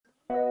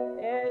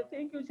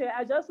Thank you, Chair.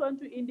 I just want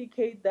to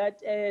indicate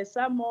that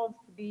some of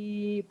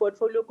the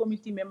portfolio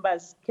committee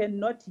members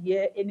cannot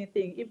hear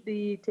anything. If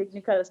the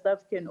technical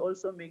staff can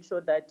also make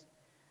sure that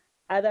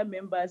other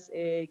members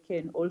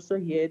can also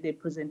hear the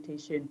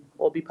presentation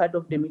or be part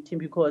of the meeting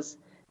because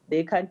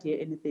they can't hear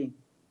anything.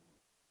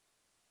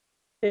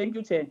 Thank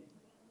you, Chair.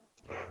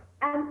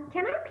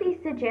 Can I please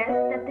suggest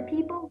that the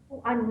people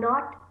who are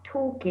not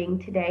talking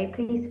today,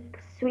 please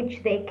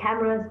switch their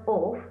cameras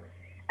off.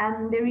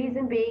 The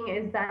reason being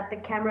is that the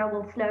camera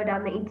will slow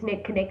down the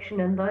internet connection,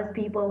 and those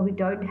people who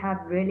don't have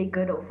really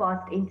good or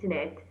fast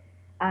internet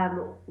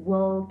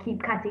will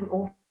keep cutting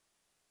off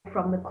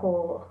from the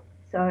call.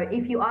 So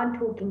if you aren't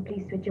talking,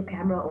 please switch your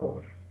camera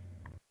off.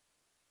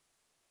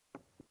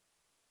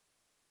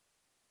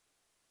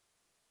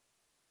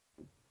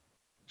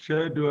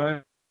 Chair, do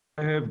I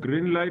have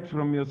green light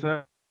from your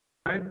side?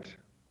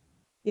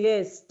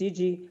 Yes,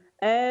 DG.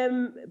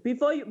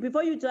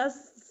 Before you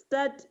just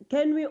start,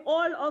 can we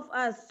all of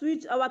us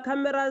switch our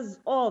cameras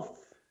off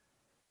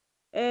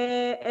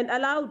and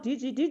allow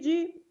DG?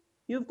 DG,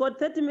 you've got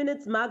 30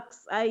 minutes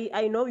max.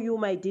 I know you,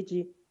 my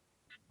DG.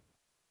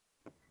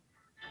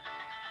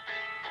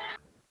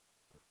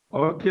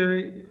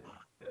 Okay.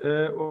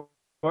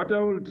 What I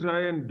will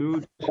try and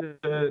do,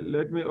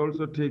 let me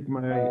also take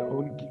my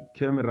own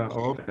camera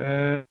off.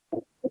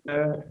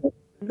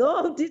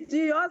 No, DG,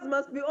 yours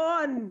must be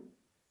on.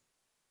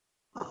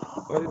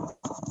 It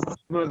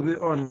must be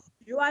on.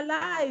 You are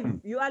live.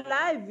 You are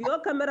live. Your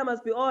camera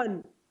must be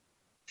on.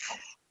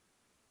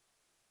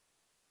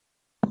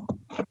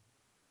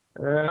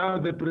 Now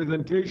the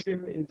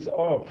presentation is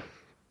off.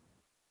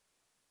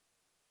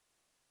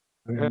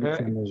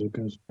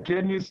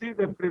 Can you see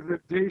the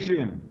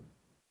presentation?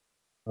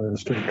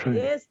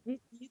 Yes,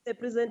 the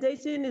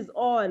presentation is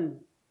on.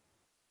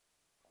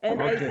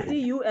 And okay. I see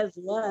you as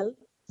well.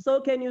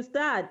 So can you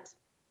start?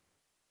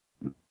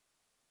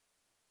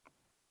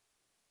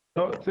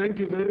 So thank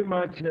you very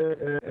much.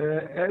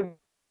 As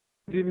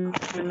the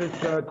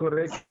Minister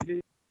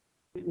correctly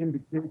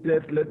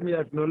indicated, let me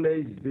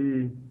acknowledge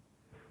the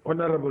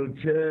Honorable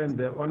Chair and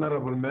the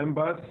Honorable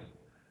members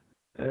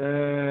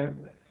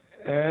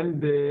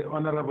and the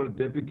Honorable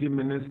Deputy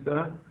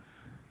Minister.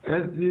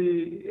 As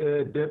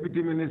the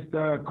Deputy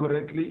Minister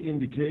correctly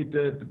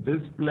indicated,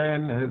 this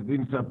plan has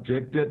been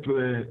subjected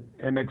to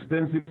an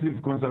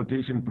extensive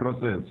consultation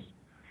process.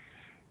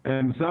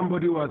 And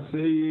somebody was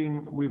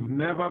saying we've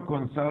never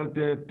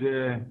consulted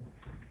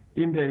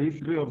in the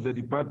history of the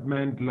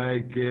department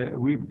like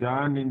we've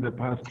done in the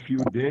past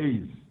few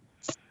days.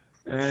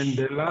 And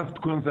the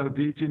last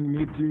consultation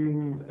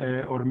meeting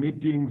or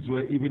meetings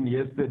were even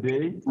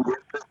yesterday.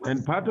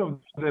 And part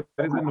of the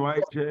reason why,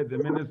 Chair, the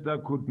Minister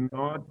could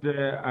not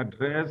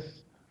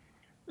address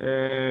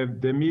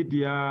the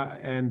media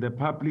and the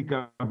public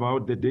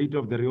about the date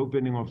of the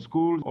reopening of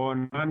schools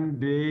on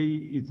Monday,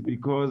 it's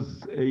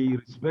because a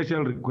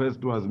special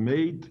request was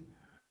made.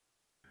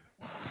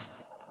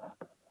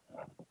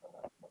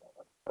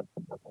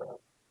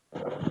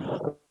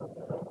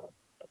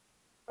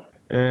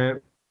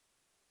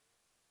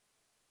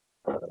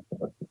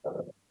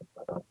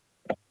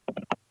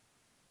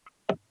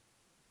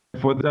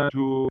 For that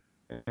to,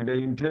 and the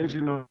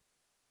intention of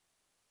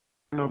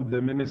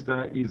the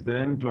Minister is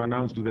then to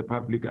announce to the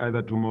public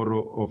either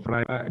tomorrow or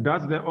Friday.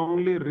 That's the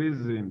only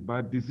reason,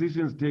 but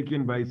decisions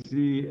taken by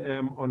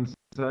CEM on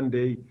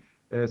Sunday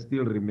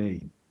still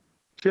remain.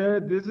 Chair,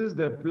 this is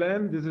the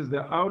plan, this is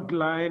the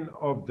outline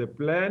of the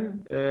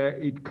plan.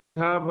 It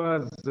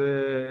covers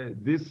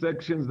these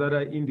sections that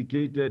are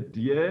indicated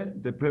here: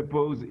 the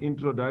purpose,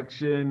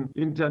 introduction,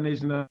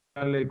 international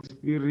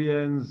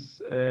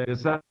experience, the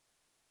size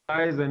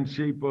and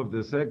shape of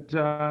the sector,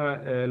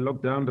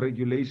 lockdown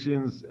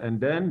regulations, and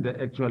then the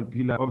actual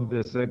pillar of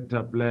the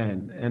sector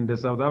plan, and the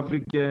South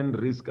African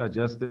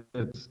risk-adjusted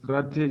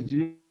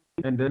strategy.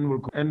 And then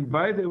we'll. And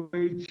by the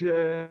way,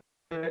 Chair,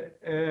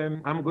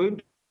 I'm going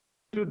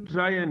to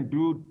try and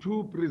do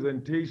two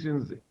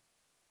presentations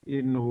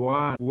in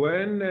one.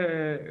 When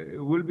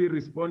we'll be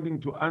responding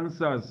to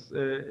answers,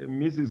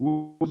 Mrs.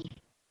 Woods,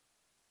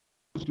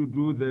 to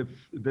do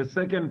the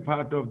second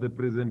part of the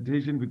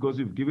presentation, because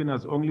you've given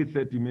us only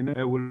 30 minutes.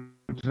 I will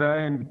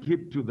try and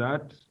keep to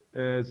that.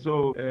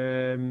 So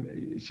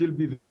she'll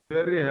be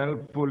very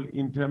helpful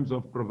in terms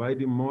of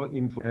providing more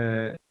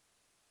info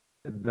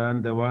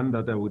than the one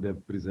that I would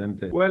have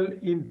presented. Well,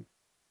 in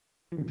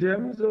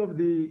terms of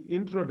the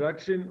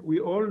introduction,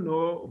 we all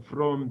know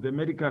from the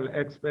medical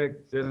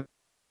aspects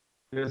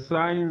the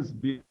science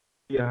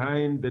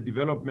behind the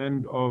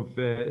development of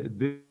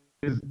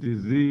this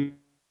disease,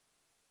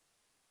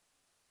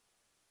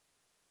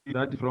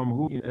 that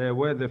from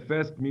where the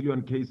first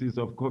million cases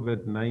of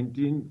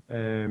COVID-19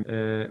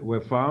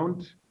 were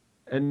found.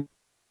 And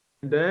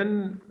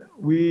then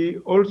we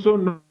also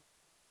know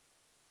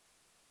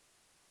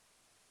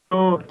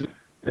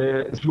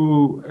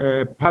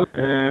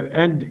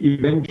and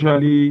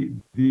eventually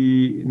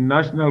the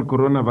National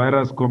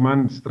Coronavirus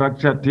Command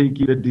Structure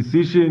taking the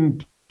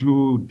decision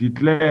to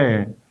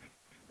declare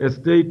a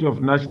state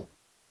of national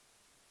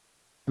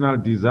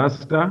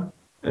disaster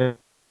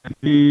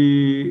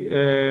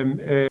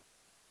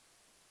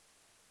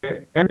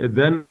and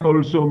then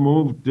also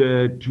moved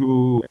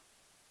to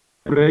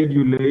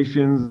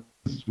regulations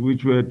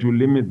which were to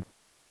limit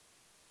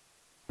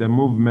the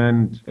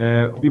movement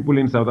of people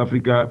in South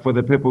Africa for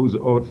the purpose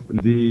of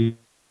the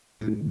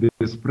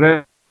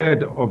spread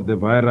of the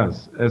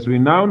virus. As we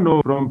now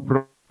know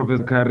from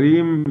Professor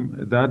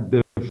Karim, that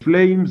the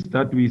flames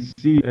that we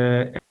see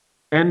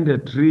and the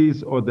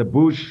trees or the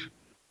bush,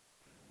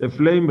 the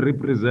flame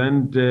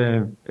represent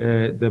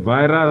the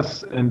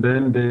virus, and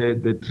then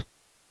the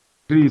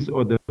trees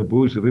or the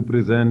bush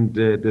represent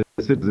the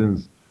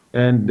citizens.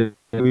 And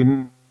we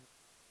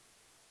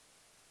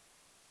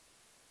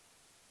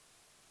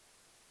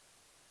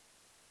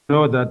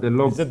know that the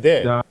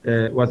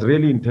lockdown was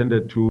really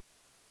intended to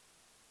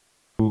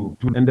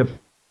and the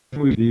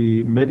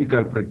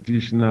medical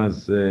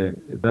practitioners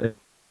that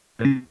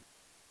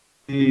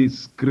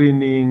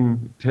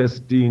screening,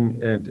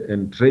 testing,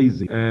 and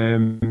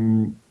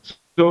tracing.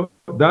 So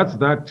that's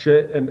that,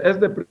 Chair. And as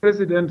the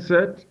President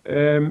said,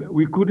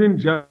 we couldn't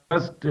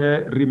just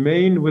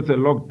remain with a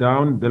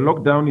lockdown. The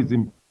lockdown is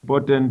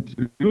important,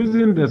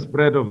 reducing the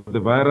spread of the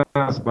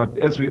virus, but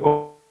as we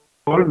all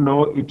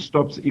know, it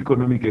stops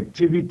economic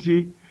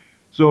activity.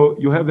 So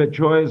you have a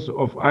choice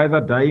of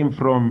either dying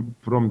from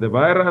the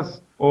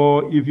virus,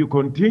 or if you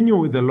continue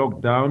with the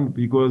lockdown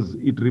because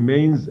it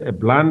remains a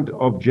blunt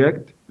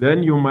object,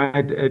 then you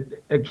might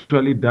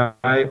actually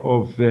die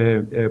of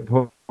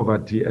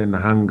poverty and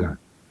hunger.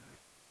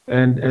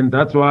 And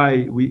that's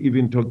why we're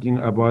even talking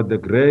about the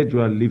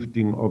gradual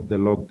lifting of the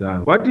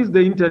lockdown. What is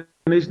the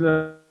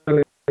international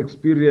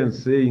experience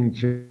saying,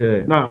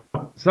 Chair? Now,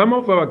 some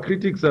of our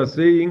critics are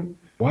saying,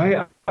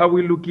 why are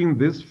we looking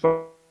this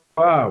far?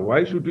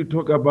 Why should we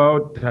talk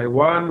about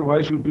Taiwan?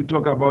 Why should we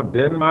talk about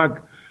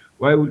Denmark?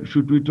 Why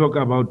should we talk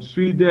about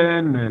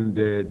Sweden and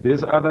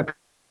these other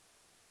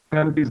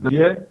countries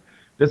here?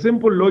 The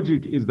simple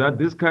logic is that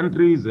these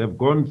countries have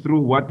gone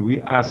through what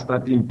we are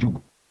starting to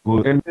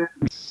go. And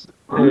it's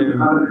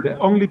the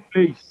only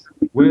place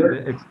where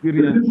the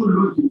experience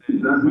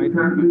might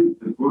happen.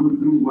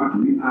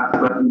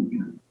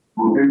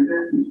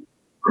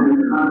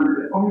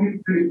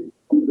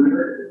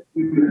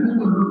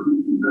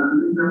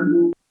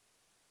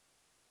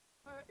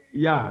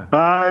 Yeah.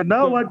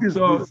 Now what is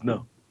this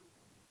now?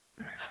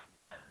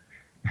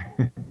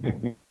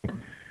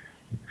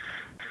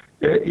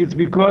 It's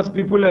because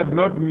people have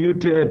not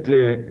muted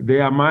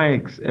their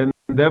mics, and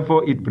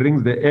therefore it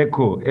brings the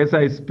echo. As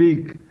I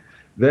speak,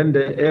 then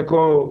the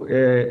echo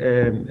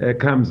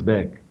comes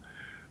back.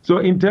 So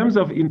in terms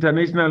of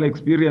international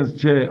experience,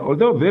 Chair,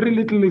 although very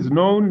little is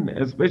known,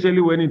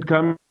 especially when it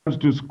comes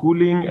to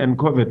schooling and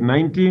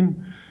COVID-19,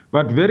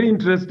 but very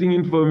interesting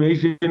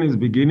information is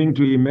beginning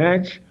to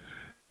emerge.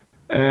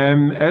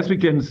 As we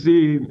can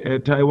see,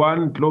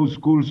 Taiwan closed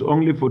schools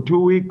only for 2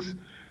 weeks,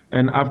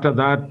 and after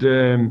that,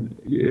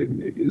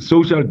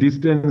 social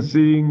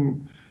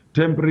distancing,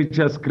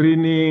 temperature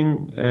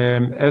screening,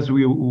 as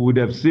we would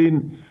have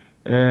seen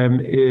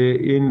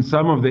in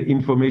some of the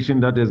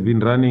information that has been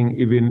running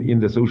even in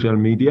the social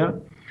media.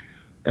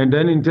 And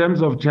then in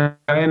terms of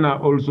China,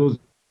 also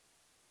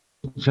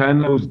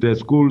China closed the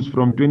schools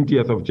from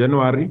 20th of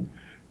January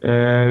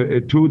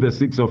to the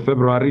 6th of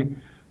February.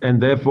 And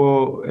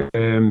therefore,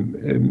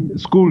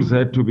 schools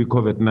had to be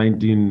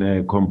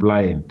COVID-19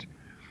 compliant.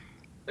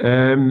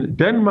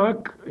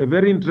 Denmark, a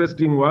very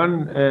interesting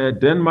one.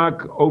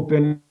 Denmark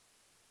opened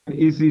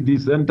ECD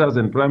centers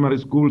and primary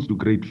schools to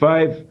grade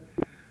 5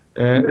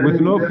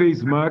 with no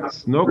face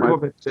masks, no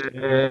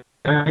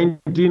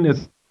COVID-19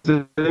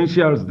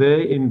 essentials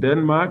there in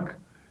Denmark,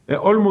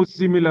 almost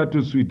similar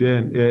to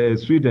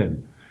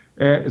Sweden.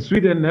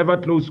 Sweden never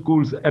closed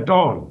schools at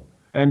all.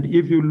 And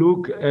if you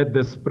look at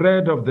the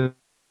spread of the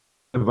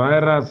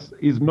virus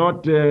is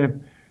not,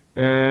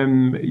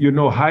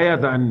 higher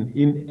than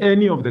in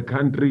any of the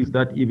countries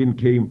that even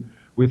came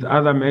with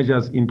other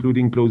measures,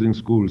 including closing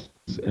schools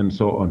and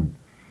so on.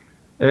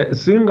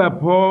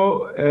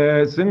 Singapore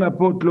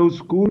closed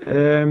schools.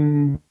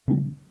 In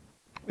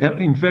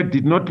fact,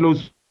 did not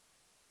close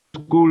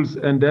schools,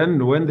 and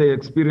then when they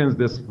experienced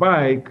the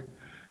spike,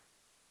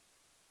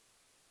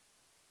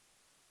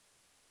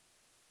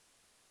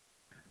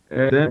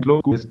 then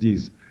closed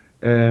universities.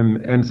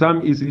 And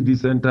some ECD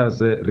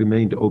centers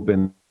remained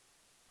open.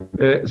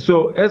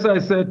 So, as I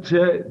said,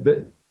 Chair,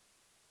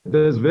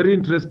 there's very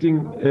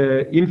interesting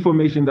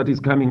information that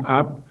is coming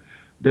up.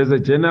 There's a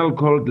journal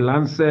called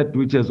Lancet,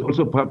 which has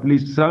also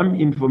published some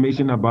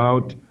information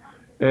about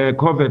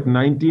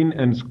COVID-19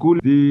 and school.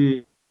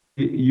 The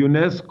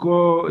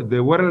UNESCO,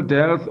 the World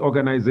Health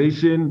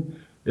Organization,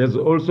 has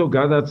also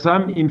gathered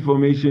some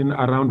information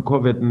around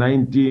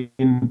COVID-19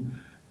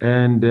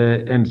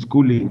 and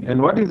schooling.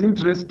 And what is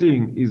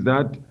interesting is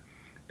that,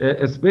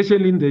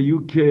 especially in the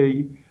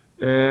UK,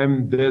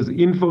 there's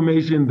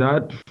information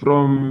that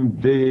from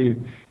the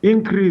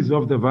increase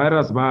of the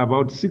virus by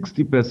about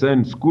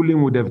 60%,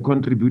 schooling would have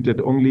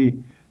contributed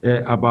only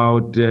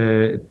about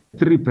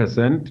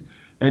 3%.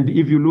 And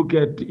if you look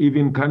at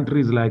even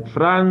countries like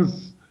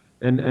France,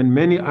 and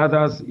many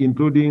others,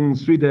 including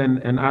Sweden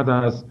and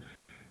others,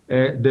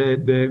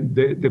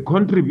 the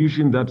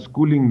contribution that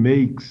schooling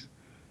makes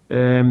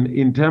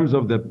in terms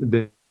of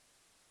the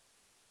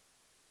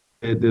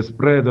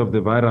spread of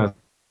the virus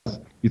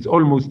is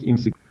almost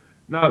insignificant.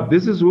 Now,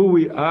 this is who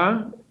we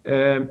are,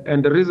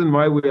 and the reason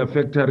why we are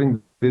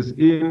factoring this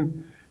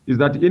in is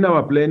that in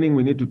our planning,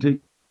 we need to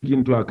take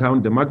into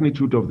account the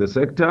magnitude of the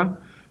sector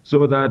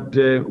so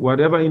that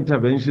whatever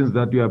interventions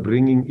that we are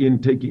bringing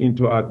in take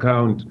into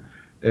account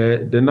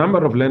the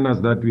number of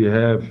learners that we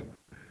have,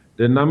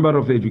 the number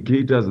of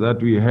educators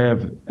that we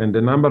have, and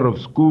the number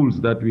of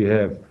schools that we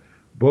have,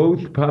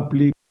 both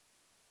public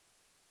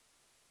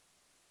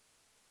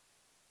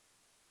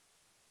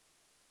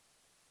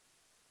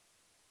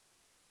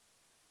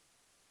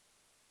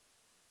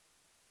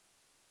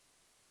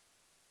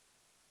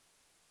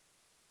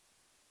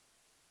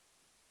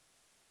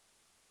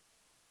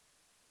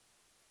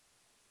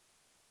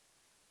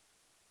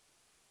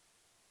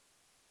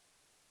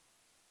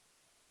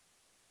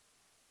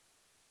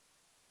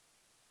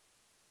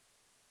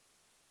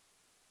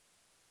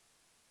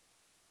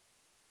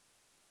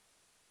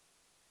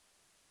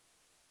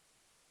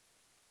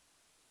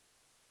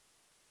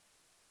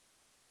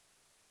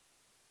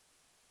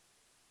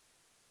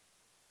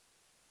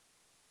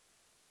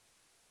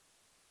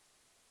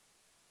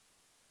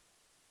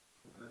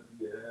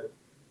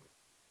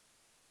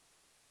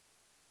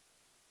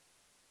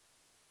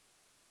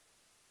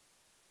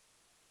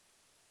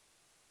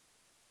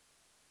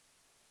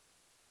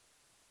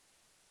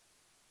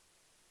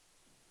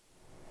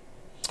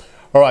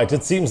All right,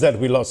 it seems that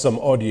we lost some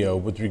audio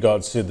with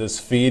regards to this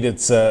feed.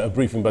 It's a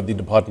briefing by the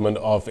Department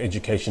of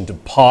Education to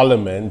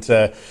Parliament.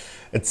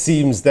 It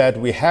seems that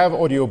we have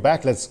audio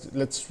back.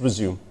 Let's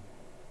resume.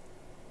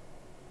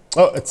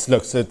 Oh, it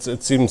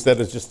seems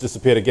that it's just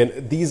disappeared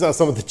again. These are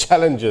some of the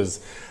challenges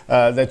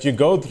that you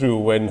go through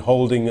when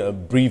holding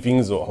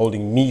briefings or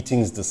holding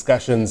meetings,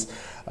 discussions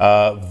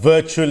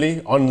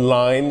virtually,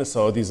 online.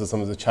 So these are some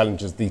of the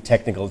challenges, the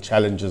technical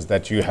challenges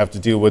that you have to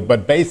deal with.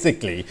 But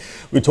basically,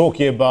 they're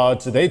talking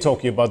about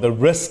the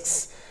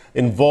risks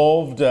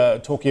involved,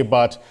 talking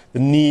about the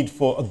need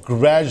for a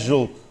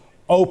gradual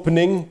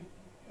opening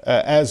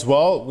as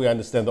well. We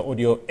understand the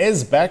audio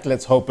is back.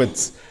 Let's hope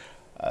it's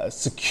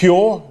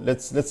secure.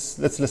 Let's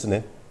listen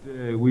in.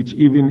 Which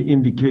even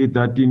indicate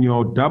that in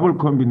your double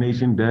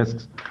combination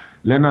desks,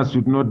 learners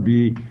should not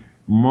be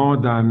more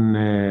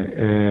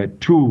than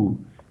 2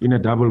 in a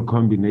double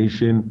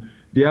combination.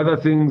 The other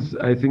things,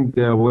 I think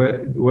they are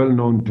well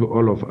known to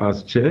all of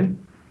us, Chair.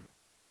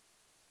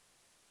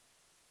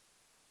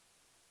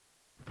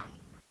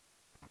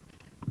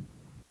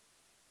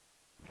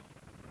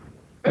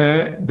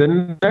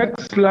 The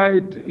next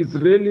slide is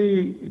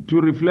really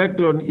to reflect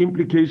on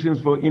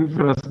implications for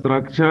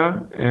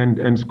infrastructure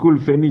and school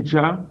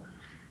furniture.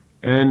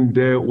 And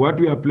what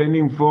we are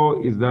planning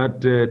for is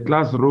that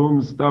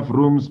classrooms, staff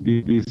rooms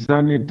be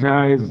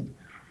sanitized.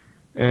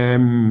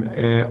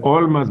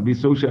 All must be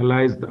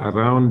socialized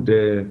around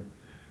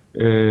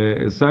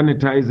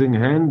sanitizing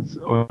hands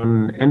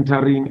on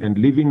entering and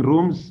leaving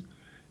rooms,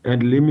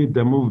 and limit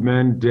the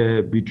movement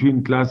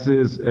between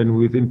classes and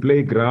within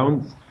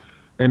playgrounds,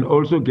 and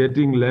also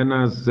getting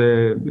learners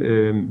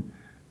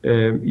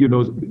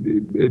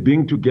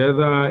being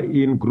together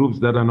in groups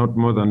that are not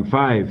more than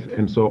 5,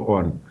 and so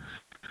on.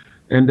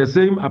 And the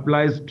same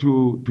applies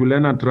to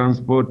learner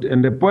transport.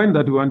 And the point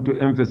that we want to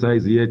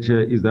emphasize here,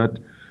 Chair, is that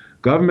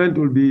government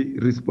will be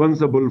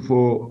responsible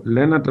for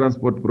learner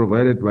transport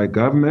provided by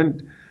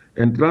government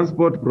and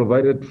transport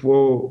provided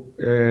for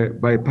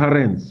by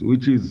parents,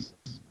 which is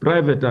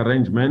private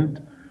arrangement.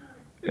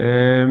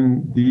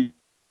 The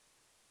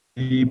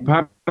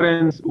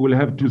parents will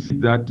have to see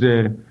that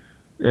the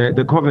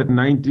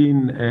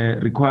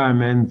COVID-19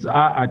 requirements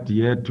are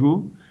adhered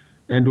to,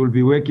 and will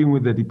be working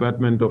with the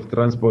Department of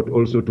Transport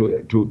also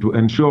to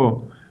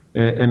ensure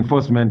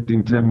enforcement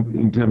in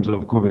terms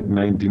of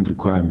COVID-19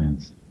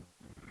 requirements.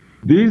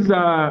 These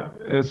are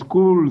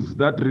schools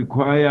that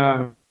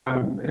require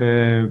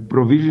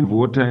provision of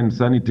water and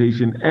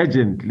sanitation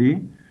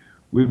urgently.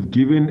 We've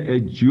given a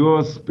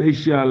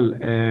geospatial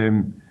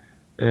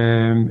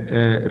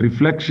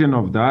reflection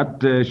of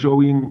that,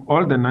 showing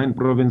all the 9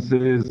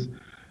 provinces.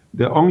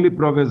 The only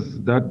province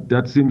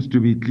that seems to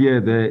be clear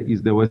there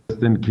is the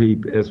Western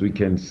Cape, as we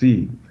can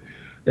see.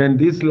 And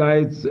these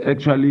slides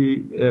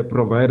actually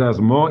provide us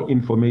more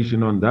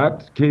information on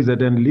that.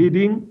 KZN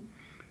leading,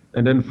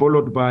 and then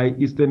followed by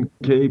Eastern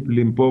Cape,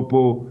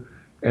 Limpopo,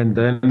 and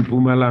then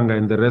Mpumalanga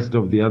and the rest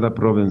of the other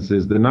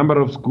provinces. The number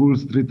of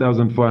schools,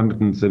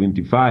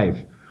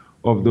 3,475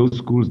 of those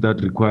schools that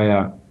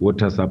require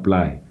water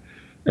supply.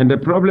 And the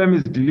problem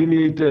is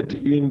delineated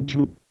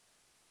into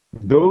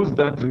those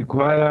that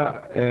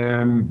require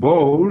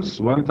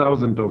bowls,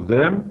 1,000 of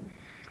them,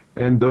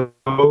 and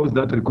those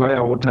that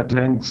require water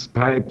tanks,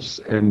 pipes,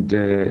 and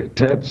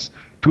taps,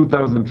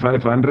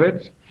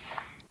 2,500.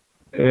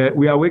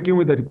 We are working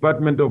with the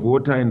Department of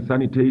Water and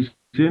Sanitation.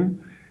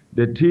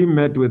 The team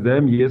met with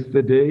them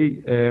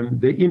yesterday.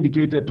 They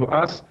indicated to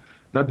us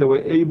that they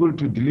were able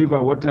to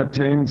deliver water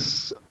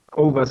tanks,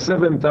 over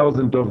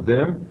 7,000 of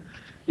them,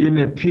 in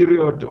a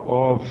period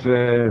of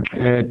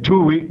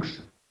 2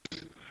 weeks.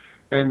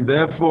 And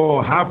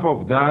therefore, half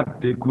of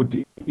that they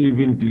could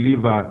even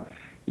deliver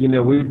in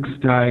a week's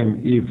time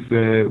if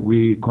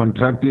we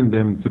contracting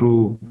them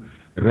through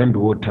Rand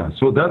Water.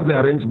 So that's the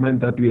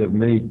arrangement that we have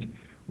made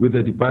with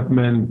the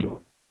Department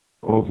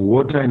of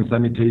Water and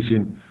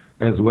Sanitation,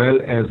 as well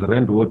as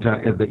Rand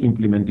Water as the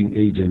implementing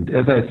agent.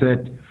 As I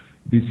said,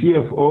 the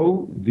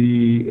CFO,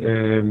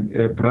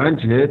 the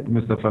branch head,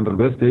 Mr. van der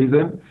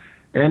Westhuizen,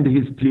 and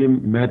his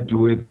team met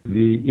with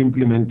the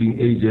implementing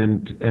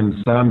agent and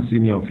some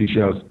senior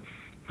officials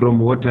from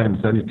Water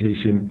and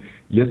Sanitation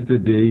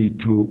yesterday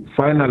to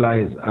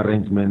finalize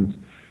arrangements.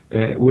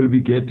 We'll be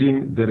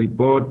getting the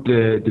report,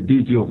 the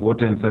DG of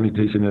Water and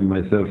Sanitation and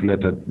myself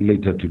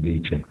later today,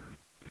 Chair.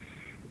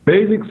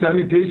 Basic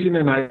sanitation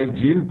and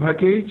hygiene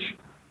package,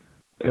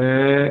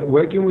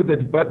 working with the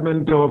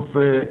Department of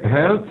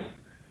Health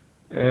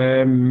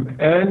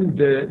and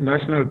the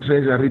National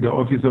Treasury, the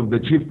Office of the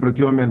Chief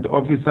Procurement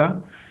Officer,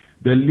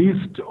 the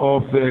list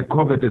of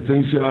COVID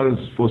essentials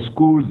for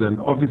schools and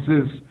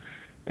offices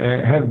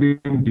have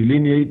been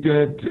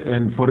delineated.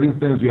 And for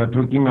instance, we are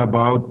talking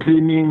about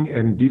cleaning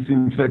and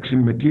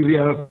disinfection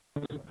materials,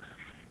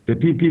 the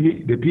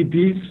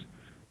PPs,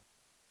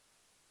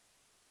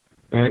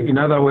 in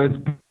other words,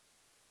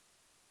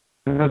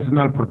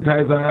 personal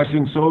protective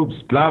washing soaps,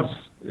 gloves,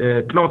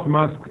 cloth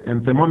masks,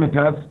 and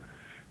thermometers.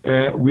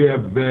 We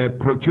have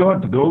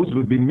procured those.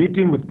 We've been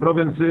meeting with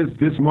provinces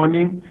this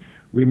morning.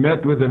 We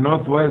met with the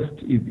Northwest.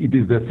 It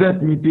is the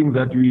third meeting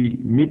that we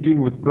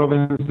meeting with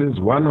provinces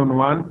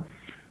one-on-one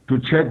to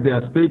check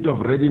their state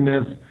of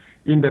readiness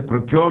in the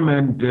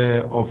procurement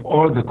of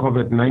all the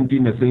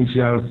COVID-19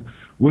 essentials.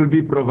 We'll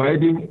be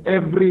providing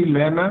every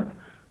learner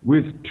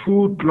with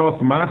 2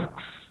 cloth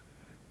masks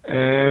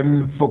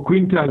for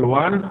quintile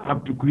 1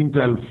 up to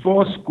quintile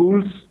 4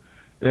 schools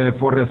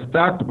for a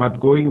start, but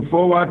going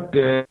forward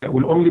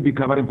we'll only be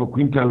covering for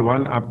quintile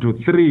 1 up to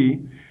 3.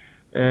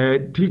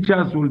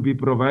 Teachers will be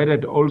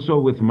provided also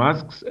with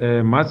masks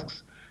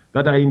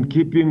that are in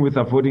keeping with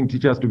affording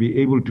teachers to be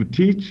able to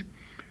teach.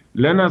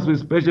 Learners with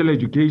special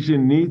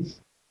education needs,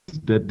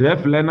 the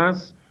deaf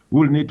learners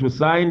will need to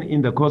sign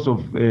in the course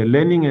of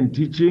learning and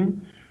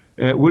teaching,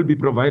 will be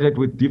provided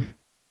with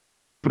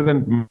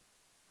different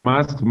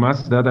masks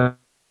that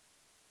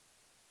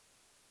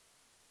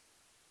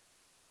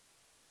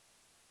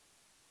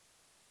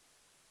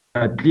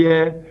are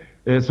clear,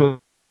 so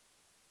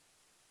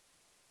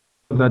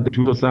that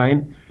to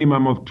sign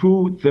minimum of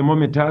 2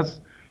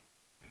 thermometers.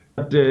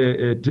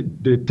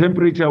 The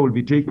temperature will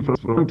be taken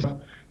from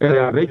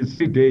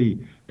every day,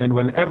 and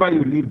whenever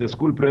you leave the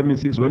school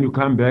premises, when you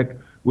come back,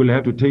 we'll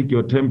have to take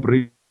your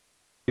temperature,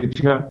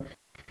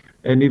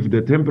 and if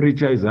the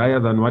temperature is higher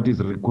than what is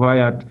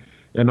required,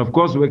 and of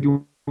course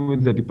working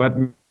with the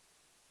Department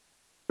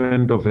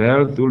of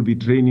Health, will be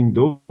training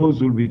those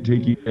who will be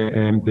taking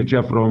the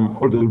teacher from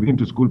all those will be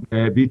into school,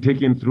 be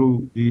taken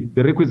through the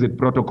requisite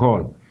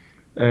protocol.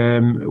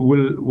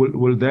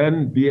 Will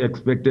then be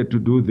expected to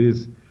do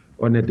this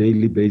on a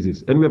daily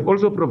basis. And we have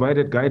also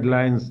provided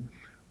guidelines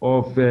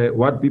of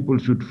what people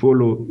should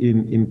follow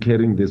in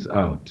carrying this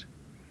out.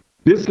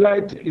 This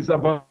slide is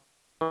about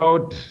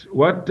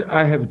what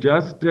I have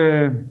just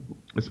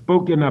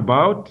spoken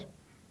about,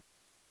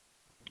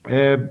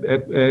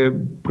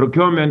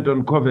 procurement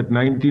on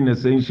COVID-19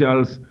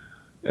 essentials,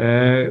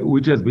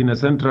 which has been a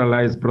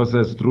centralized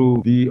process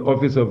through the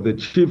Office of the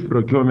Chief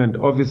Procurement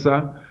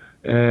Officer.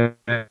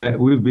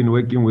 We've been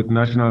working with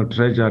National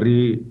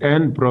Treasury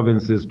and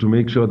provinces to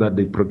make sure that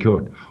they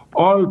procured.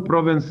 All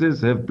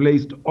provinces have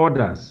placed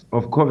orders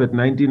of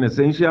COVID-19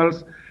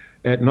 essentials.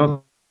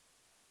 Northwest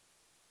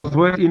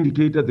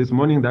indicated this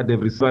morning that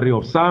they've received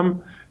of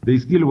some. They're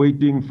still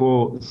waiting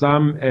for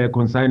some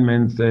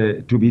consignments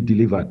to be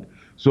delivered.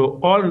 So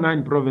all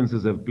 9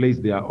 provinces have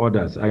placed their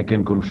orders. I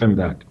can confirm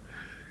that.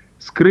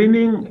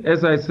 Screening,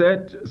 as I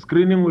said,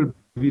 screening will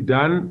be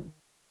done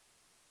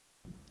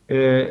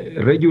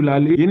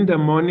regularly in the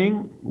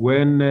morning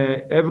when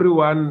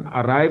everyone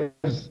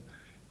arrives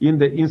in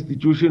the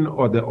institution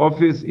or the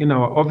office. In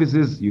our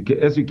offices,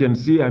 as you can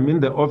see, I'm in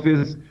the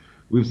office.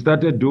 We've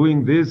started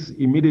doing this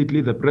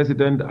immediately. The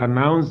president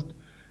announced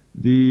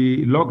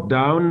the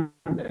lockdown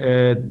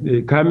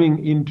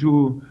coming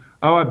into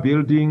our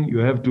building. You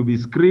have to be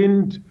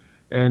screened,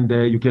 and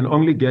you can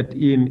only get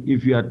in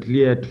if you are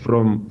cleared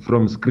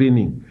from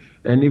screening.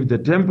 And if the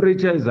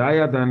temperature is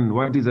higher than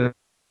what is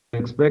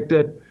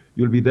expected,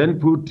 you'll be then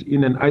put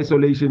in an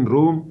isolation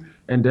room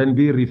and then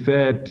be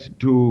referred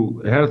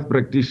to health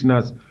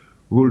practitioners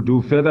who will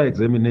do further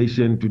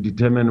examination to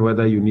determine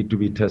whether you need to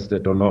be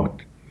tested or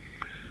not.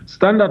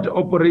 Standard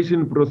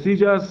operation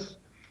procedures.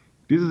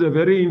 This is a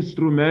very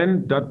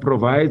instrument that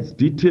provides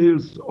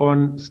details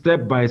on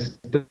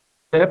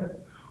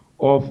step-by-step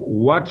of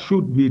what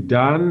should be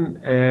done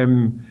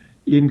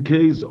in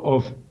case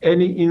of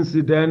any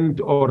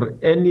incident or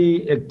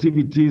any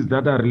activities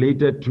that are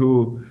related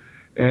to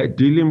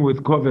dealing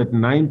with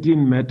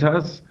COVID-19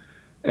 matters.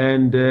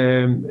 And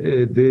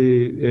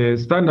the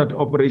standard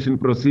operation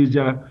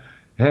procedure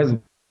has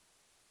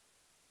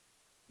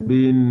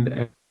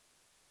been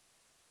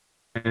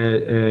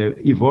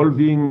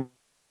evolving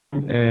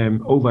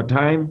over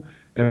time.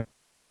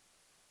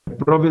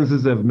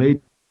 Provinces have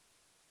made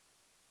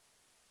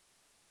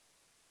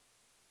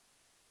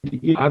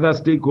other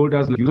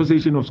stakeholders, like the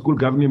Association of School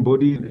Governing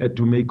Bodies,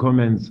 to make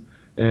comments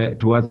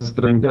towards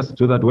strength, just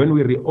so that when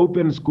we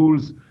reopen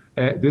schools,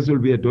 this will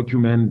be a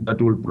document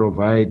that will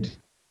provide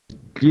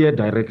clear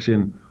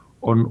direction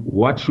on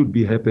what should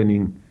be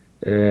happening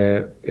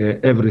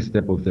every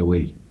step of the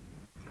way.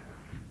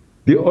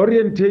 The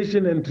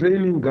orientation and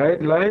training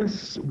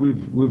guidelines,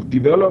 we've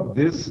developed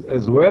this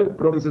as well.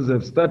 Provinces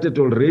have started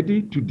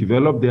already to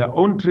develop their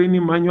own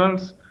training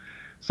manuals.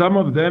 Some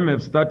of them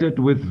have started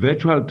with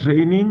virtual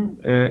training.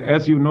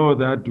 As you know,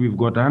 that we've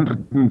got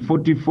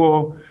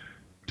 144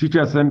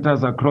 teacher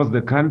centers across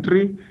the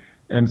country,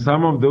 and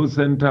some of those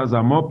centers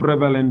are more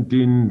prevalent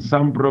in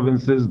some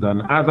provinces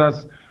than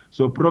others.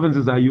 So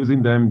provinces are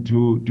using them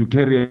to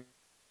carry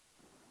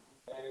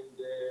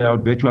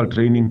out virtual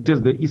training.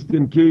 Just the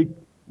Eastern Cape,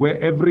 where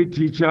every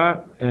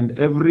teacher and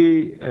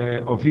every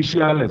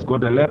official has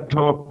got a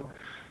laptop.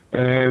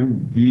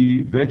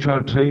 The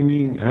virtual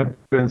training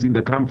happens in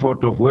the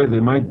comfort of where they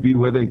might be,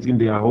 whether it's in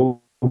their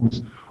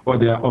homes or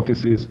their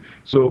offices.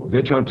 So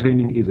virtual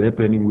training is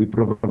happening. We're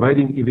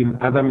providing even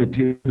other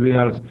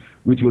materials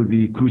which will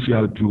be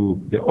crucial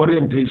to the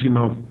orientation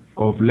of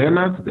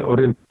learners, the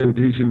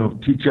orientation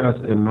of teachers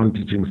and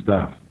non-teaching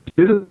staff.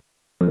 This is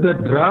the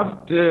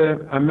draft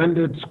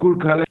amended school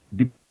calendar.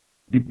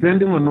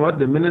 Depending on what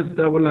the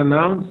minister will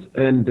announce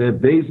and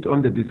based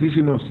on the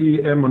decision of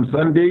CEM on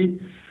Sunday,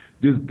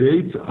 these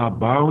dates are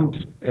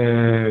bound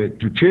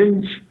to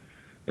change,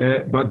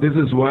 but this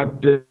is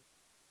what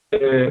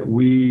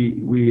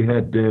we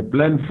had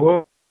planned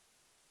for.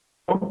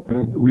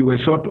 We were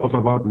short of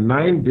about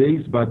 9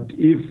 days, but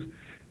if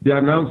the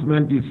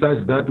announcement is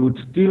such that would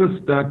still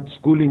start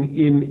schooling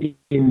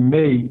in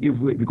May,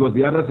 because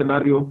the other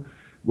scenario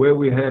where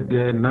we had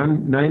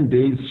 9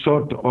 days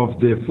short of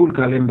the full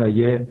calendar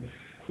year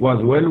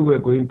was when we were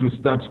going to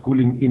start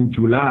schooling in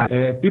July.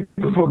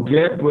 People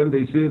forget when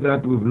they say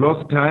that we've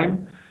lost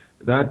time,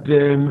 that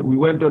we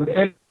went on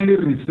early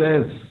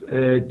recess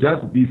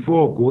just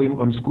before going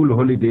on school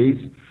holidays,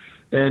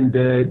 and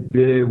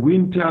the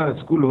winter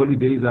school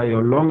holidays are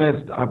your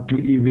longest, up to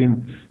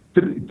even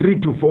 3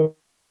 to 4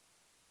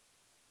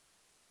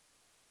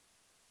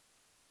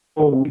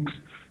 weeks,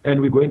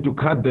 and we're going to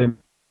cut them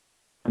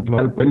to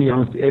help any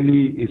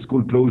early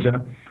school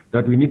closure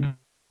that we need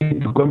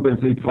to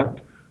compensate for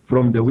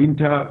from the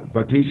winter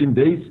vacation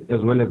days as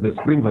well as the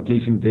spring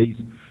vacation days.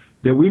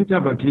 The winter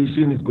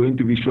vacation is going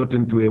to be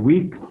shortened to a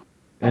week,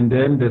 and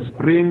then the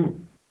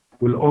spring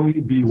will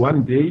only be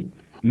 1 day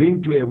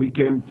linked to a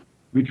weekend,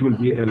 which will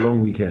be a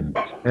long weekend.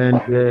 And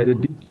the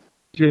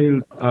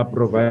details are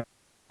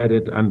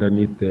provided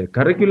underneath the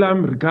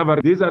curriculum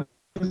recovery. These are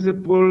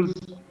principles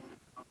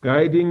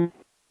guiding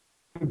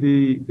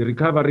the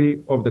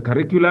recovery of the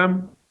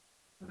curriculum.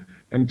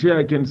 And Chair,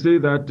 I can say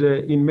that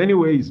in many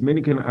ways,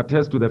 many can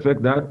attest to the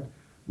fact that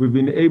we've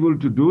been able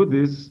to do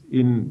this.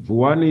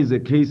 One is a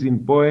case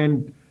in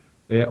point.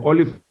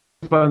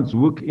 Oliphant's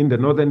Hoek in the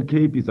Northern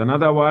Cape is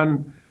another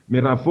one.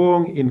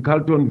 Merafong in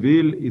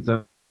Carltonville is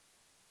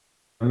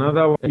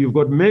another one. You've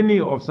got many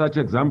of such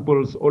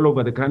examples all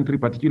over the country,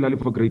 particularly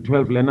for grade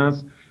 12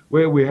 learners,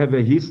 where we have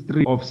a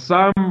history of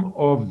some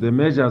of the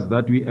measures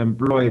that we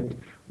employed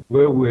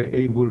where we were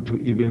able to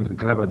even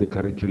recover the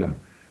curriculum.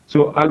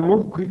 So I'll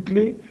move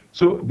quickly.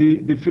 So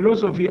the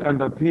philosophy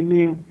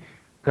underpinning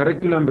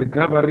curriculum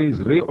recovery is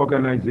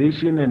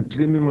reorganization and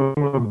trimming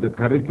of the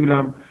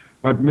curriculum,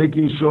 but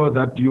making sure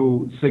that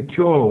you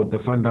secure the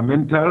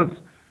fundamentals.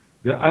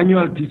 The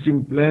annual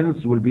teaching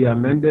plans will be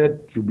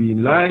amended to be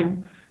in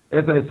line.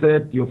 As I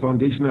said, your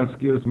foundational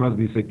skills must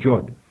be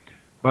secured.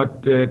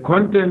 But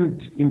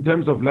content in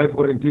terms of life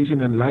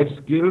orientation and life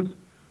skills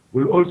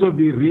will also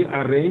be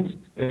rearranged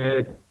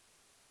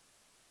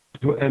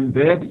to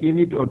embed in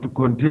it or to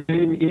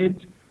contain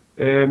it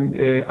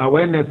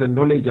awareness and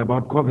knowledge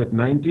about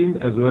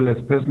COVID-19, as well as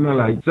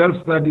personalized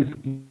self-study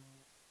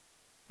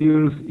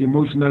skills,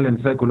 emotional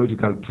and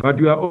psychological. But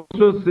we are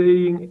also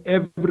saying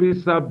every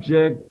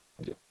subject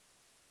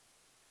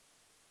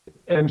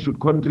and should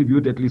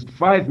contribute at least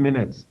 5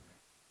 minutes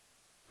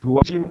to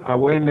watching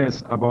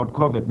awareness about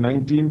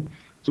COVID-19,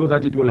 so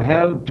that it will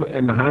help to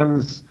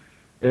enhance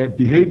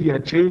behavior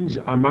change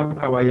among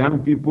our young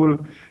people.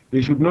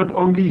 They should not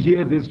only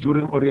hear this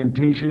during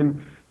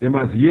orientation, they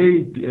must hear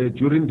it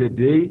during the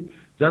day,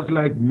 just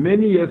like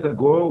many years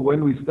ago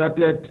when we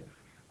started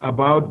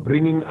about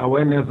bringing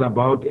awareness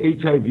about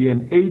HIV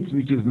and AIDS,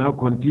 which is now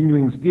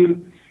continuing still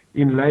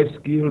in life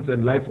skills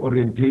and life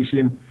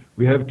orientation.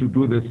 We have to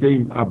do the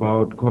same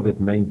about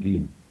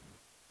COVID-19.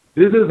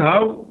 This is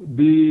how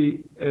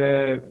the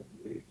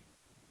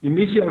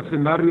initial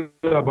scenario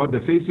about the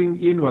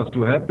phasing in was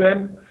to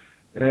happen.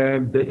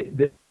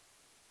 The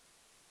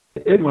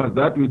aim was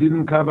that we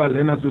didn't cover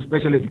learners with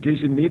special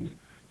education needs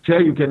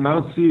Chair, you can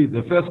now see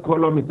the first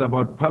column is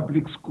about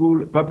public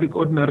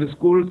ordinary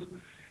schools,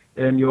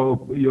 and your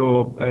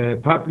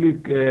public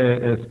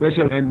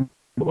special, and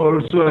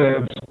also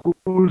have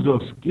schools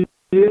of skill,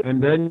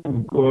 and then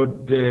you've got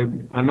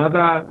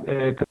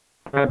another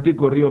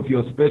category of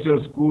your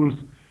special schools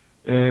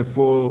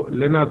for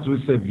learners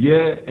with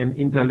severe and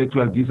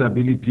intellectual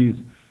disabilities,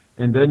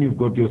 and then you've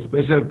got your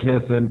special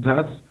care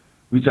centers,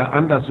 which are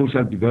under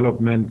social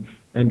development,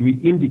 and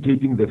we're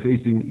indicating the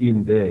phasing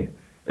in there.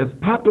 As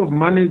part of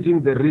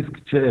managing the risk,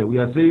 Chair, we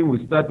are saying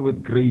we start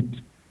with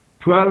grade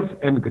 12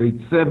 and grade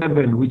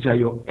 7, which are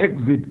your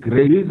exit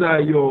grades. These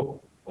are your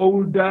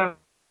older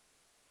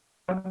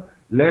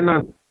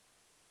learners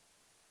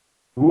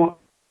who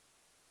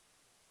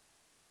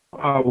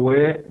are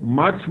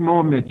much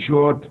more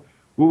matured,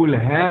 who will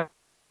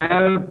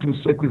help to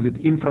requisite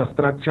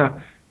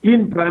infrastructure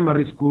in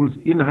primary schools,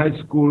 in high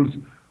schools.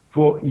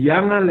 For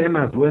younger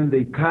learners, when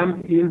they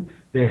come in,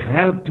 they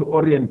help to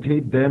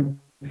orientate them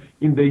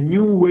in the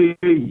new way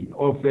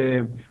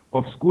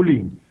of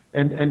schooling.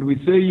 And we're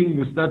saying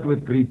you start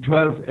with grade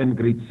 12 and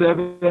grade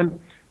 7,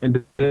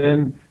 and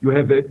then you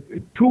have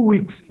 2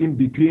 weeks in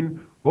between,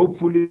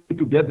 hopefully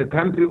to get the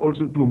country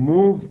also to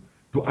move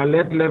to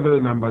alert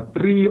level number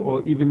 3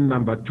 or even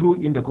number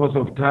 2 in the course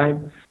of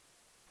time.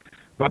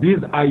 But these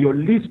are your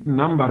least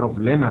number of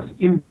learners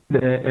in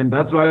there, and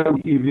that's why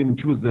we even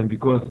choose them,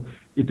 because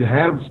it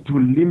helps to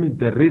limit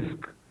the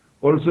risk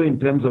also in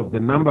terms of the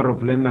number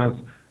of learners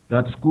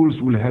that schools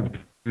will have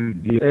to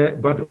deal.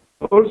 But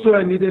also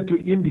I needed to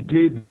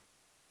indicate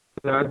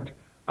that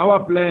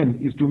our plan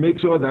is to make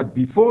sure that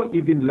before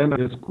even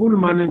learners, the school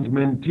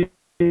management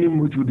team,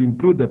 which would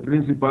include the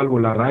principal,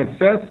 will arrive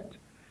first.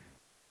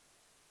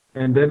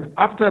 And then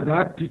after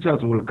that,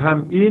 teachers will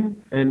come in,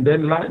 and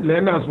then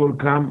learners will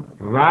come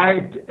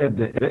right at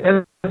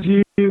the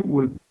SG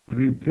will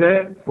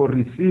prepare for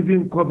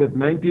receiving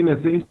COVID-19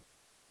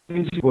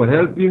 essentials, for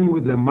helping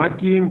with the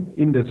marking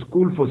in the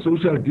school for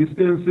social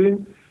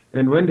distancing.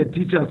 And when the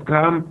teachers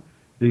come,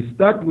 they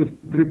start with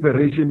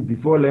preparation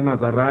before learners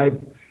arrive.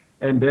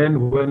 And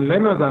then when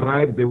learners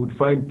arrive, they would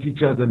find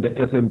teachers and the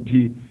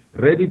SMT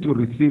ready to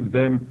receive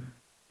them,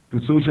 to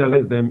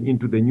socialize them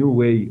into the new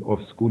way of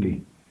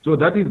schooling. So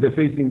that is the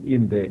phasing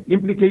in there.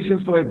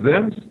 Implications for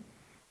exams.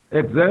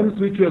 Exams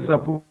which were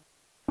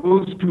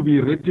supposed to be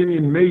written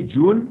in May,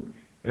 June,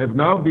 have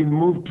now been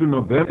moved to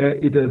November.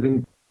 It has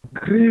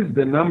increased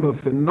the number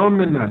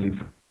phenomenally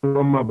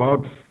from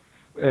about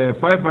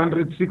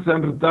 500,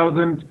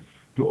 600,000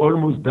 to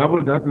almost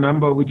double that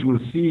number, which we'll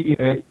see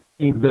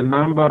in the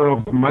number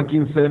of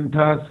marking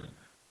centers,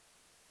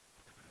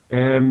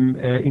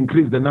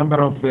 increase the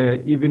number of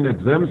even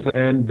exams,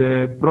 and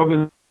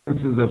provinces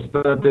have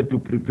started to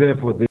prepare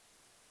for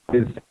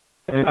this.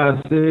 And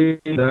I say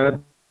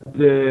that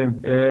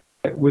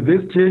with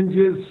these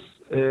changes,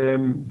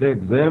 the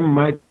exam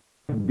might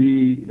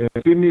be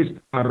finished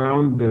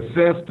around the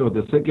 1st or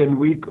the 2nd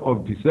week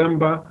of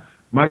December.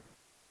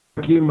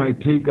 Marking might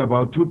take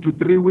about 2 to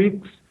 3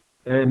 weeks,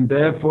 and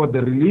therefore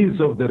the release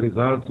of the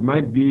results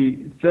might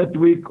be 3rd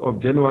week of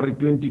January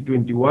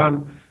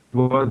 2021,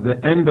 towards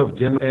the end of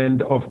January.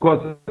 And of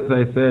course, as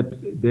I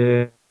said,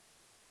 the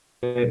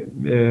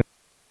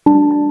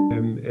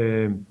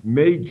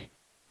May,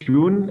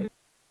 June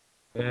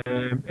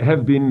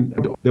have been,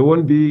 there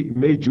won't be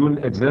May, June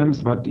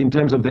exams, but in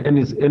terms of the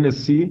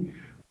NSC,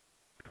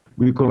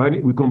 we're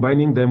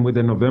combining them with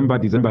the November,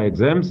 December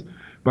exams.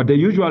 But the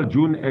usual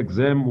June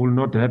exam will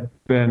not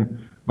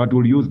happen, but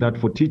we'll use that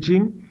for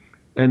teaching.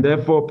 And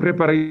therefore,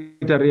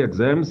 preparatory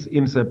exams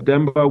in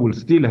September will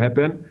still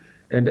happen.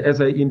 And as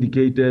I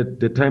indicated,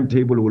 the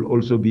timetable will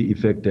also be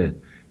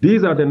affected.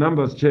 These are the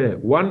numbers, Chair.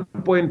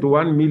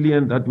 1.1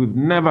 million that we've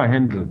never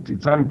handled.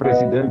 It's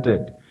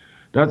unprecedented.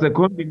 That's a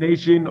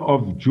combination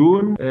of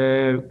June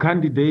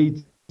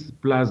candidates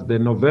plus the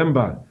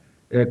November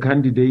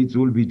candidates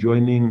will be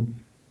joining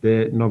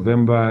the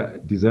November,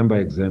 December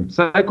exam.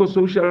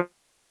 Psychosocial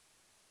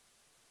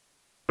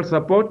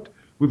support.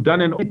 We've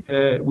done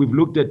we've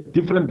looked at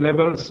different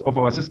levels of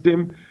our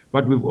system,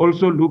 but we've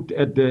also looked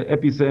at the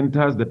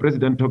epicenters. The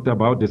President talked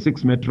about the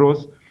 6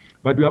 metros.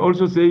 But we are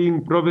also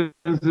saying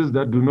provinces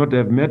that do not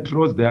have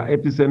metros, there are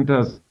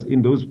epicenters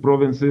in those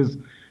provinces.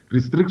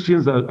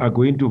 Restrictions are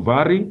going to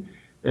vary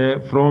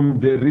from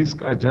the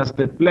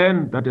risk-adjusted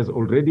plan that has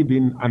already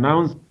been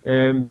announced.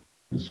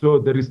 So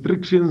the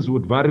restrictions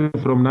would vary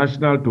from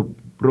national to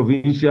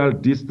provincial,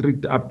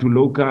 district, up to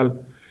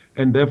local.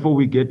 And therefore,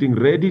 we're getting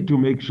ready to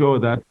make sure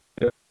that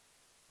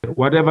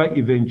whatever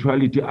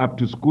eventuality up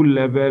to school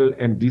level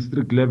and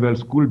district level,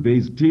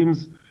 school-based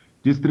teams,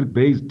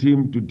 district-based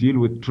team to deal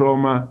with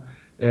trauma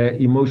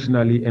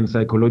emotionally and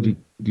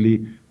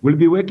psychologically. We'll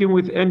be working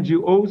with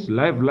NGOs.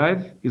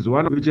 Life is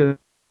one of which is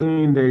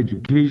in the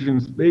education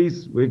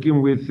space,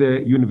 working with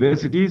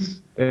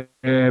universities,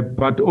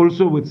 but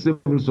also with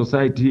civil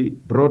society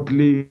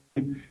broadly,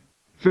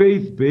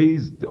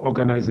 faith-based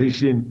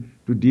organization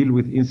to deal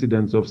with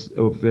incidents of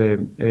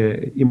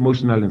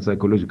emotional and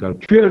psychological.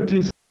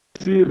 QLTC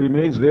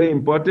remains very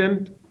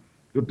important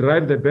to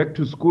drive the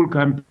back-to-school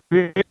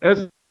campaign.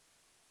 As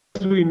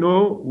we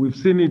know, we've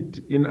seen it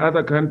in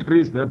other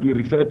countries that we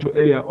referred to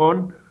earlier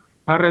on.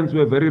 Parents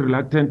were very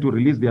reluctant to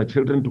release their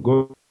children to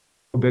go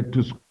back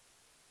to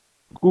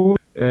school.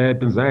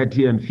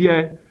 Anxiety and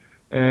fear,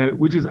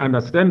 which is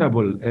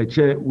understandable.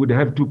 Chair would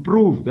have to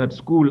prove that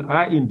schools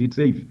are indeed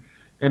safe.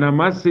 And I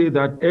must say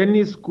that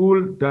any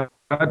school that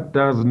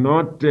does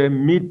not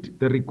meet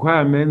the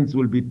requirements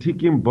will be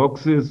ticking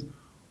boxes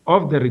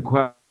of the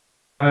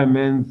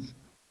requirements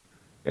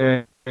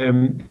that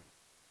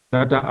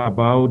are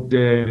about,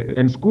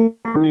 and school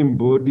governing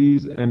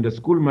bodies and the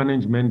school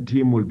management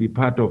team will be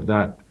part of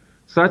that.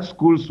 Such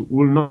schools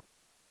will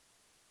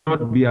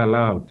not be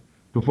allowed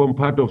to form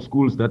part of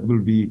schools that will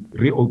be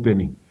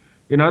reopening.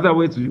 In other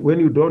words, when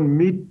you don't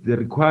meet the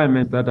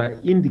requirements that are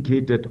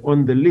indicated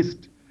on the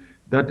list,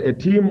 that a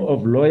team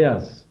of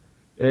lawyers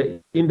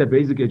in the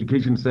basic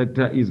education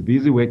sector is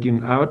busy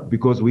working out,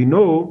 because we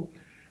know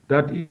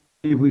that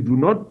if we do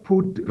not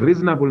put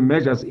reasonable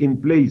measures in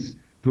place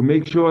to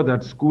make sure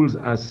that schools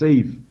are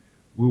safe,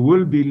 we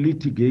will be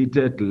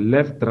litigated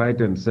left, right,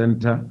 and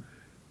center.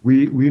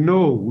 We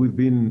know we've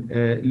been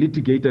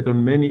litigated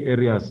on many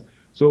areas,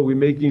 so we're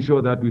making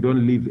sure that we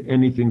don't leave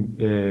anything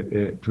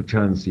to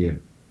chance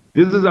here.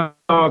 This is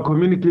our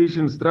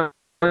communication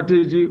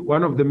strategy.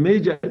 One of the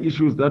major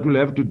issues that we'll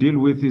have to deal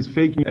with is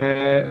fake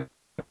news,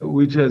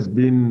 which has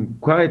been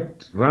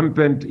quite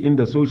rampant in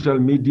the social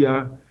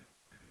media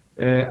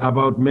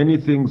about many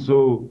things.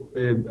 So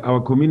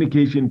our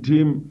communication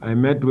team, I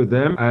met with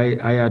them,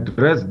 I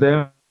addressed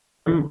them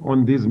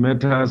on these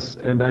matters,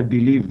 and I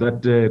believe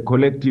that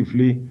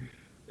collectively,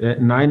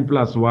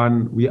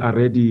 9+1, we are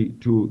ready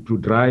to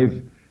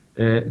drive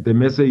the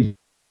message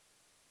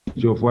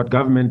of what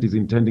government is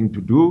intending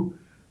to do,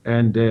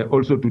 and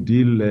also to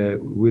deal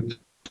with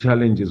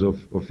challenges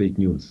of fake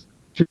news.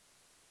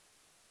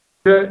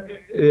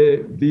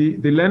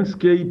 The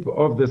landscape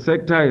of the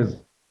sector is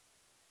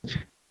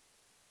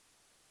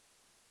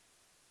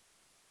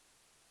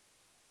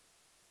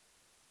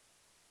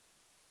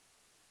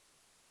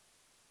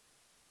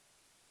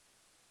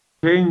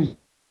changed,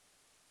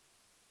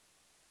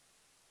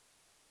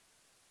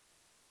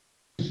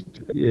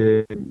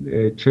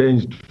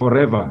 changed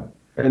forever,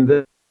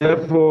 and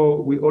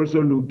therefore we're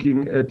also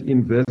looking at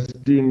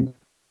investing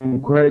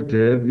quite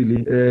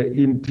heavily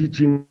in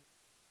teaching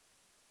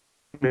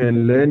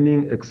and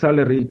learning,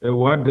 accelerate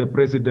what the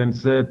president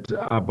said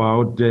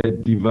about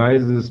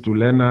devices to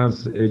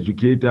learners,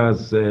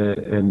 educators,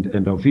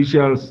 and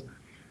officials,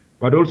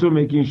 but also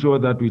making sure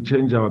that we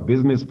change our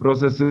business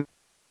processes.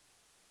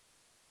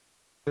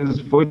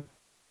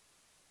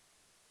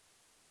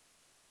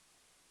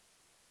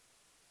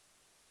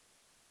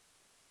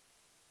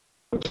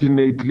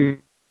 Fortunately,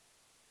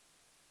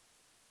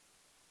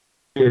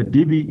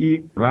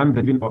 DBE ran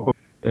the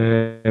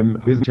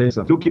business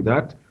looking at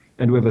that,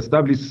 and we've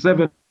established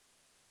 7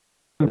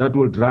 that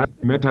will drive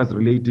matters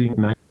relating,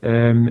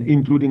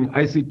 including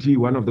ICT.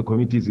 One of the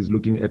committees is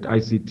looking at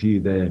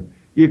ICT, the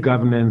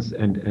e-governance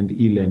and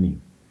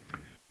e-learning.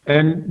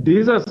 And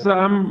these are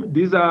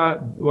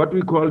what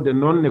we call the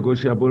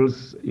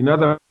non-negotiables. In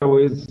other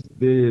words,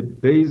 the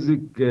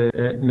basic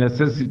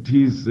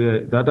necessities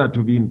that are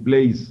to be in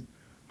place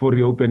for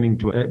reopening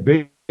to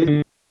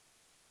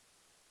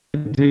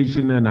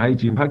sanitation and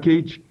hygiene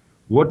package,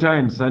 water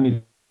and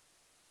sanitation,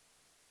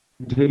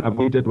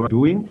 avoided what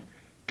doing,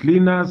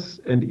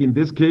 cleaners, and in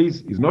this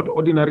case, it's not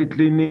ordinary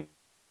cleaning,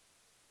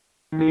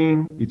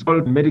 it's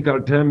called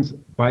medical terms,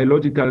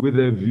 biological, with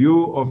a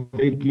view of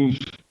making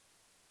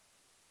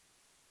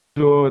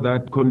sure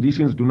that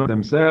conditions do not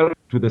themselves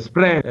to the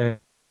spread.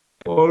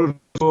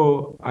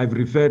 Also, I've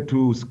referred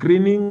to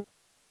screening.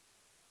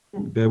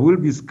 There will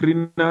be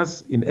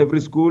screeners in every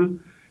school,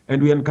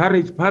 and we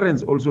encourage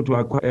parents also to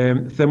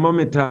acquire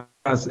thermometers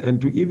and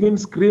to even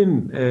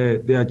screen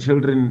their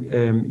children,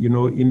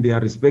 in their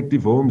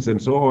respective homes and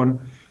so on,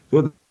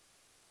 so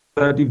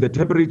that if the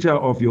temperature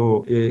of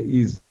your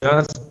is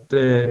just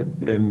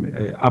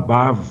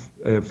above,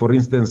 for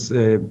instance,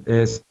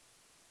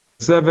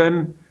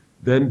 7,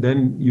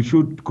 then you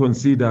should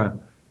consider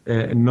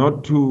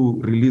not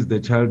to release the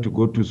child to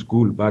go to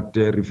school, but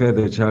refer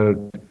the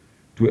child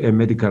to a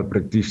medical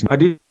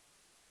practitioner.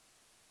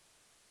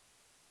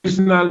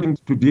 Additional things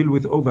to deal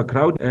with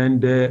overcrowd,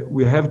 and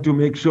we have to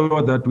make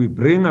sure that we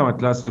bring our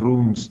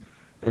classrooms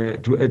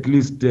to at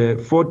least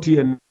 40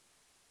 and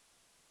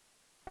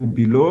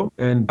below,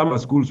 and some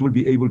schools will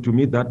be able to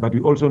meet that, but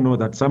we also know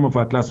that some of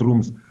our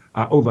classrooms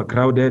are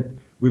overcrowded.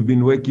 We've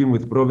been working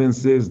with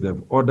provinces.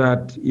 They've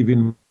ordered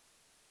even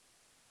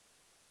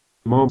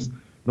more.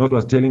 North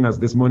was telling us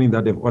this morning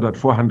that they've ordered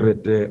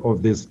 400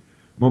 of these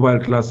mobile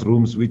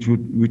classrooms, which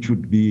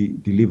would be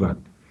delivered.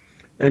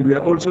 And we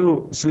are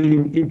also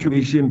seeing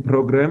incubation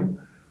program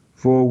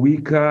for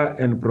weaker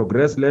and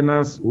progressed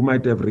learners who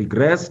might have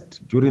regressed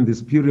during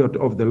this period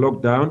of the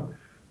lockdown.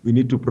 We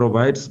need to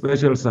provide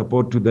special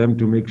support to them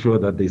to make sure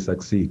that they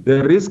succeed.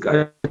 The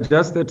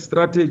risk-adjusted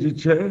strategy,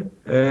 Chair,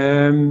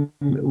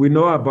 we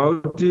know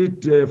about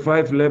it,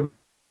 5 level,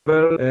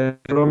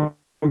 from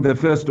the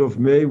 1st of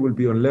May will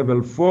be on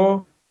level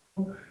 4,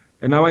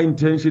 And our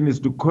intention is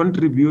to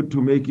contribute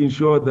to making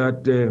sure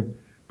that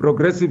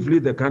progressively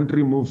the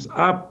country moves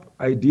up.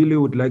 Ideally, we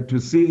would like to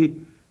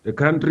see the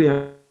country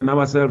and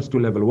ourselves to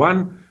level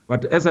 1.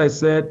 But as I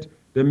said,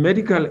 the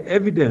medical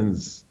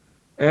evidence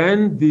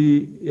and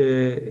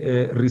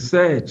the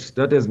research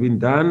that has been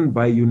done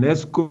by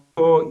UNESCO,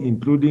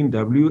 including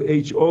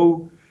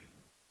WHO,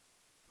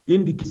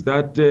 indicates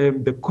that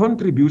the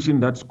contribution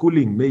that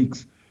schooling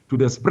makes to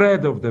the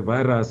spread of the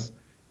virus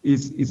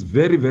is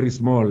very, very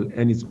small,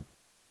 and it's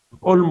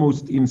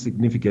almost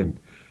insignificant.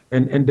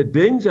 And the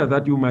danger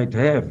that you might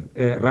have,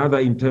 rather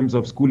in terms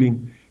of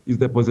schooling, is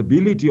the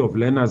possibility of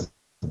learners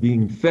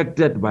being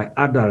infected by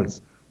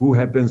adults who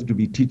happens to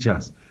be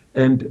teachers.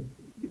 And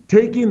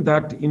taking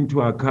that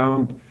into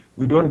account,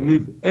 we don't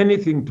leave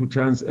anything to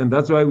chance, and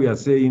that's why we are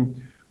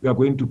saying we are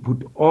going to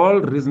put all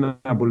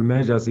reasonable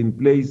measures in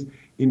place,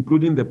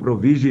 including the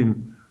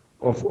provision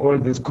of all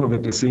these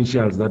COVID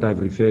essentials that I've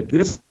referred to.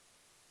 These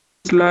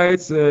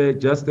slides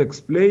just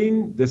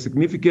explain the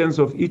significance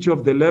of each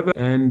of the levels,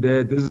 and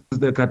this is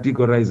the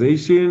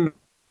categorization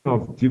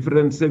of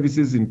different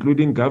services,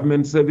 including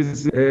government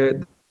services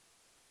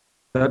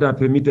that are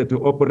permitted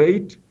to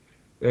operate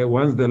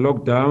once the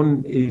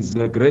lockdown is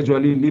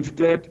gradually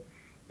lifted.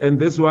 And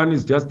this one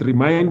is just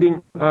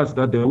reminding us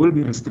that there will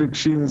be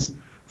restrictions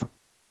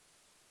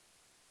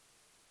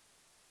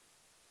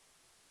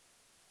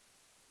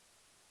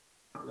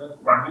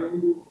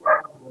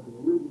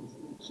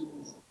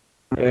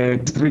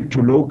district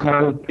to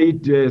local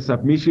aid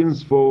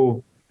submissions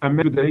for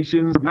amendments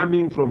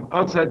coming from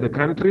outside the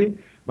country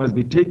must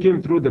be taken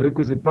through the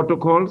requisite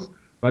protocols,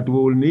 but we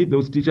will need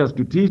those teachers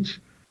to teach.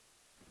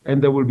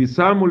 And there will be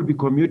some will be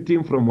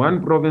commuting from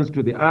one province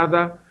to the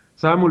other,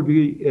 some will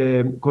be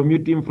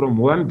commuting from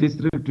one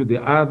district to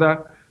the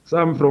other,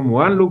 some from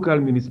one local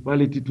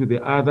municipality to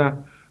the other.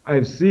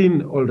 I've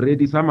seen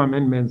already some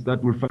amendments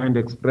that will find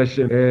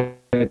expression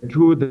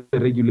to the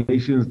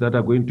regulations that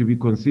are going to be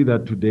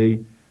considered today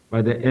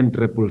by the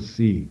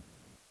NCCC.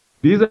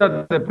 These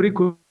are the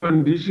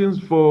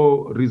preconditions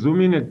for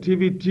resuming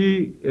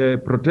activity,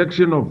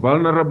 protection of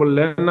vulnerable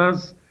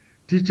learners,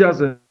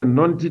 teachers and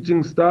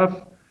non-teaching staff,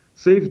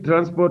 safe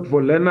transport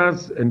for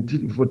learners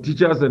and for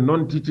teachers and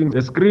non-teaching,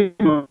 the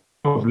screening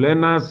of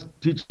learners,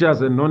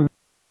 teachers and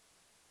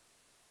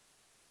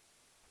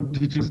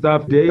non-teaching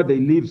staff. They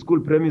leave school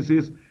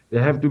premises, they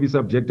have to be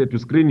subjected to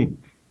screening.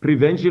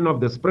 Prevention of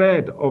the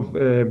spread of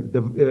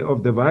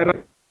the virus,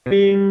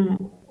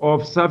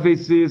 of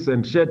surfaces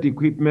and shared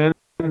equipment,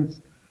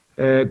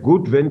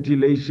 good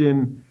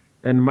ventilation,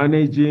 and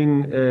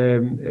managing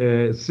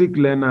sick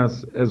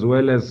learners as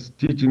well as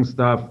teaching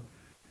staff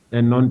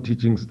and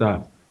non-teaching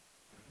staff.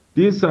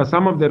 These are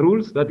some of the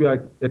rules that we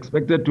are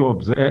expected to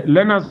observe.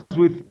 Learners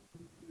with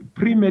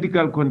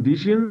pre-medical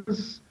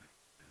conditions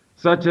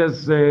such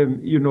as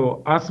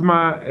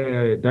asthma,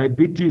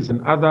 diabetes,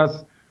 and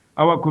others.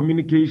 Our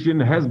communication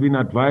has been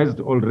advised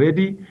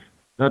already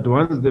that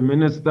once the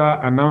minister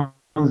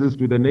announces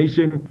to the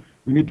nation,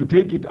 we need to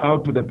take it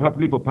out to the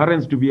public for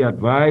parents to be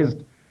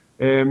advised,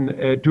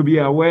 to be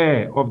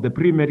aware of the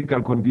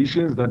pre-medical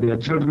conditions that their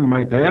children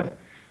might have,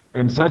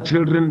 and such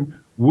children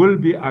will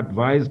be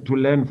advised to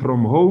learn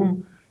from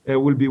home.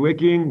 We'll be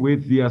working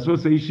with the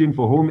Association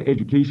for Home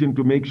Education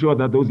to make sure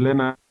that those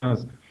learners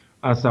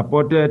are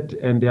supported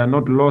and they are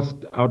not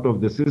lost out of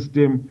the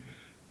system.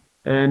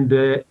 And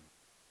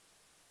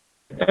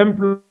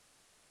employees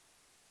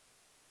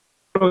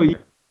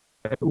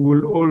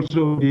will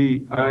also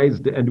be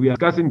advised, and we are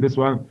discussing this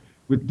one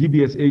with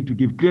DBSA to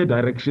give clear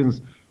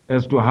directions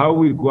as to how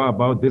we go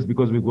about this,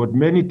 because we've got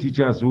many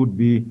teachers who would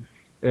be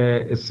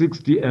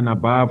 60 and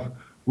above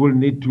will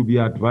need to be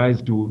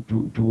advised to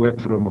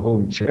work from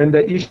home. And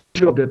the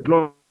issue of the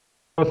cloth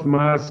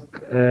mask,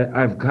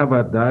 I've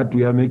covered that.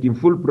 We are making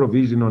full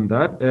provision on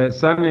that.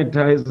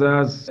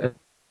 Sanitizers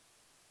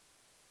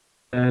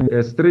and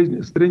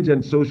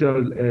stringent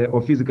social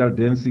or physical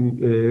distancing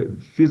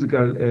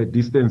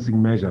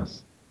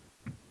measures.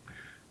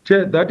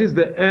 Chair, that is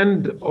the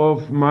end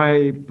of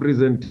my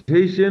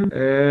presentation.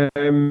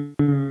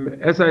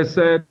 As I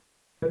said,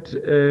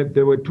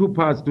 there were two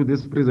parts to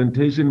this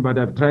presentation, but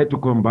I've tried to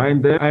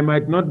combine them. I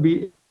might not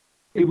be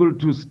able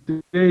to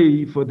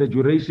stay for the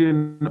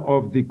duration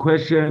of the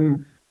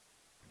question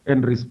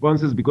and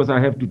responses because I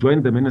have to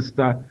join the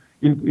minister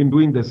in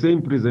doing the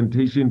same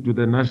presentation to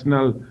the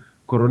National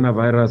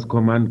Coronavirus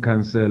Command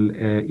Council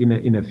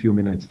in a few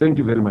minutes. Thank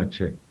you very much,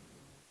 Chair.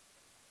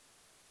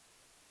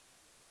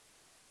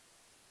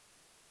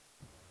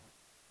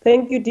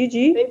 Thank you,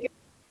 DG.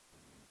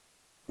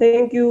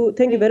 Thank you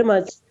very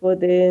much for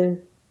the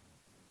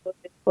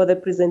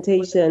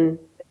presentation.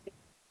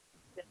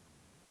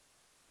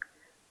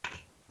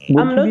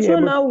 I'm not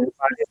sure now.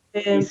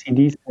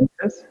 ECD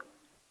centers.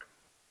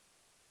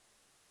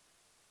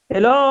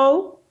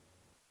 Hello.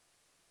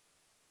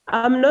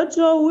 I'm not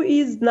sure who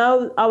is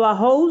now our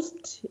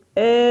host,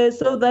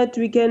 so that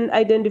we can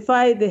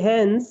identify the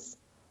hands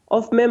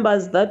of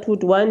members that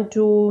would want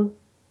to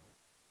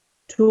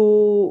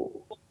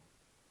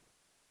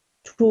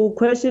to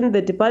question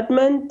the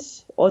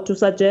department or to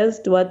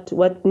suggest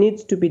what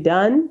needs to be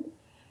done.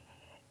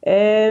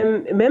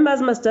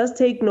 Members must just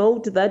take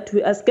note that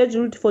we are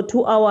scheduled for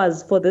 2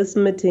 hours for this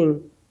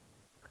meeting.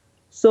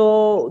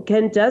 So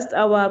can just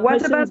our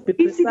questions be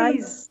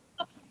precise?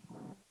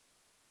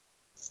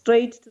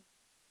 Straight to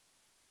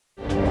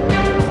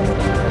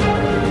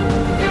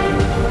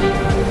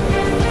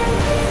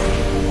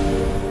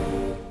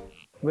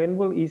When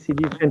will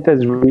ECD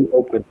centers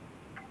reopen?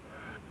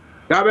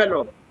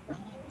 Gabelo.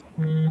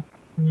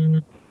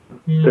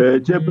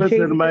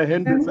 Chairperson, my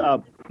hand is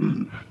up.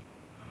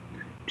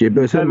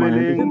 Chairperson, my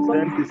hand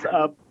is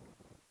up.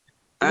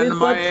 And we've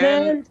my got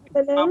hand.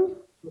 Chen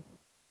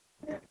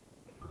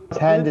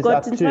Hand we've is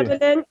got up too.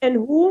 Nchabeleng and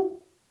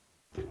who?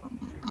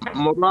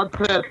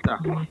 Morateta.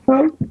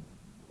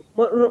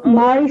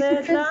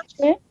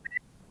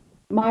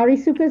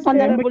 Marisukas,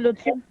 Honorable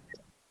Lutfi.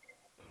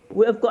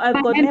 I've got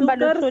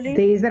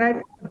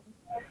Sukers.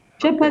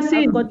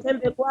 Chairperson, I've got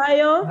Tembe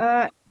Kwayo.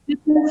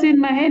 Chairperson,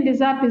 my hand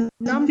is up. Is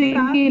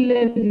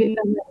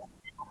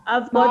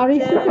I've got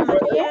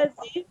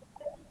Machezi.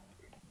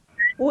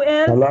 Who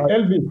else?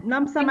 Elvin.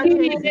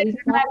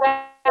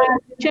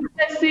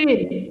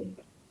 Chairperson,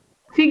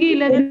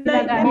 Figile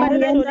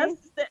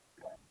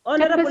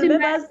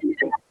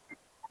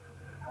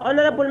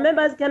Honorable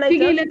members, can I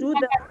just do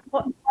the...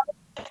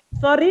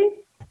 Sorry?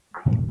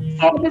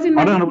 I've got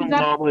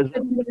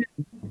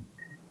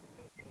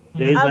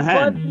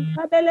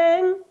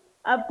Kabeleng,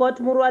 I've got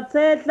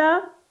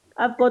Murwatsetla,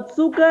 I've got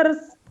Sukers,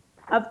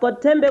 I've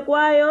got Tembe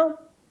Kwayo,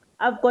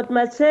 I've got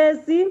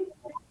Machezi.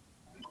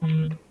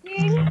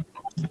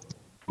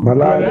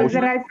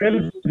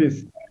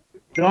 Elvis.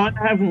 Don't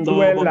have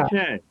no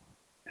chair.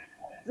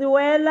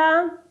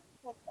 Ziwela.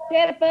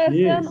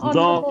 Chairperson,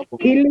 Honorable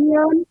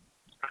Gillian.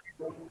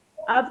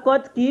 I've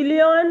got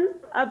Gillian.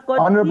 I've got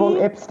Honorable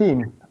King.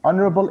 Epstein.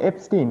 Honorable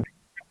Epstein.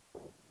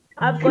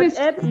 I've got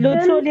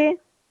Epstein.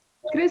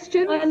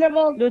 Christian.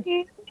 Honorable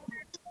Lutfi.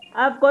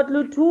 I've got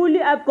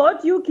Lutuli. I've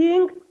got you,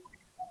 King.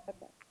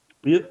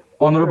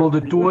 Honorable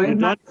the toy.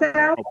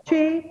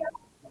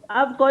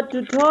 I've got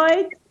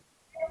Dutoit.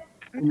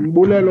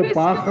 Bulelo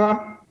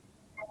Pacha.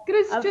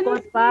 I've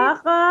got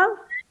Bacha.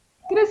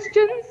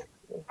 Christians.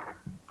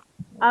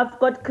 I've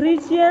got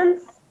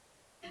Christians.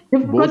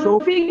 You've got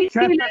Figile.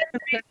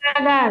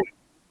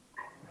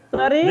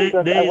 Sorry?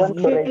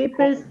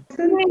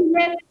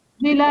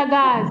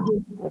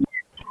 Vilagazi.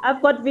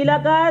 I've got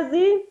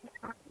Vilagazi.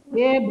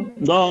 Yebo.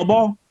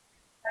 Dobo.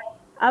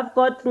 I've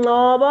got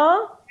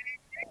Ngobo.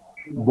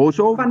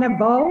 Boso. Van der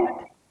Walt.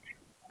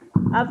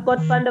 I've got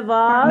Van der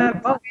Waal.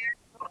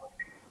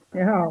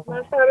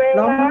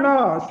 Long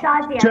lost.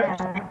 Shadia.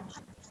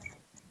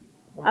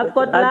 I've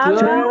got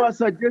Langa.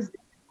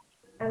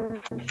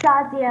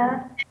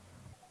 Shadia.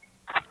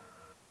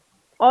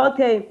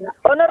 Okay.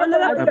 Honorable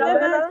members,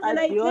 can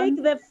I take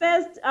the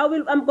first?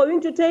 I'm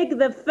going to take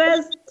the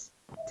first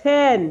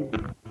 10.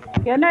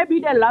 Can I be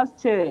the last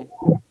chair?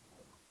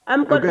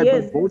 I'm gonna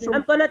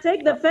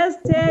take the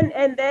first 10,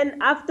 and then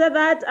after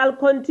that I'll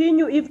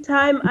continue if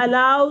time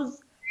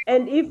allows,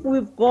 and if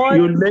we've got.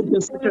 You'll make the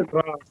second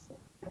round.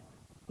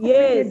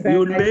 Yes.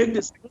 You'll make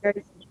the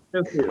second.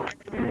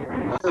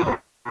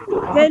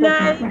 Can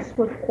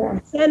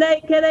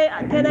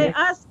I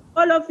ask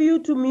all of you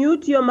to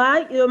mute your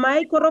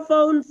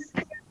microphones?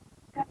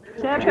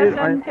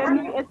 Chairperson,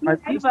 can you at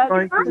least give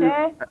us,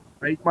 Chair?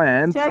 Raise my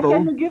hand. Chair,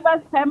 can you give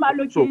us time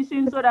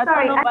allocation so that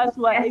all of us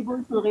were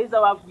able to raise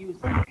our views?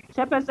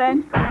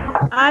 Chairperson?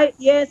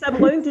 Yes, I'm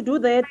going to do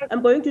that.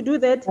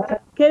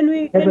 Can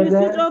we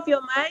switch off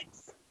your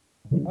mics?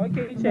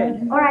 Okay, Chair.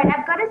 All right,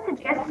 I've got a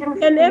suggestion.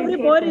 Can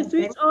everybody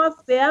switch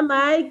off their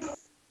mics?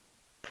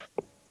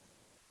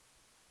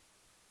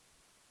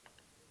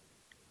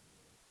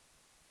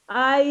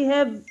 I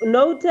have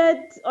noted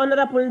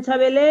Honorable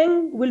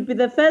Nchabeleng will be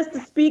the first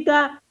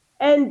speaker,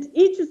 and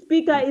each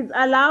speaker is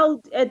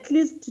allowed at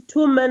least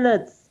 2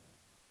 minutes.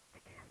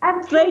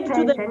 Straight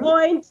to the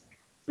point.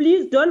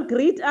 Please don't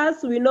greet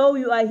us. We know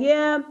you are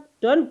here.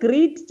 Don't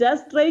greet,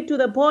 just straight to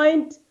the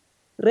point.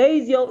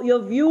 Raise your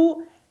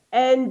view,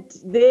 and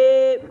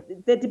the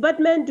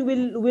department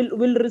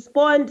will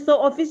respond.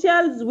 So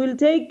officials will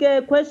take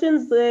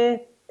questions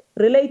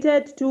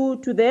related to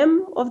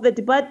them of the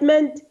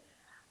department.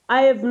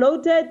 I have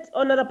noted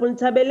Honorable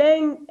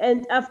Nchabeleng,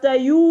 and after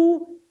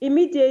you,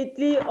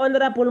 immediately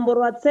Honorable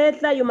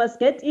Murwatsetla, you must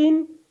get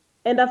in.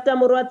 And after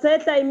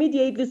Murwatsetla,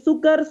 immediately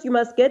Sukers, you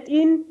must get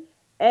in.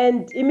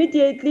 And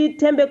immediately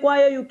Tembe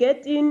Kwayo, you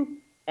get in.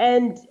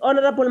 And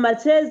Honorable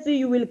Machezi,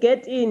 you will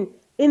get in.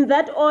 In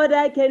that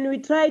order, can we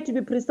try to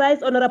be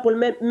precise, Honorable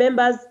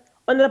members?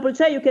 Honorable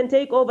Chair, you can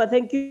take over.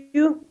 Thank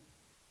you.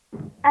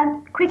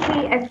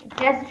 Quickly, a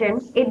suggestion.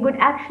 It would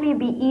actually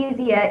be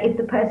easier if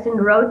the person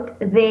wrote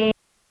their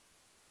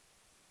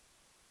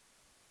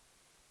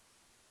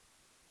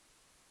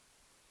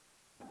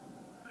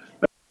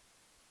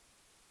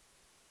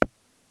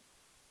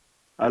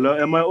Hello,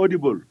 am I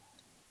audible?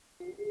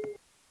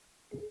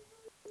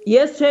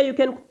 Yes, Chair, you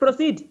can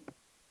proceed.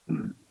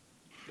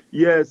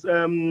 Yes.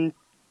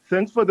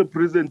 Thanks for the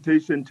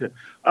presentation, Chair.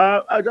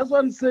 I just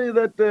want to say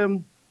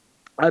that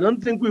I don't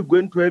think we're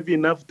going to have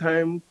enough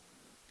time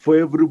for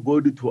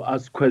everybody to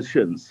ask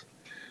questions.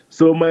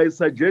 So my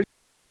suggestion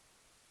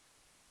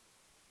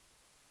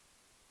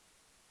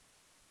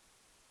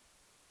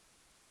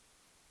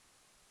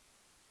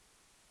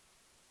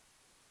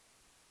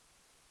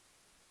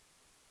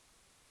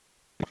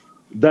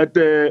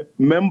that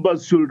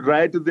members should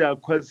write their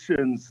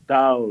questions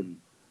down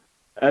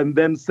and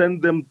then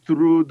send them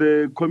through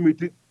the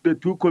committee, the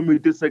two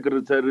committee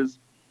secretaries,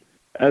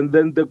 and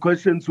then the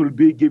questions will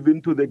be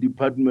given to the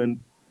department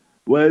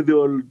where they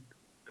will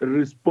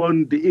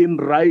respond in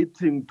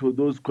writing to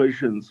those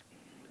questions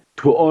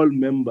to all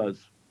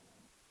members.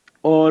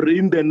 Or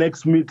in the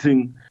next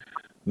meeting,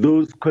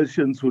 those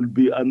questions will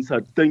be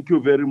answered. Thank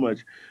you very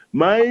much.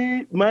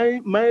 My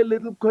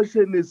little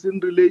question is in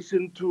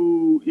relation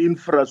to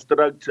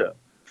infrastructure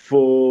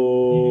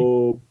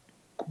for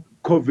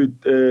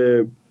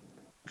COVID.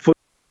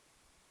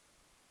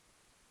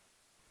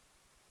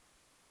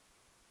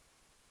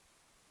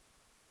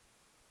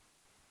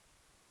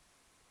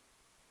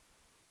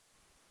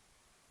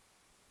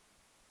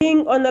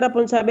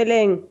 Honorable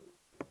Chabeleng.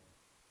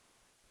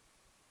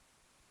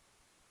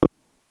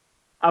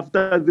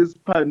 After this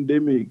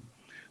pandemic,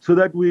 so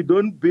that we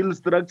don't build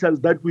structures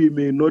that we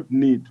may not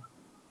need.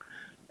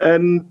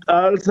 And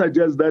I'll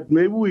suggest that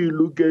maybe we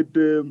look at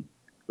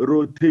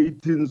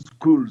rotating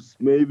schools,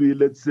 maybe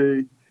let's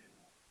say,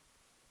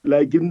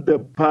 like in the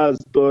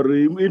past, or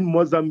in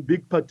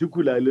Mozambique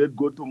particularly, let's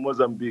go to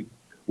Mozambique,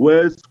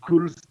 where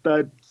schools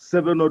start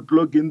 7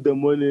 o'clock in the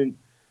morning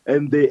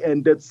and they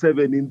end at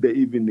 7 in the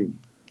evening.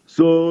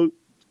 So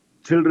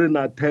children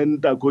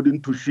attend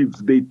according to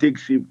shifts, they take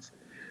shifts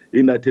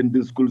in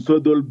attending school. So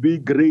there'll be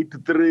grade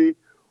 3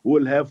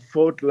 will have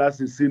 4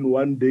 classes in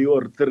one day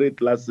or 3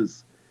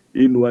 classes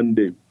in one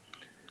day.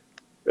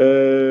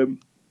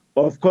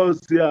 Of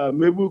course, yeah,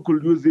 maybe we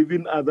could use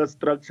even other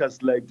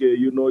structures like,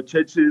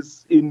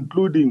 churches,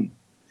 including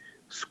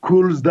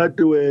schools that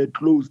were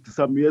closed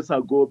some years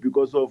ago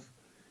because of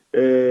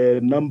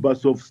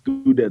numbers of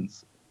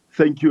students.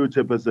 Thank you,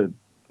 Chairperson.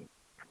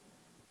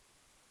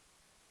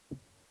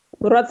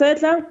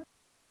 Ratsetla.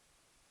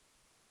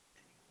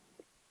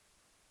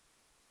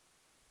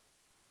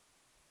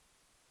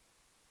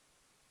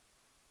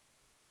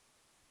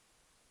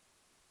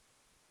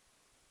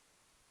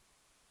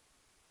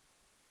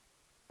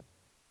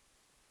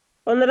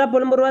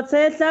 Honorable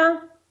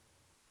Murwatsetla.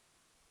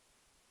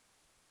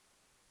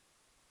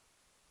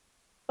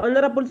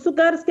 Honorable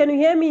Sukars, can you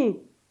hear me?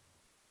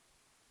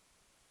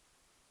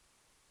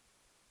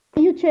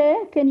 You,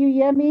 Chair, can you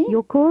hear me?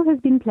 Your call has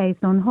been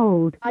placed on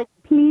hold.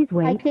 Please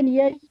wait. I can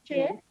hear you,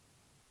 Chair.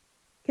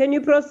 Can you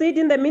proceed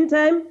in the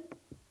meantime?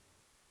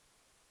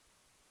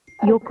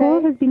 Your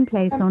call has been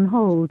placed on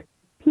hold.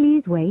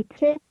 Please wait.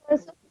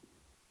 Chairperson,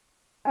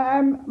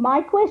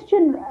 my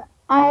question,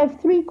 I have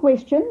 3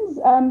 questions.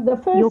 The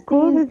first Your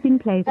call is has been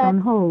placed on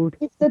hold.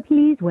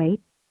 Please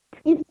wait.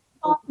 If the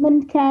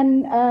department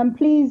can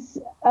please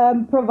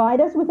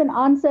provide us with an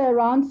answer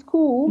around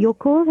schools. Your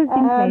call has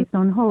been placed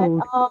on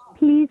hold.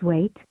 Please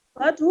wait.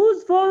 But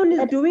whose phone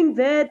is doing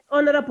that,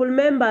 honorable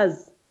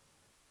members?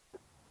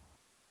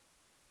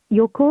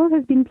 Your call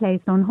has been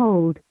placed on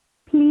hold.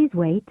 Please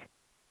wait.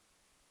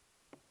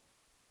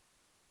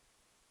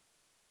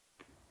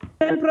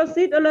 Can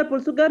proceed, Honorable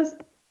Sugars.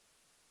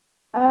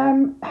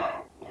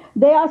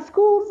 There are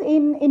schools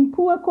in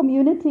poor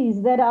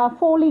communities that are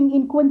falling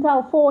in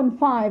quintile 4 and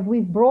 5.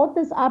 We've brought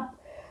this up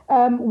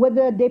with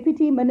the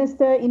Deputy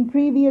Minister in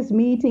previous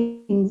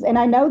meetings. And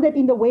I know that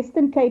in the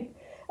Western Cape,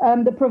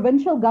 the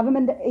provincial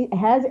government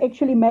has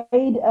actually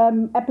made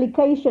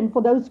application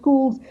for those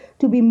schools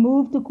to be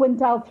moved to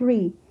quintile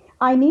 3.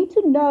 I need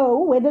to know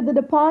whether the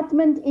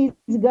department is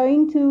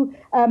going to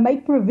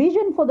make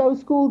provision for those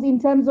schools in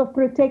terms of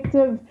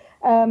protective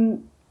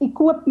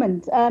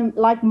equipment,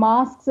 like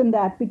masks and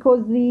that,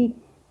 because the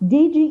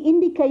DG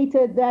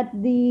indicated that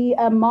the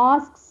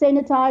masks,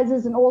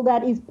 sanitizers and all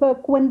that is per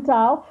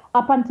quintile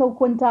up until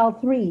quintile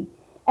 3.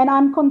 And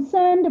I'm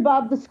concerned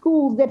about the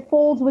schools that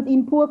falls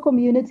within poor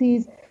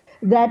communities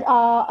that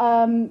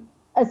are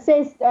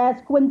assessed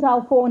as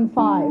quintile 4 and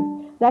 5.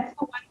 That's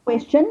the one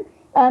question.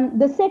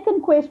 The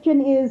second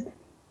question is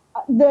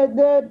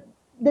the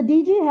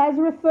DG has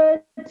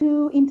referred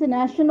to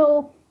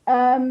international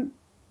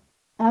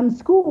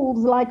schools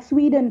like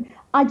Sweden.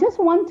 I just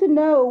want to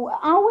know,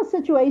 our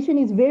situation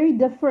is very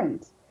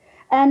different.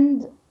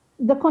 And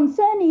the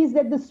concern is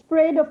that the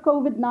spread of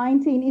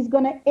COVID-19 is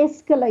going to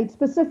escalate,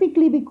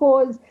 specifically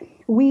because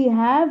we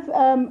have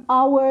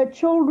our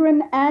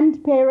children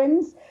and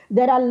parents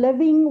that are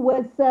living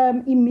with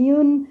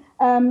immune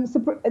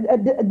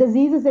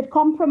diseases that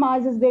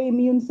compromises their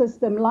immune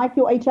system, like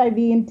your HIV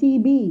and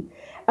TB.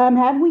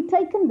 Have we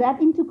taken that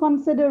into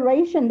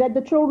consideration, that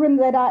the children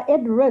that are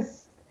at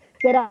risk,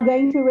 that are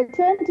going to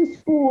return to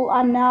school,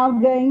 are now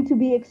going to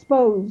be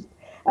exposed?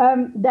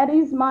 That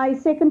is my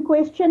second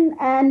question.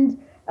 And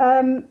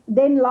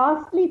Then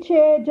lastly,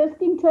 Chair,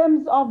 just in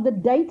terms of the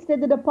dates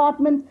that the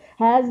department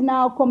has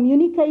now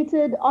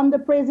communicated on the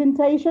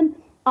presentation,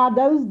 are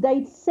those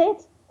dates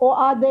set or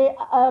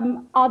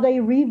are they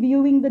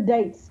reviewing the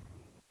dates?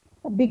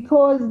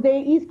 Because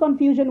there is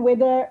confusion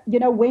whether,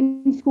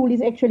 when school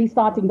is actually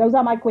starting. Those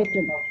are my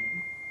questions.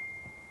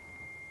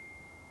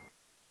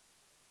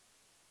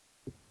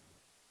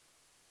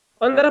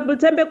 Honorable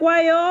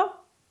Tembekwayo.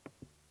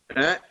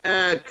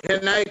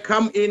 Can I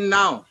come in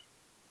now?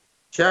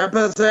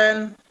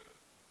 Chairperson.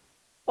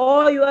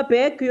 Oh, you are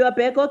back.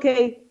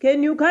 Okay.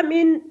 Can you come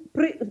in,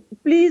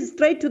 please,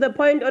 straight to the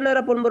point,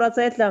 Honorable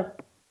Muratsetla?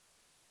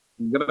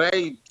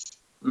 Great.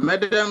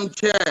 Madam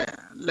Chair,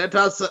 let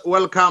us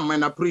welcome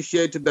and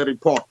appreciate the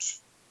report.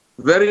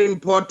 Very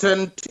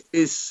important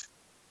is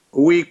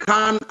we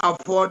can't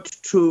afford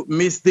to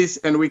miss this,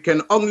 and we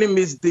can only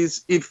miss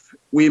this if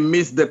we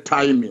miss the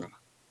timing.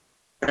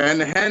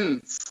 And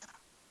hence,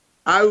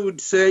 I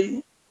would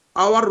say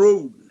our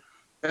role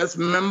as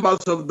members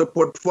of the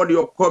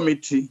portfolio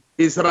committee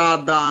is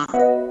rather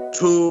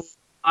to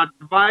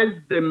advise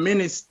the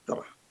minister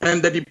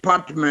and the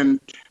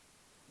department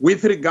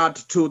with regard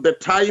to the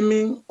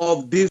timing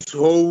of this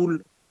whole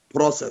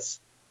process.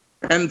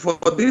 And for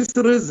this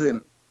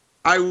reason,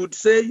 I would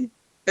say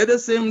at the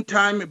same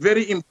time,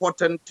 very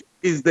important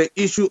is the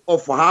issue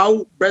of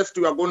how best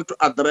we are going to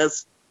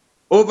address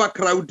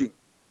overcrowding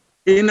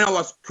in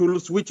our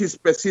schools, which is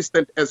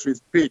persistent as we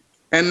speak.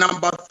 And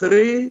number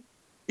 3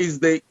 is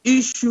the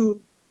issue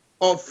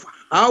of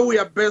how we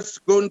are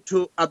best going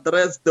to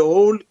address the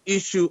whole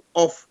issue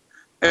of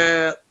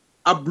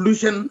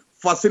ablution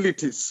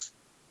facilities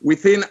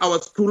within our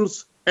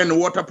schools and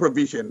water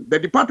provision. The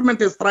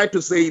department has tried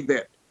to say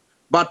that,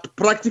 but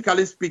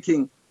practically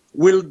speaking,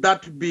 will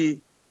that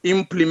be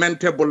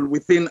implementable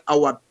within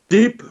our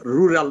deep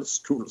rural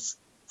schools?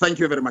 Thank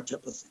you very much,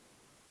 Chairperson.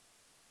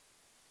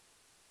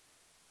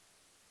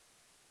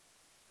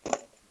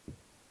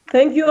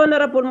 Thank you,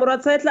 Honorable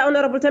Muratsetla.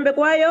 Honorable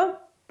Tembekwayo.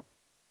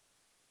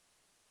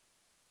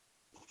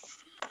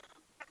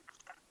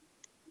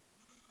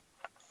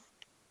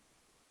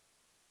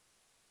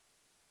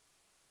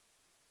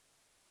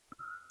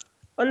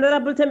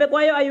 Honorable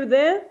Tembekwayo, are you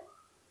there?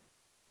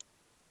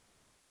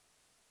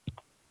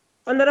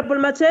 Honorable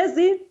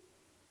Machezi?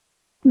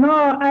 No,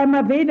 I'm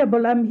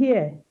available. I'm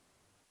here.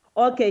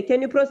 Okay,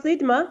 can you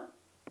proceed, ma?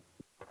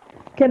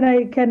 Can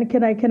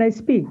I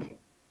speak?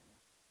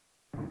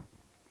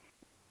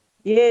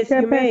 Yes,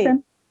 you may.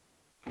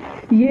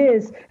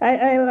 Yes,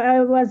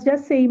 I was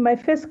just saying my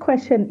first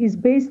question is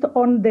based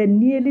on the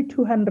nearly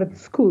 200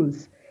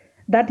 schools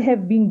that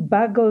have been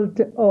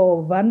burgled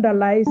or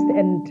vandalized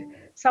and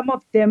some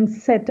of them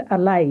set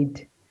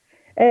alight.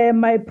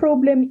 My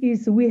problem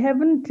is we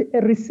haven't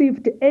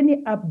received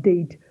any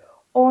update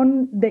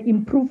on the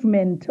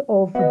improvement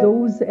of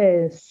those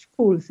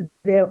schools,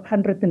 the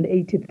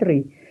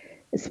 183.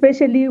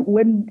 Especially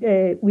when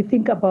we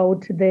think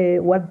about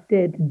what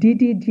the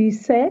DDG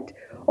said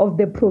of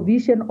the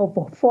provision of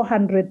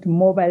 400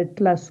 mobile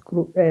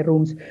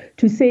classrooms,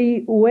 to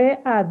say where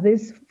are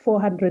these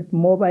 400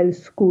 mobile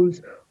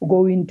schools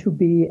going to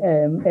be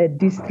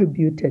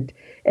distributed,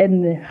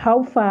 and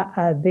how far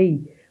are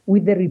they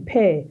with the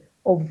repair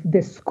of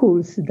the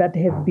schools that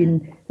have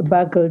been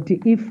burgled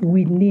if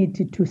we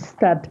need to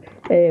start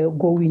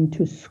going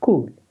to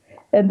school.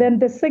 And then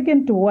the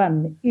second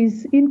one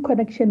is in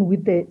connection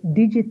with the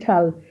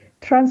digital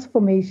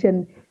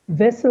transformation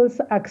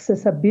versus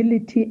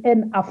accessibility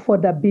and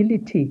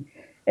affordability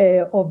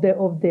of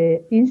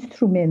the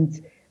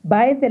instruments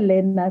by the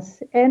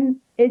learners and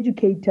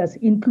educators,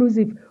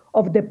 inclusive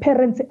of the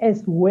parents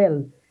as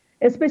well,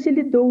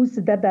 especially those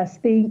that are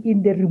staying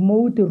in the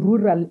remote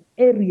rural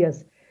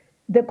areas.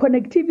 The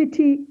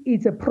connectivity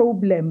is a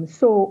problem.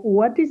 So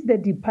what is the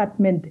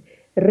department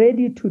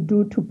ready to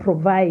do to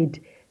provide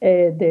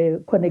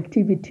the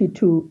connectivity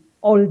to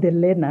all the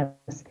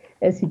learners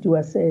as it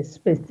was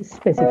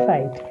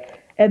specified?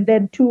 And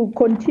then to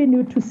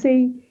continue to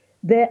say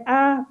there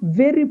are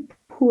very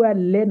poor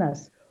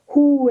learners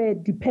who were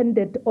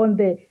dependent on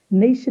the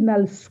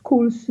national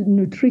schools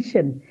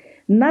nutrition.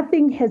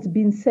 Nothing has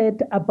been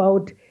said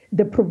about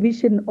the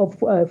provision of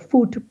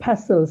food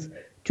parcels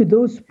to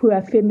those poor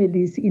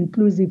families,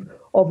 inclusive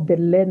of the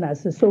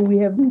learners. So we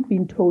haven't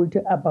been told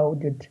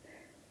about it.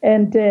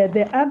 And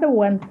the other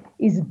one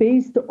is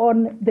based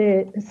on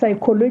the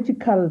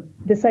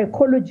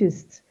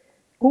psychologists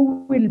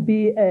who will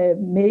be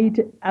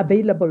made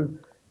available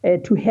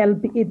to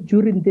help it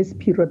during this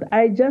period.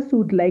 I just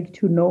would like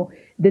to know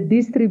the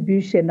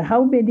distribution,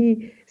 how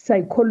many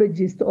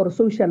psychologists or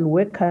social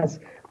workers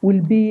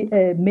will be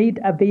made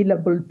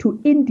available to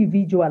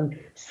individual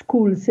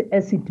schools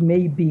as it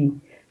may be.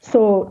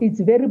 So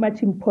it's very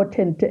much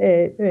important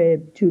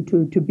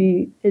to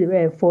be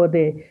for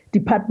the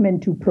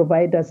department to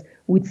provide us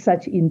with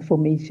such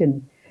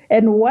information.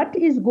 And what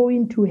is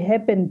going to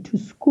happen to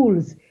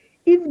schools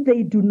if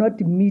they do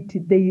not meet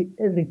the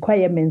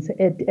requirements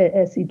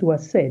as it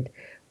was said?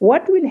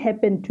 What will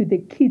happen to the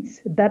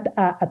kids that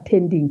are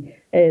attending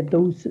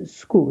those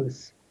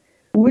schools?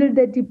 Will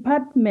the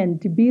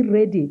department be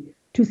ready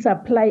to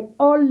supply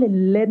all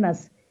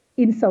learners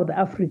in South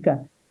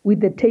Africa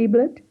with a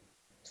tablet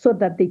so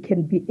that they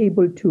can be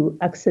able to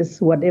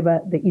access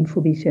whatever the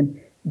information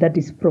that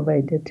is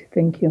provided?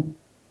 Thank you.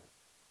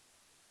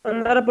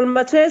 Honorable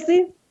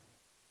Machesi.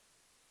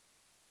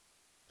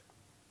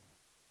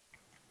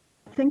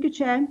 Thank you,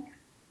 Chair.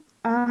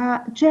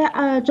 Chair,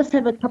 I just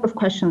have a couple of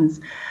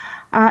questions.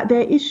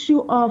 The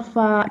issue of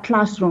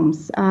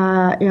classrooms,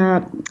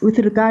 with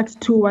regards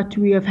to what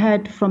we have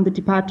heard from the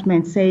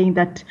department saying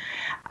that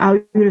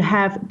we will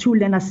have 2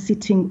 learners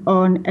sitting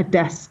on a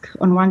desk,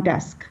 on one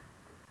desk.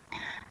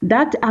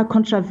 That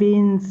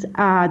contravenes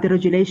the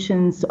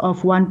regulations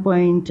of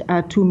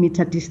 1.2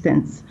 meter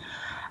distance.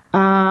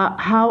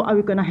 How are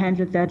we going to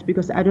handle that?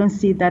 Because I don't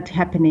see that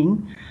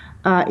happening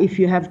if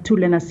you have 2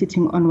 learners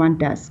sitting on one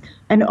desk.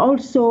 And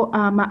also,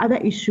 my other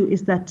issue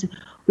is that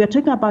we are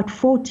talking about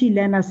 40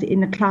 learners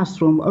in a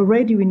classroom.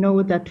 Already we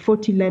know that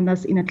 40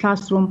 learners in a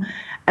classroom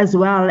as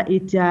well,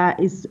 it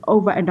is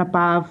over and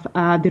above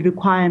the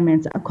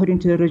requirements according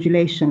to the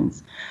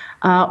regulations.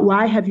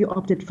 Why have you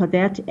opted for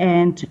that?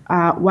 And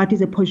what is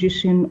the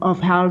position of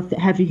health?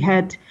 Have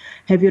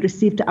you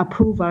received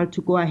approval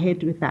to go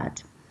ahead with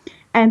that?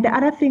 And the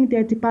other thing,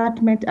 the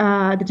department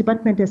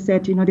has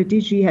said, the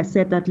DG has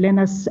said that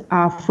learners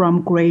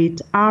from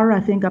grade R, I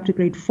think up to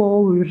grade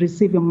 4, will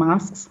receive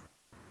masks.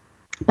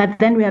 But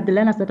then we have the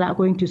learners that are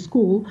going to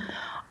school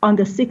on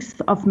the 6th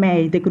of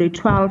May, the grade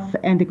 12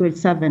 and the grade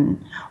 7.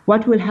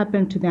 What will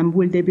happen to them?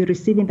 Will they be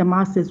receiving the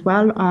masks as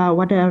well?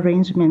 What are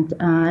arrangement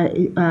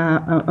on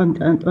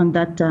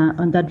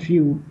that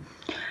view?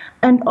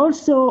 And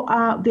also,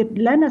 the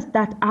learners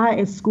that are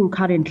at school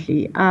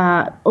currently,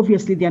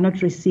 obviously they are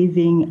not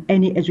receiving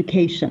any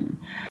education.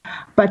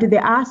 But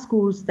there are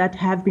schools that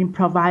have been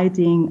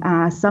providing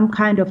some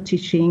kind of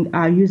teaching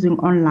using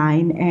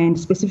online and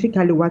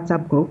specifically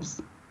WhatsApp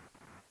groups.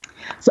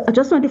 So I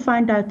just want to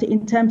find out,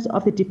 in terms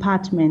of the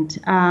department,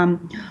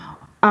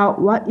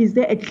 what is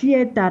there a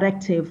clear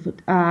directive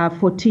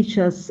for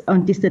teachers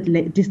on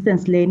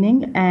distance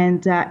learning,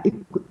 and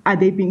are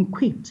they being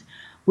equipped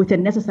with the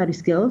necessary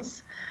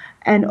skills?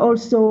 And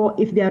also,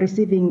 if they are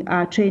receiving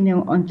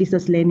training on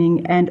distance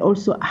learning, and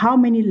also how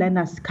many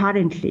learners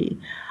currently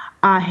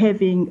are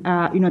having,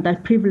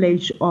 that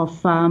privilege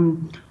of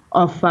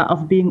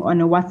being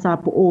on a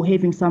WhatsApp or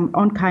having some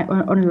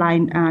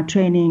online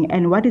training,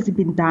 and what has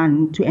been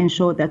done to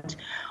ensure that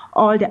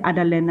all the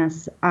other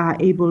learners are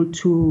able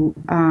to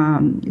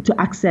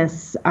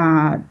access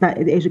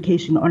the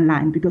education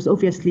online? Because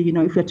obviously,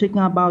 if you're talking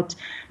about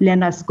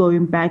learners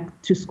going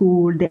back to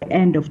school the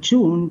end of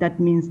June, that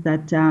means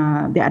that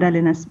the other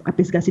learners are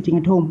basically sitting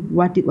at home.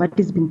 What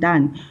has been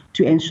done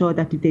to ensure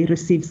that they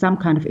receive some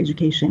kind of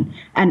education?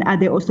 And are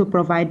they also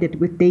provided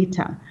with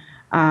data?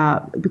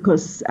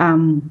 Because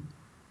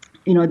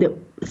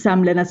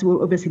some learners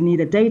will obviously need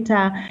the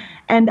data.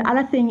 And the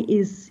other thing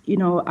is,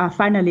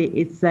 finally,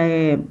 it's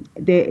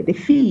the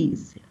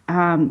fees.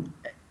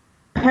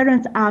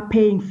 Parents are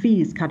paying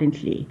fees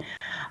currently.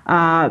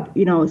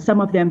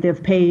 Some of them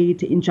they've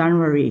paid in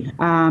January.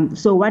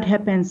 So what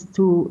happens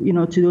to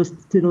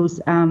those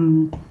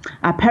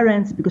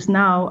parents? Because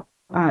now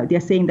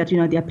they're saying that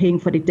they are paying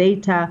for the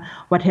data.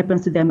 What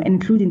happens to them,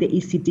 including the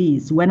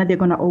ECDs? When are they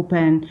going to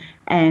open?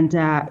 And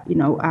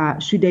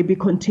should they be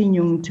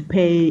continuing to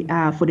pay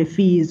for the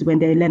fees when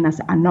the learners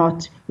are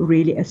not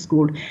really at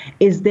school?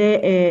 Is there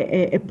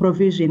a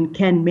provision?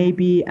 Can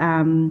maybe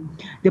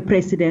the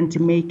president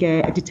make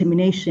a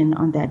determination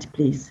on that,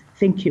 please?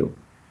 Thank you.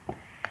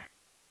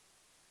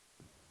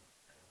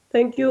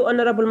 Thank you,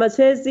 Honorable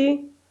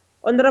Machesi.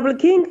 Honorable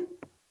King.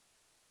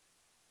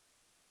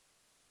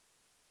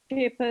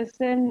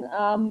 Chairperson,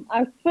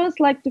 I'd first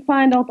like to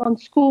find out on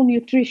school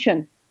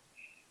nutrition.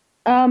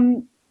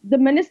 The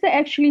minister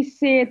actually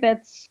said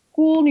that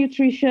school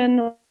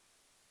nutrition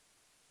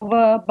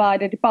by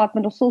the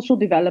Department of Social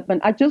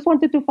Development. I just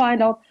wanted to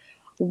find out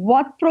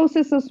what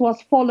processes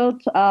was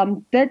followed.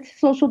 Did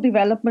social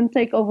development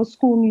take over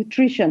school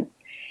nutrition?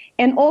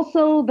 And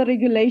also the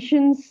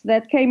regulations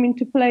that came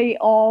into play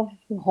of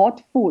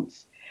hot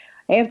foods.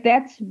 Have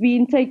that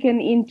been taken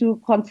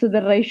into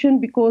consideration?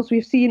 Because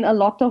we've seen a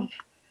lot of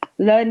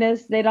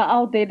learners that are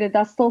out there that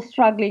are still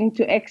struggling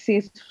to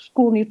access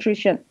school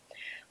nutrition.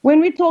 When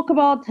we talk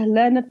about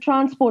learner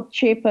transport,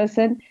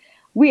 Chairperson,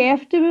 we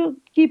have to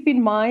keep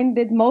in mind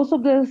that most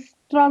of the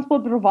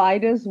transport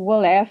providers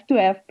will have to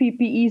have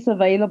PPEs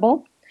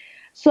available.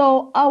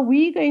 So are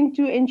we going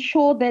to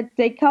ensure that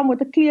they come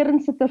with a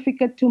clearance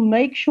certificate to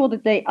make sure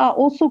that they are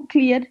also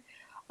cleared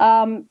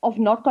of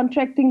not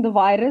contracting the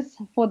virus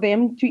for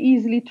them to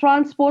easily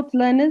transport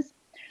learners?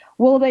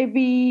 Will they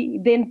be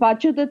then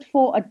budgeted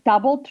for a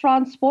double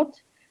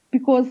transport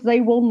because they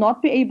will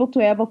not be able to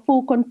have a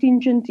full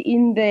contingent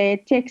in their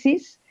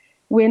taxis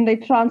when they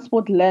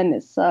transport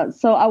learners?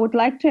 So I would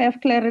like to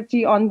have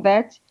clarity on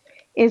that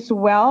as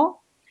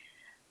well.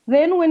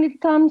 Then when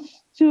it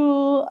comes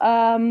to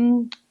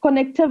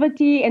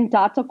connectivity and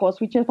data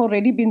costs, which have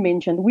already been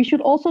mentioned, we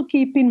should also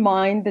keep in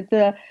mind that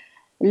the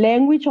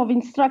language of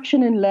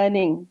instruction and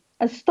learning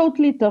is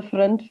totally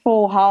different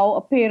for how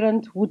a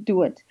parent would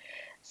do it.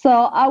 So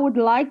I would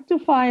like to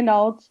find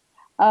out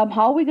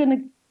how we're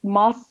going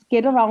to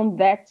get around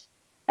that.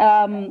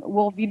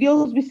 Will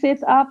videos be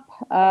set up,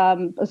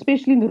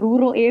 especially in the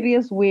rural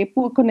areas where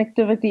poor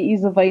connectivity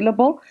is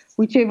available,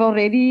 which have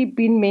already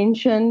been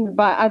mentioned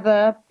by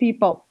other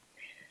people?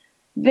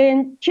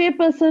 Then,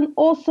 Chairperson,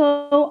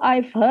 also,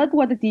 I've heard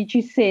what the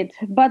DG said,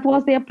 but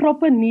was there a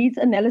proper needs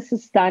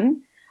analysis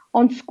done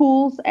on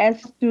schools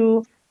as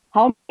to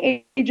how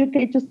many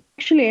educators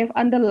actually have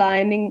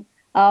underlying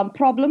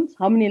problems,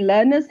 how many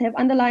learners have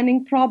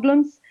underlying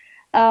problems?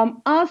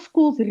 Are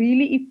schools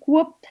really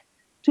equipped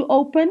to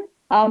open?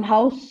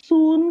 How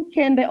soon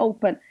can they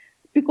open?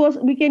 Because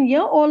we can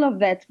hear all of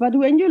that, but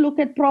when you look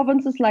at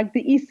provinces like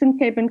the Eastern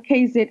Cape and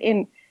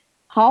KZN,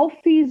 how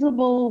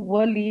feasible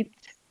will it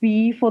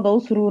be for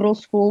those rural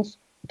schools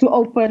to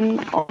open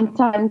on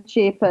time,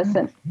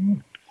 Chairperson?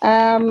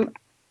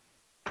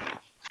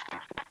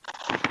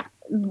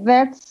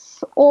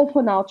 That's all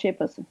for now,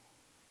 Chairperson.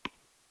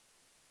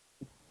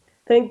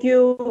 Thank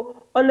you.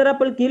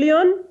 Honorable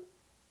Gillion.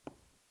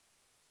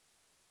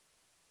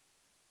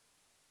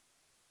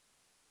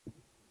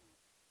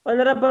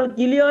 Honorable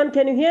Gillion,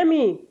 can you hear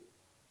me?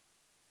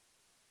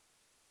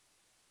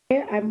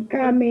 I'm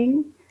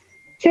coming.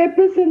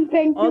 Chairperson,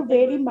 thank you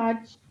very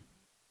much.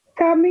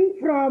 Coming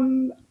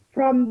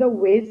from the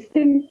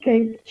Western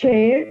Cape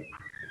Chair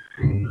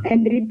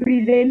and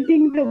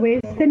representing the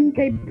Western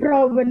Cape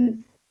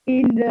Province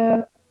in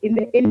the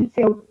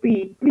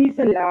NCLP, please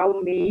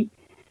allow me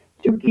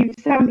to give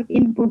some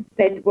input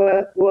that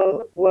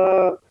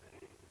were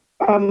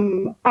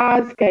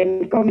asked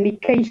and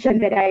communication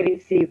that I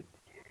received.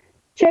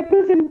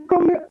 Chairperson,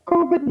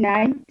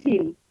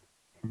 COVID-19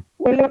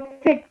 will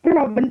affect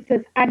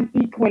provinces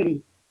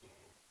unequally,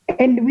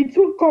 and which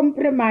will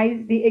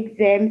compromise the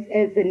exams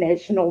as a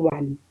national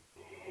one.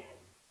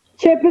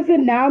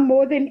 Chairperson, now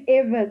more than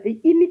ever,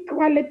 the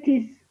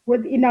inequalities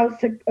within our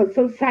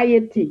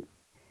society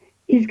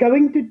is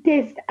going to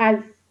test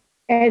us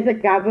as a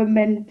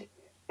government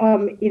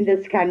in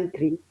this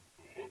country.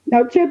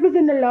 Now,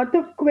 Chairperson, a lot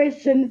of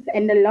questions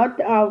and a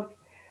lot of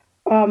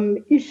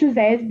issues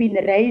has been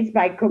raised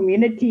by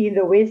community in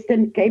the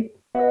Western Cape,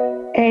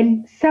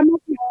 and some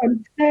of the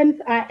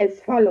concerns are as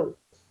follows.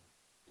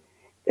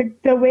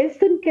 The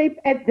Western Cape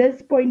at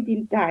this point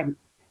in time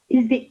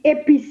is the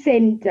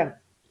epicenter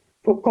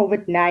for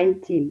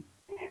COVID-19.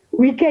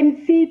 We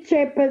can see,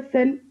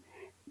 Chairperson,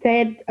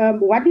 that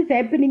what is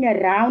happening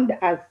around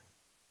us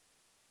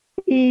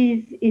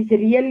is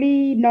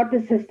really not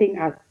assisting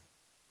us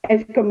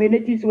as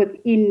communities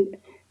within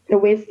the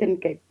Western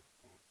Cape.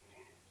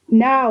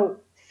 Now,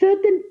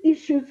 certain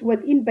issues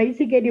within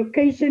basic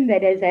education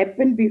that has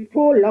happened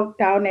before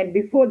lockdown and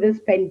before this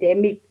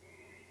pandemic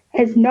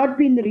has not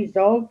been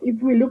resolved.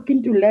 If we look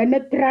into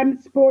learner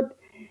transport,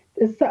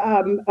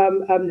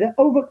 the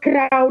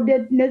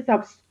overcrowdedness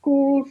of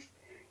schools,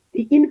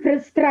 the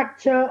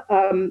infrastructure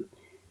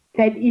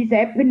that is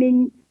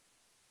happening,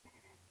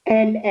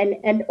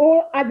 and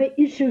all other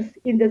issues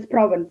in this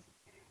province.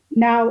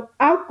 Now,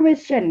 our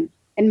question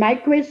and my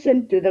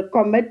question to the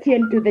committee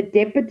and to the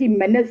Deputy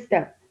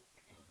Minister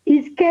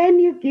is, can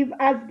you give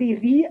us the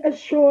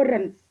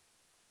reassurance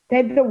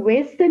that the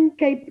Western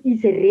Cape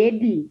is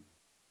ready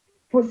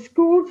for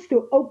schools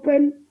to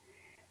open?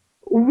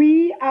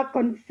 We are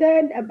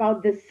concerned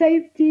about the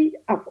safety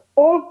of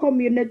all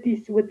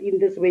communities within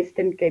this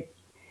Western Cape.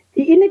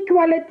 The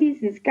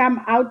inequalities has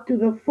come out to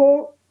the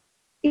fore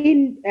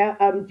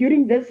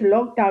during this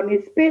lockdown,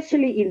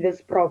 especially in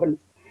this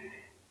province.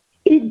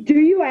 Do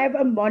you have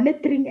a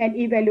monitoring and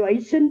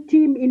evaluation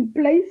team in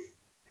place?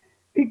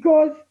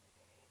 Because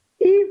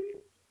if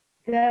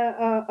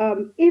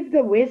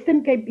the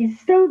Western Cape is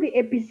still the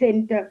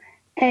epicenter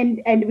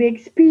and we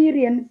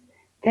experience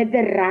that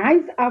the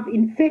rise of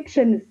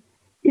infections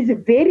is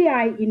very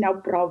high in our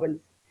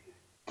province,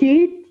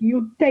 did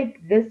you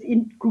take this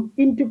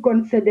into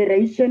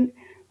consideration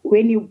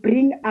when you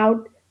bring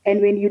out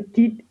and when you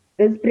did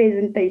this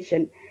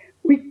presentation?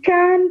 We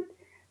can't,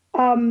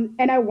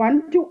 and I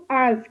want to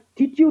ask,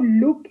 did you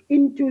look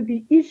into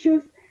the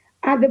issues?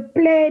 Are the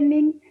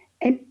planning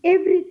and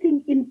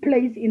everything in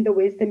place in the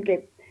Western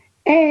Cape?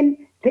 And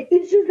the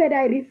issues that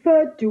I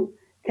referred to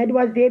that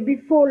was there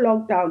before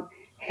lockdown,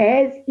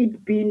 has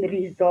it been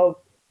resolved?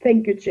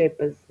 Thank you,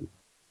 Chairperson.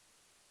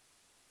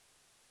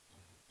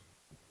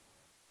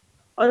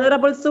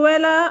 Honorable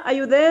Suela, are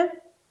you there?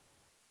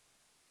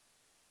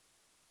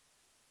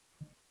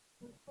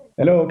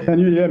 Hello, can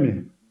you hear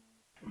me?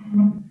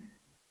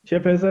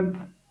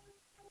 Chairperson,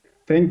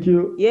 thank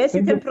you. Yes,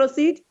 you can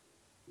proceed.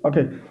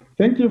 Okay,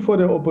 thank you for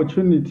the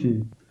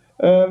opportunity.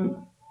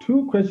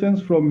 Two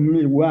questions from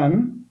me.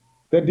 One,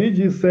 the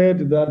DG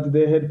said that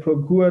they had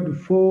procured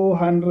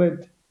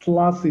 400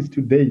 classes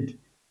to date.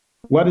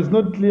 What is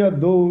not clear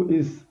though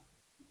is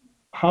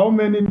how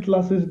many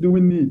classes do we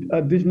need,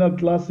 additional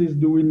classes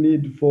do we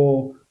need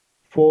for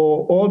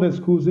all the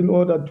schools in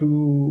order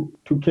to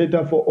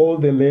cater for all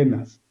the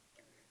learners?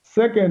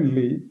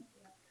 Secondly,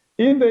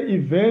 in the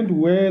event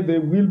where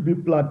there will be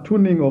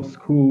platooning of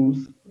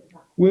schools,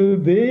 will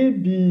there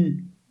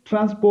be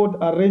transport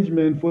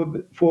arrangement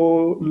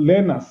for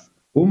learners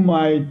who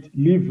might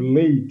leave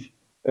late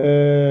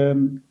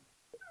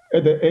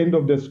at the end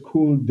of the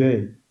school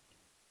day?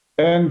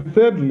 And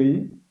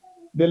thirdly,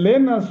 the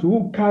learners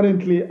who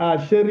currently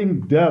are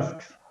sharing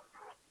desks,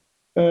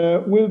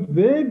 will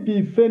there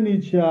be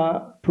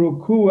furniture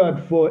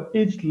procured for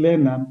each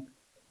learner?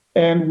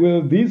 And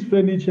will this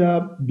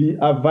furniture be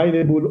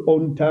available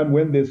on time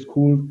when the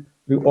school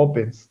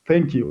reopens?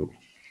 Thank you.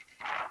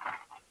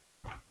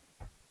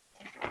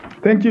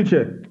 Thank you,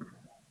 Chair.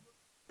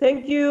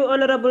 Thank you,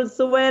 Honorable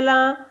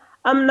Suwela.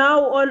 I'm now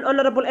on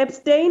Honorable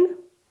Epstein.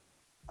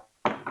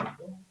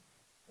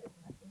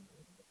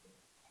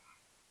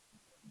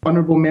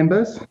 Honourable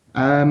members,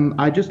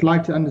 I'd just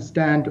like to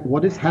understand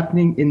what is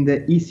happening in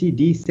the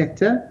ECD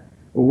sector.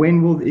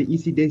 When will the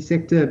ECD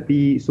sector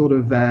be sort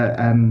of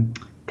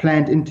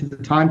planned into the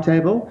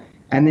timetable?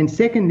 And then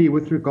secondly,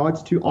 with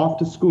regards to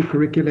after-school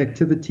curricular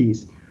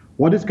activities,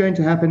 what is going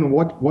to happen?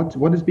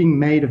 What is being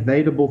made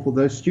available for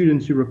those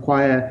students who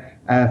require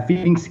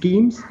feeding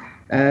schemes,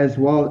 as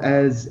well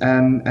as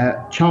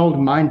child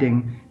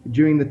minding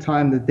during the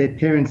time that their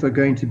parents are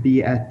going to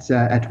be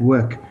at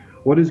work?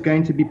 What is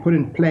going to be put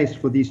in place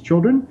for these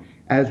children,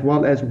 as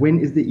well as when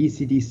is the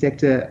ECD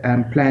sector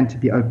planned to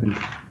be opened?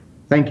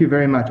 Thank you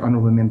very much,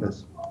 honourable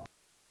members.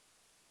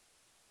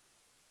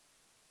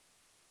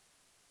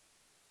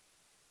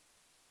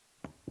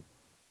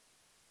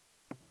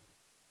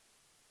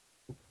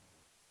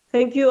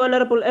 Thank you,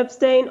 Honorable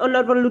Epstein.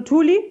 Honorable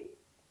Lutuli.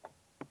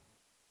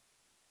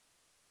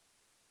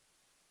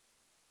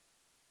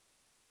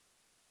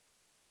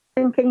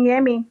 Can you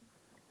hear me?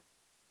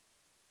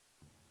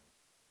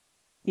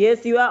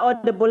 Yes, you are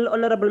audible,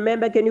 Honorable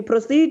Member. Can you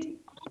proceed?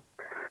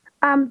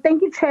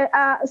 Thank you, Chair.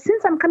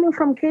 Since I'm coming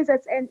from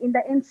KZN in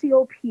the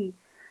NCOP,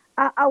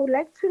 I would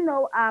like to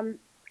know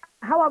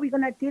how are we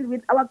going to deal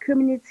with our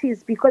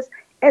communities, because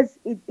as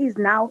it is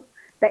now,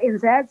 the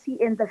anxiety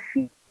and the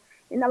fear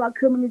in our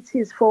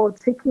communities for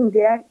taking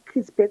their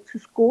kids back to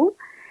school.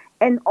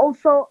 And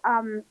also,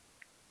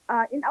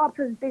 in our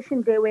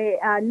presentation, there were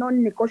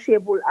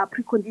non-negotiable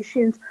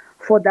preconditions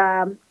for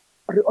the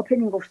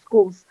reopening of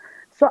schools.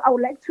 So I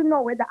would like to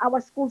know whether our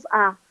schools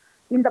are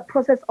in the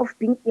process of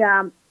being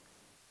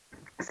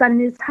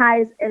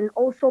sanitized, and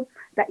also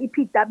the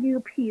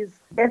EPWPs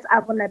that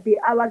are going to be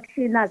our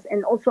cleaners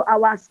and also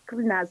our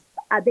screeners.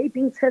 Are they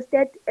being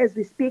tested as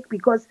we speak?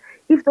 Because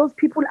if those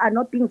people are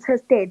not being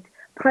tested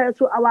prior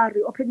to our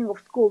reopening of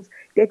schools,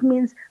 that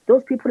means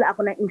those people are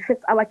going to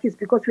infect our kids,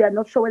 because we are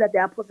not sure whether they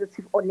are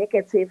positive or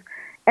negative.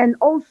 And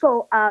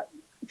also,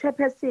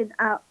 Chairperson,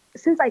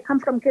 since I come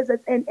from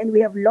KZN and we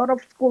have a lot of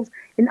schools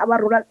in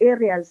our rural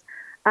areas,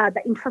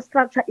 the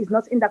infrastructure is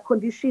not in the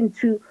condition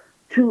to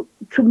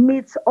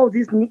meet all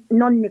these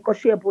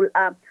non-negotiable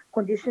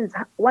conditions.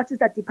 What is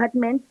the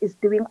department is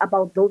doing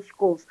about those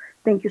schools?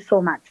 Thank you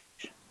so much.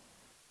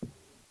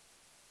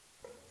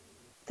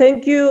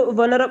 Thank you,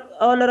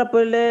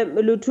 Honorable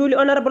Lutuli.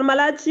 Honorable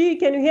Malachi,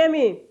 can you hear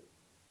me?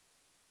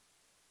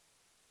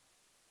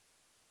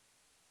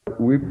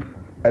 Whip,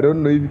 I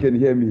don't know if you can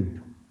hear me.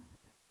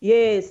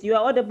 Yes, you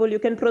are audible. You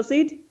can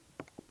proceed.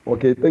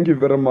 Okay, thank you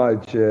very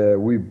much,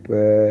 Whip.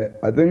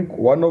 I think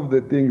one of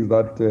the things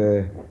that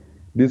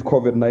this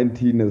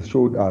COVID-19 has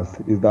showed us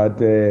is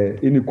that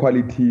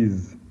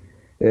inequalities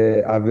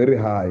are very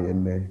high,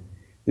 and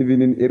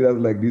even in areas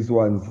like these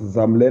ones,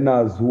 some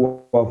learners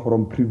who are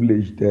from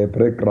privileged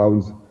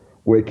backgrounds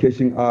were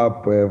catching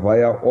up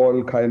via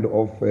all kind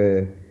of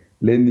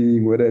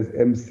learning, whether it's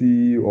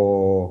MC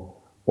or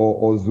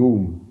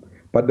Zoom.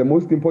 But the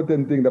most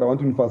important thing that I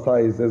want to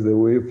emphasize as a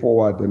way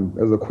forward and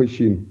as a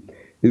question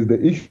is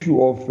the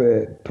issue of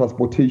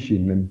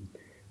transportation.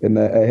 And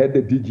I heard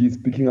the DG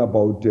speaking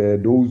about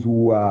those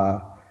who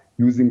are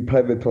using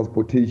private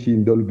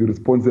transportation, they'll be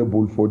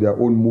responsible for their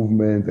own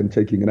movements and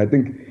checking. And I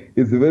think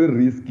it's very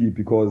risky,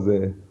 because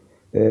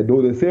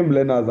though the same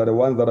learners are the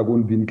ones that are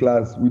going to be in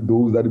class with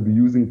those that will be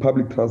using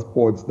public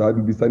transports that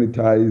will be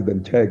sanitized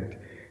and checked,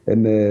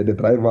 and the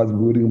drivers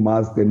wearing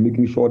masks and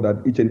making sure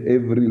that each and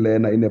every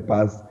learner in a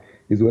bus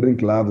is wearing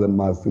gloves and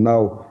masks.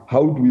 Now,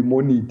 how do we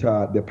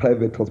monitor the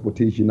private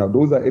transportation? Now,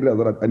 those are areas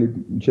that I need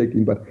to check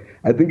in. But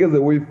I think as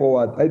a way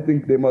forward, I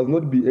think there must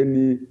not be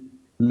any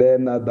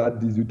learner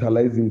that is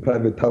utilizing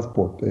private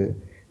transport.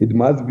 It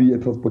must be a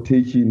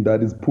transportation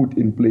that is put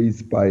in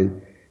place by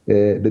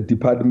the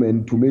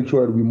department to make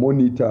sure that we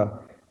monitor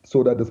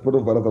so that the spread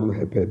of virus doesn't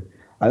happen.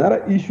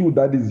 Another issue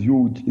that is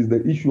huge is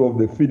the issue of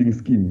the feeding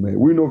scheme.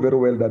 We know very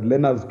well that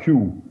learners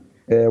queue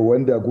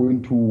when they are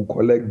going to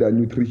collect their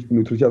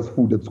nutritious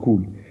food at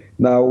school.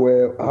 Now,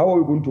 how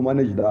are we going to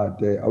manage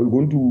that? Are we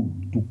going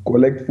to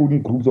collect food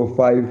in groups of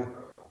 5,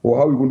 or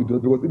how are we going to do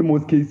it? Because in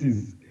most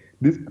cases,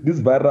 this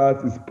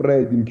virus is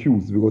spread in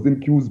queues, because in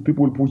queues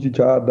people push each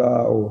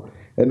other.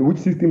 And which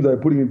systems are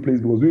we putting in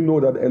place? Because we know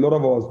that a lot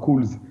of our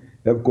schools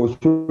have got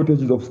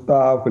shortages of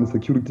staff and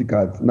security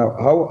guards. Now,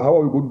 how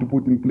are we going to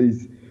put in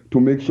place to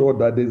make sure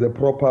that there's a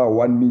proper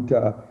 1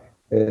 meter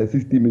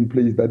system in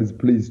place that is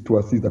placed to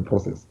assist the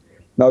process.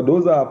 Now,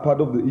 those are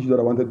part of the issue that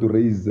I wanted to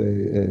raise,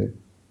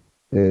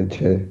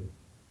 Chair.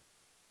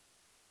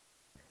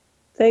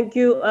 Thank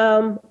you,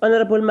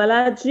 Honorable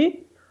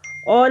Malachi.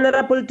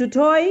 Honorable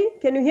Tutoi,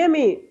 can you hear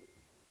me?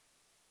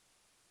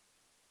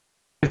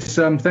 Yes,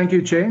 thank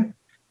you, Chair.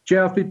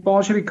 Chair, I've been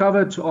partially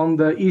covered on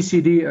the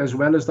ECD as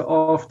well as the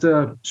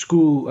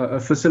after-school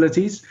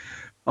facilities.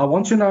 I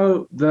want to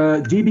know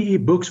the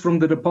DBE books from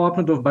the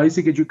Department of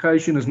Basic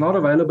Education is not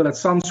available at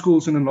some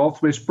schools in the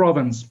Northwest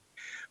Province.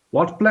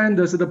 What plan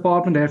does the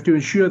department have to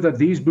ensure that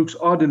these books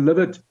are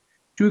delivered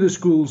to the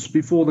schools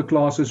before the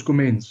classes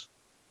commence?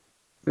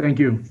 Thank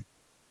you.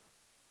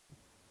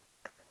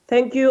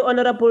 Thank you,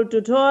 Honorable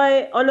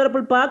Tutoi.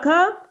 Honorable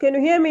Barker, can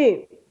you hear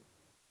me?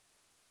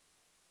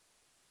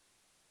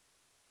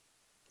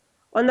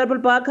 Honorable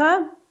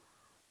Barker?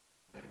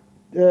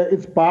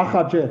 It's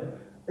Barker, Chair.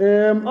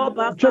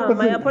 Barker,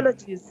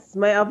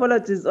 my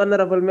apologies,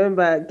 Honorable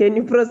Member. Can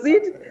you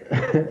proceed?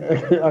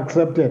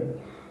 Accepted.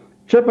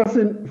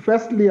 Chairperson,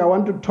 firstly, I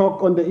want to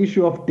talk on the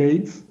issue of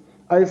dates.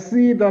 I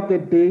see that the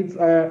dates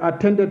are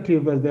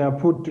tentative as they are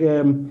put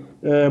on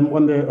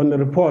the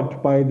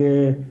report by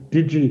the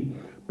DG.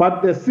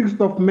 But the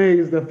 6th of May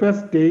is the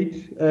first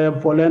date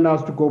for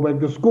learners to go back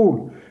to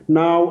school.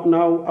 Now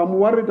I'm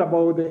worried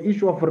about the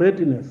issue of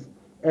readiness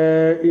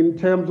in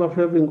terms of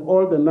having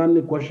all the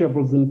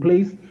non-negotiables in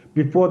place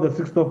before the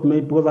 6th of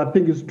May, because I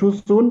think it's too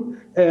soon,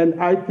 and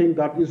I think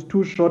that is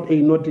too short a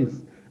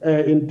notice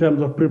in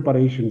terms of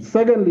preparation.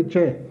 Secondly,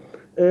 Chair,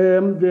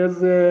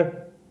 there's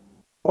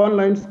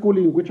online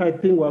schooling, which I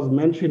think was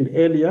mentioned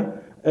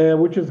earlier,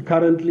 which is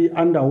currently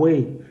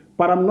underway.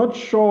 But I'm not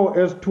sure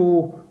as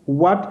to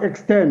what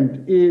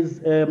extent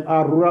is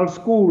our rural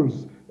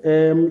schools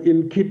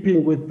in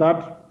keeping with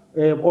that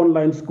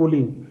online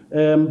schooling,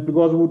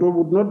 because we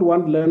would not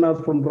want learners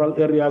from rural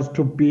areas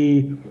to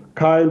be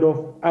kind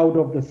of out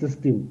of the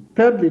system.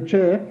 Thirdly,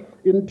 Chair,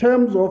 in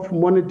terms of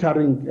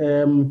monitoring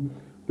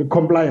the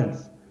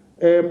compliance,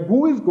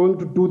 who is going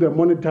to do the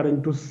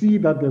monitoring to see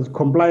that there's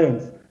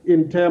compliance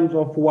in terms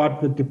of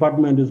what the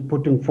department is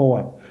putting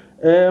forward?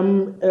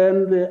 And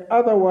the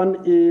other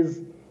one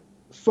is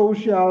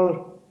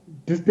social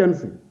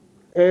distancing.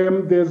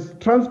 There's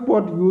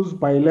transport used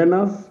by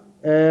learners,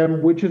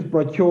 which is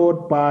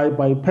procured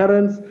by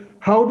parents.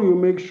 How do you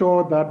make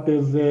sure that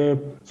there's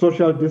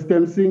social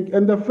distancing?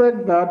 And the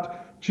fact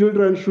that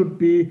children should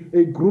be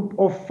a group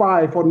of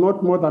 5 or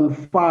not more than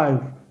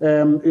 5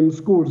 in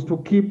schools to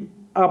keep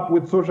up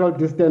with social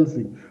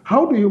distancing.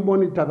 How do you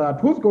monitor that?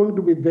 Who's going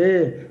to be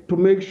there to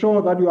make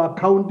sure that you are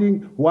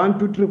counting 1,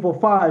 2, 3, 4,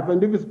 5?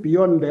 And if it's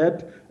beyond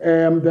that,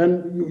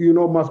 then you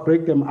must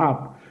break them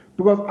up.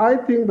 Because I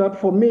think that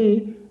for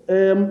me,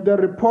 the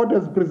report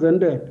as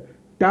presented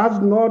does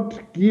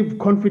not give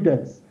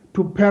confidence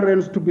to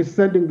parents to be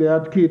sending their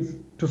kids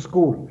to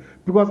school.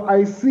 Because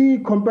I see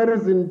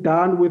comparison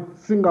done with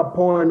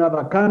Singapore and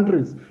other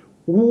countries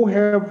who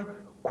have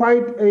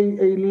quite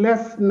a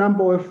less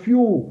number, a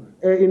few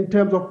in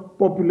terms of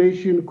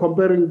population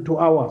comparing to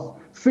ours.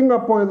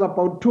 Singapore is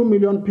about 2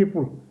 million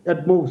people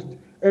at most,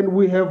 and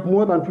we have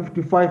more than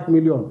 55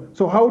 million.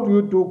 So how do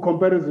you do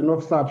comparison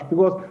of such?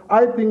 Because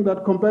I think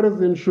that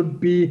comparison should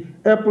be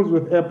apples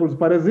with apples,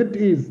 but as it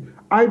is,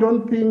 I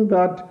don't think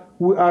that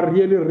we are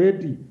really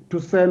ready to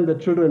send the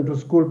children to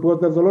school,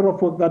 because there's a lot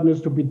of work that needs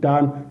to be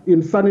done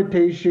in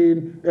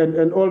sanitation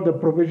and all the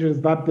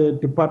provisions that the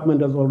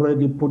department has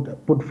already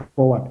put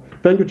forward.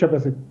 Thank you,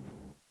 Chairperson.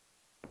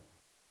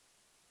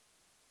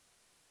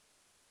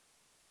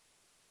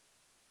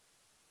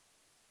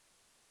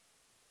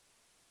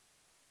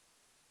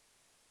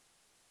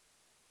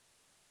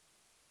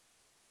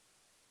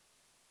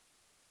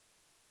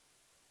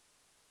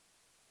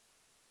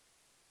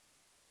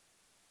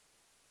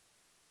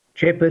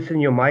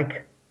 Chairperson, your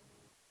mic.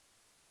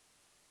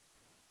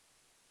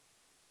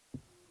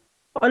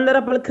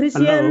 Honorable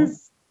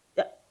Christians.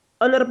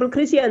 Honorable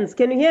Christians,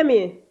 can you hear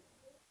me?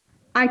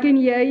 I can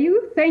hear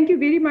you. Thank you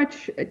very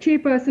much,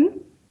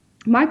 Chairperson.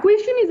 My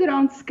question is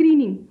around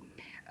screening.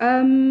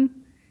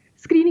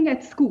 Screening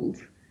at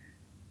schools.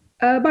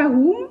 By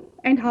whom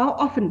and how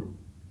often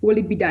will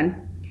it be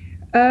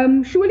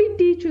done? Surely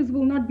teachers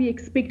will not be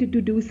expected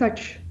to do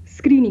such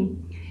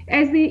screening,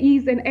 as there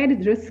is an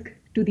added risk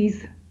to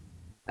these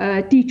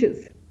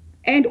teachers.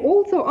 And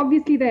also,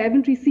 obviously, they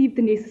haven't received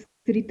the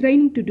necessary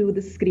training to do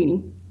the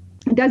screening.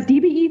 Does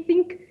DBE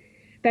think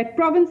that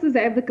provinces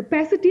have the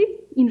capacity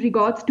in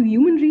regards to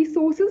human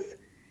resources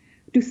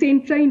to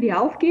send trained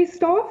healthcare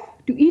staff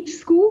to each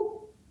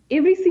school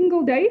every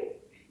single day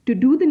to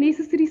do the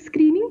necessary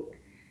screening?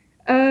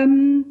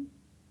 And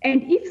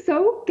if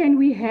so, can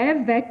we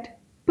have that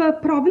per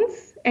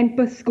province and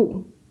per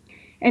school?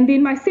 And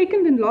then my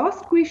second and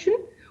last question,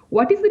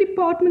 what is the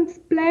department's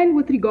plan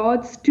with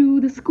regards to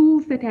the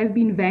schools that have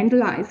been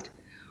vandalized?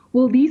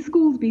 Will these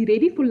schools be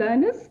ready for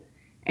learners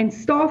and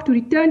staff to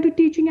return to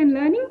teaching and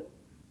learning?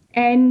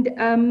 And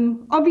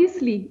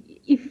obviously,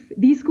 if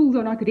these schools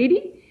are not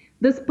ready,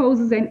 this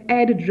poses an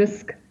added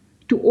risk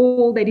to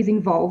all that is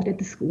involved at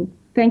the school.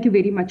 Thank you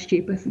very much,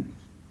 Chairperson.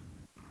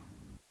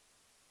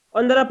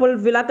 Honorable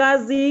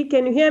Vilakazi,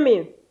 can you hear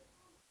me?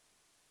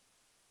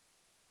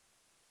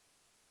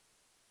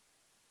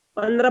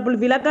 Honorable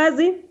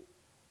Vilakazi?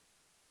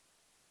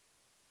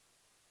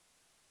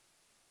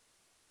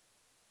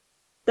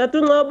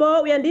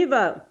 Tatungobo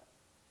uyandiva?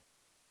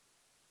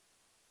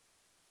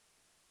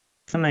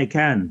 I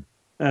can.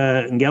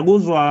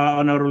 Ngiyakuzwa,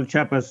 Honorable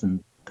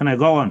Chairperson. Can I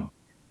go on?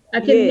 I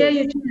can hear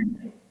you, Chair.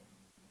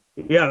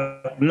 Yeah,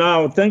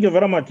 now, thank you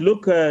very much.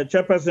 Look,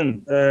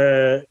 Chairperson,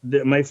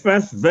 my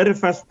very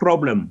first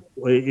problem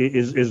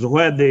is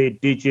where the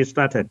DG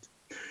started.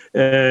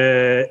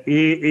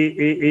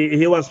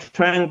 He was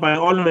trying by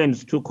all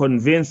means to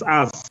convince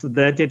us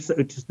that it's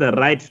the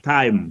right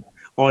time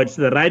or it's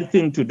the right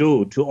thing to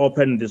do to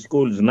open the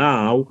schools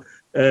now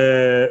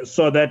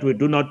so that we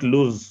do not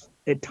lose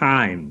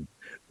time.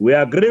 We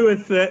agree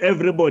with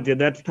everybody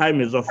that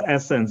time is of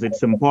essence,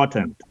 it's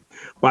important.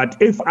 But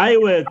if I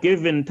were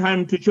given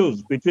time to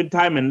choose between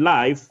time and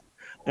life,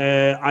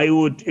 I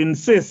would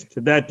insist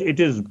that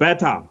it is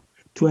better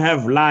to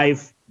have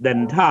life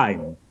than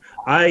time.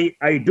 I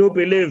do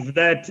believe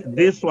that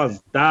this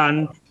was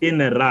done in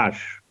a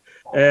rush.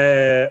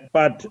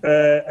 But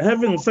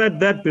having said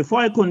that, before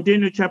I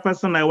continue,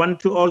 Chairperson, I want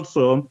to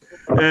also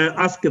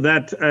ask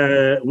that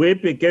we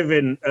be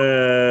given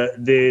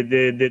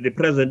the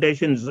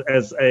presentations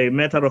as a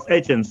matter of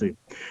urgency,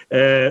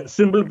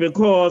 simply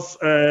because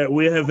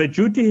we have a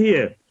duty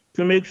here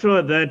to make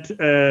sure that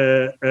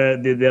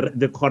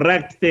the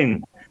correct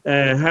thing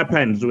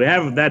happens. We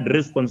have that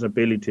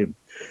responsibility.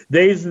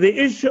 There is the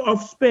issue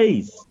of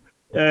space,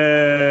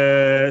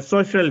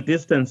 social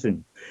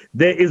distancing.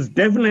 There is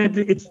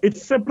definitely,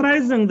 it's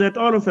surprising that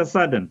all of a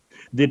sudden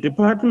the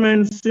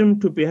department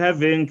seem to be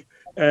having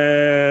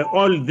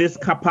all this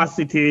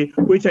capacity,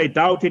 which I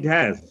doubt it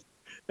has.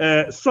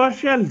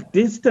 Social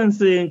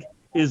distancing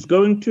is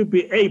going to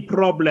be a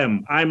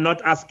problem. I'm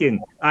not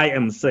asking, I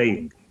am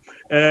saying.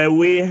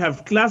 We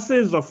have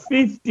classes of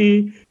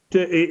 50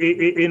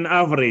 in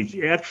average.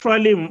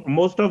 Actually,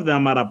 most of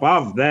them are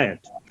above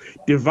that.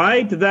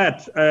 Divide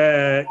that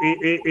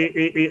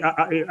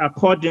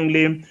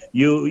accordingly,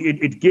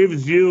 it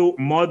gives you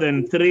more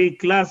than 3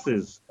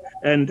 classes.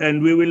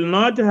 And we will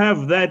not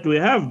have that. We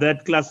have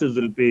that classes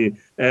will be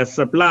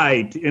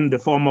supplied in the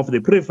form of the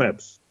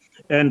prefabs.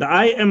 And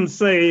I am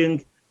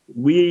saying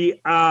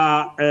we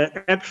are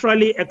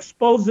actually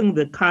exposing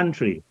the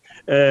country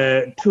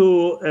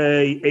to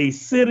a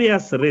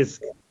serious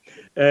risk.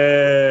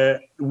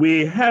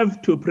 We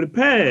have to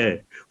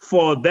prepare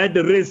for that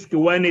risk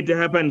when it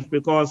happens,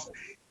 because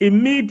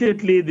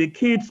immediately the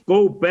kids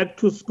go back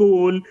to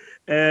school.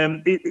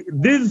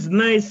 These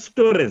nice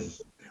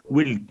stories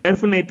will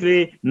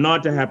definitely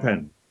not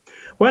happen.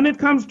 When it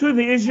comes to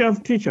the issue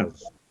of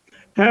teachers,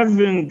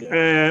 having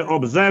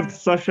observed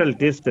social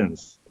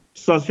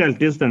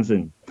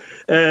distancing,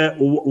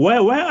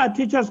 where are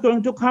teachers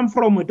going to come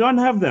from? We don't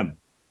have them.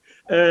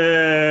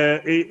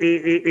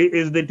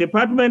 Is the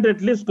department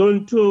at least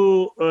going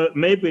to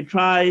maybe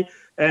try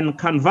and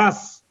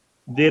canvass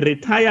the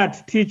retired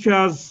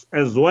teachers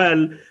as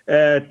well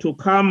to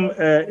come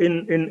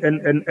in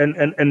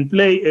and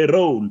play a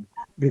role,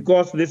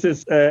 because this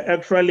is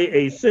actually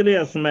a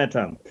serious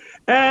matter.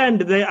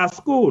 And there are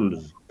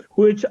schools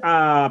which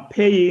are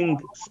paying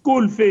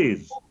school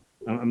fees.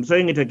 I'm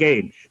saying it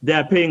again, they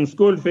are paying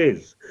school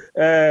fees.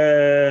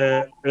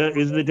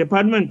 Is the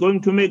department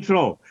going to make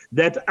sure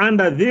that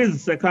under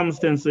these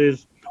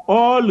circumstances,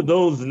 all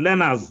those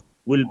learners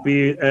will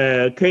be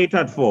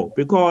catered for?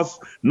 Because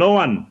no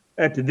one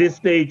at this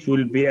stage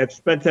will be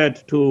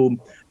expected to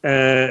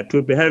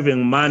be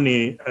having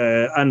money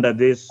under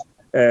this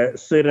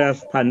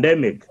serious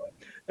pandemic.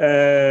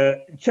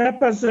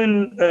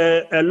 Chairperson,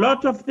 a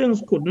lot of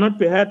things could not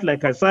be heard,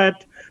 like I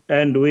said,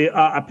 and we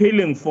are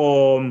appealing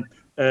for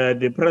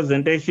the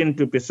presentation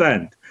to be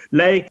sent.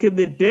 Like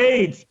the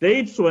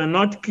dates were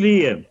not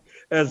clear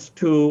as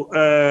to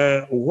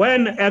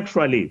when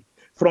actually,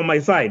 from my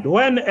side,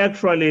 when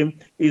actually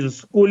is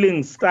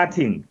schooling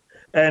starting,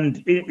 and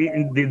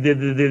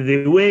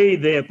the way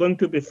they are going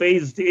to be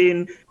phased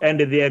in, and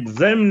the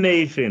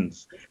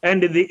examinations,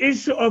 and the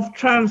issue of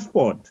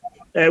transport,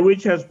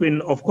 which has been,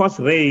 of course,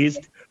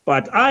 raised.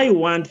 But I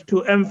want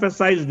to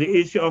emphasize the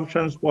issue of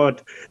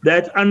transport,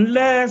 that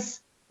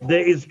unless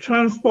there is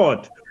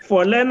transport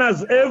for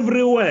learners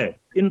everywhere,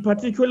 in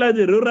particular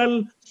the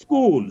rural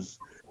schools,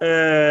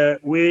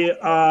 we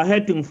are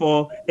heading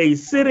for a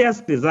serious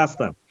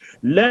disaster.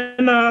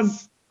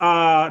 Learners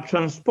are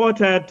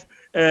transported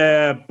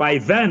by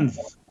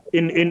vans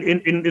in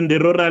the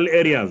rural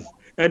areas,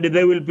 and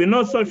there will be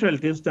no social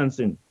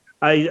distancing.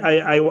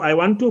 I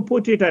want to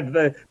put it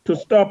to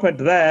stop at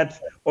that,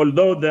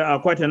 although there are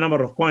quite a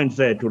number of points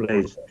there to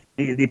raise.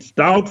 It's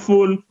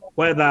doubtful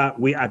whether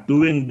we are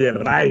doing the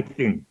right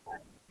thing.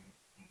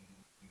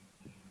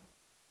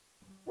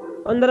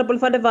 Honorable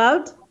Van der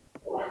Walt.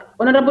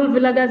 Honorable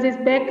Vilakazi is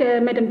back,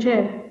 Madam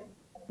Chair.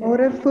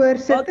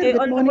 Okay,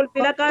 Honorable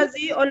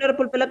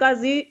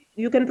Vilakazi,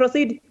 you can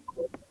proceed.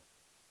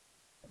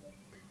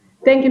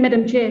 Thank you,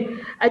 Madam Chair.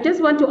 I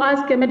just want to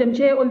ask Madam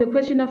Chair on the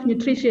question of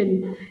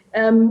nutrition.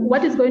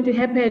 What is going to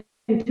happen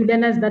to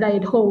learners that are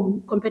at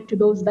home compared to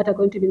those that are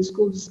going to be in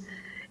schools?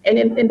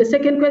 And the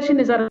second question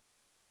is around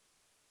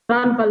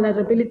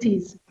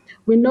vulnerabilities.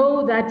 We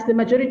know that the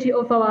majority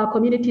of our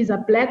communities are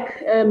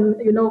Black,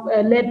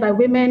 led by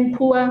women,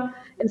 poor,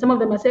 and some of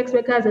them are sex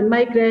workers and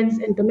migrants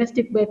and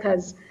domestic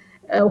workers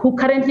who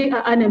currently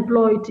are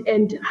unemployed.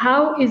 And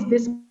how is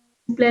this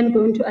plan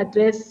going to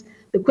address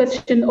the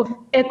question of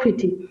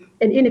equity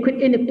and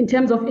in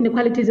terms of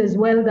inequalities as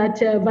well that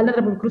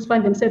vulnerable groups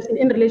find themselves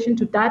in relation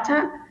to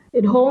data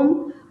at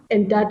home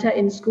and data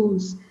in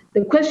schools?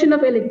 The question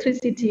of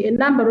electricity, a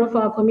number of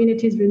our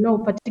communities we know,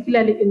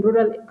 particularly in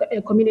rural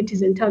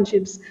communities and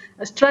townships,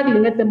 are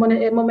struggling at the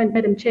moment,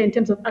 Madam Chair, in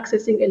terms of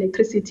accessing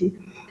electricity.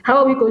 How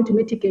are we going to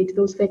mitigate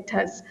those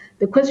factors?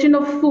 The question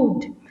of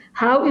food,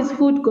 how is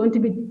food going to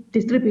be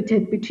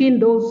distributed between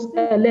those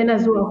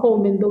learners who are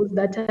home and those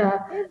that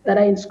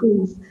are in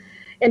schools?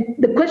 And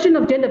the question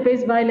of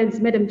gender-based violence,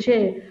 Madam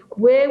Chair,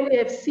 where we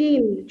have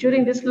seen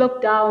during this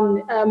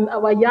lockdown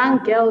our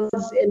young girls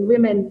and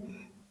women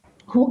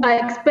who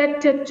are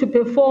expected to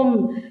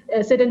perform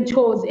certain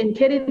chores and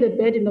carry the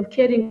burden of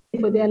caring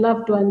for their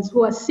loved ones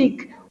who are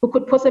sick, who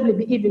could possibly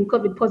be even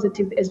COVID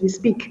positive as we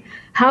speak.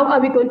 How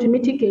are we going to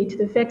mitigate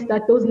the fact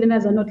that those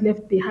learners are not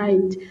left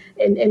behind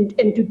and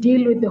to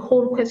deal with the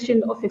whole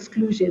question of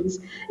exclusions?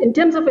 In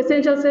terms of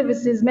essential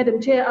services,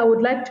 Madam Chair, I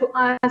would like to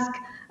ask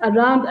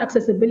around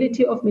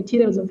accessibility of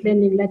materials of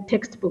learning like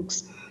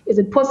textbooks. Is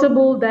it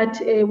possible that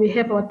we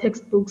have our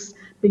textbooks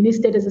be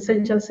listed as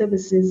essential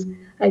services?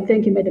 I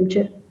thank you, Madam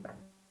Chair.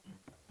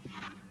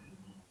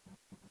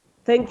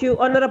 Thank you.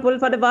 Honorable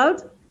Van der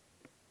Walt.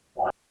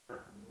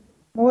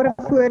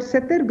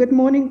 Voorzitter. Good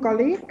morning,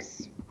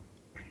 colleagues.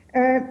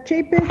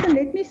 Chairperson,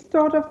 let me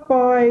start off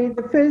by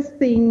the first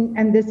thing,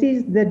 and this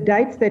is the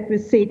dates that were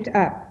set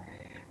up.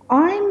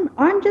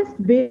 I'm just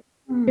very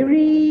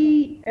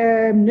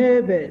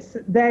nervous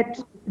that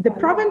the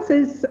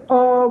provinces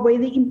are where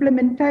the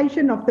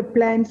implementation of the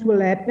plans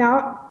will happen.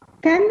 Now,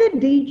 can the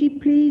DG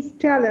please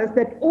tell us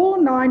that all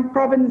 9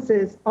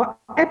 provinces are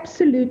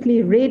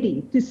absolutely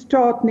ready to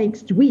start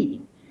next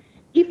week?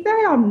 If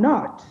they are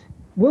not,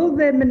 will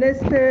the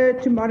minister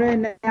tomorrow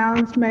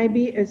announce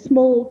maybe a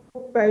small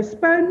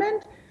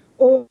postponement?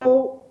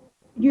 Or,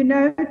 you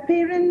know,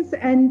 parents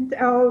and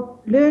our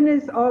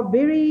learners are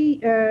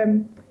very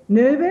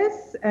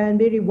nervous and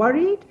very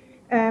worried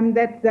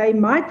that they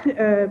might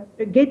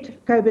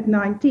get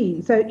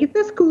COVID-19. So if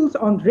the schools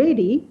aren't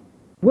ready,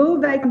 will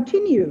they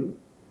continue?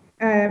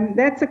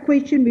 That's a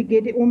question we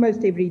get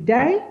almost every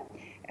day.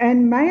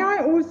 And may I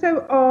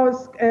also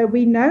ask,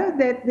 we know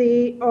that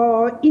there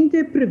are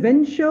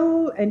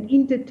inter-provincial and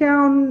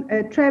inter-town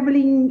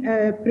traveling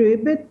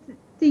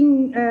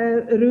prohibiting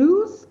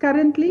rules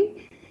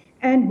currently.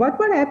 And what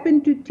will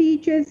happen to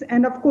teachers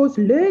and, of course,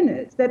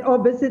 learners that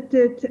are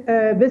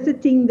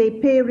visiting their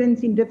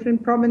parents in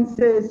different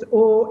provinces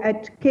or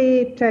at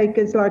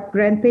caretakers like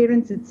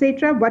grandparents,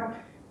 etc.? What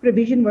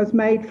provision was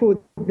made for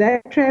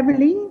that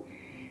traveling?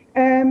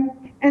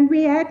 And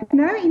we had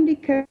no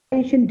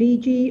indication,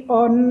 DG,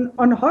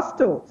 on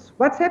hostels.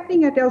 What's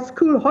happening at our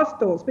school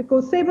hostels?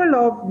 Because several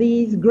of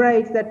these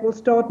grades that will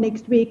start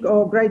next week,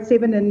 or grade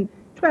 7 and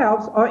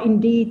 12s, are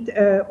indeed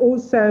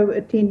also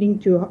attending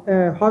to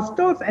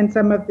hostels, and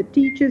some of the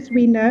teachers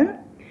we know.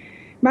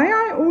 May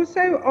I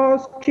also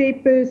ask,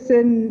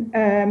 Chairperson,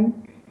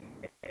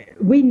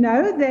 we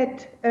know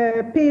that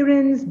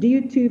parents,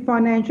 due to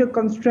financial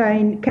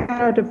constraint,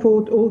 cannot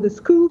afford all the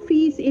school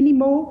fees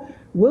anymore.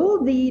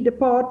 Will the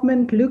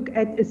department look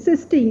at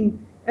assisting,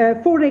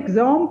 for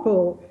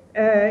example,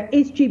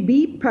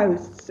 SGB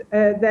posts,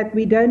 that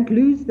we don't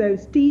lose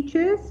those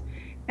teachers?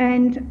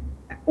 And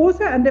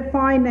also under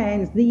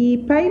finance, the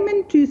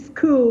payment to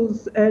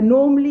schools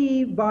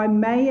normally by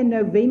May and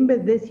November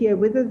this year,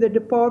 whether the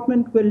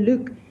department will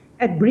look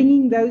at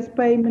bringing those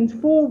payments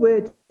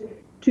forward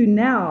to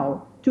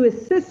now to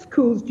assist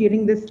schools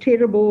during this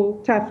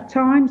terrible, tough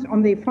times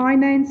on their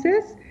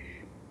finances.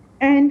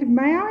 And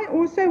may I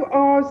also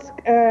ask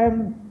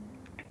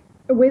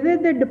whether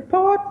the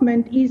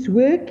department is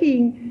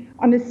working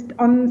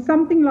on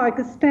something like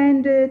a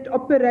standard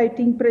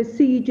operating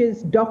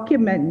procedures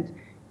document?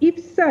 If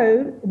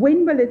so,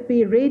 when will it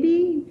be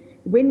ready?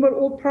 When will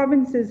all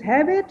provinces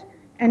have it?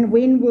 And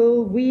when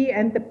will we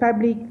and the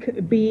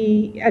public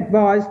be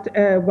advised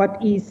what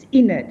is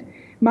in it?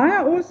 May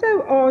I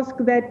also ask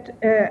that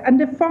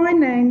under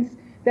finance,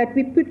 that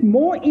we put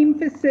more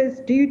emphasis,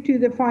 due to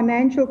the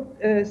financial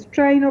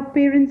strain of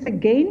parents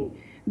again,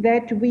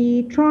 that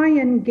we try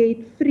and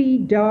get free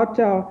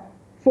data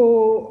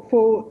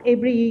for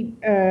every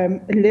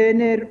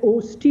learner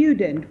or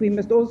student. We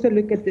must also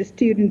look at the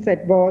students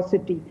at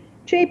varsity.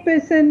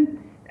 Chairperson,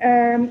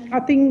 I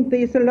think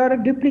there's a lot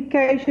of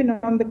duplication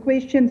on the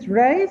questions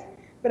raised.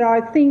 But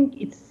I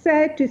think it's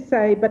sad to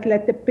say, but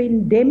like the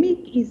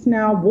pandemic is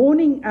now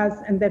warning us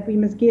and that we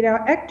must get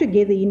our act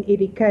together in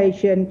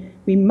education.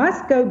 We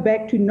must go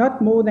back to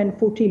not more than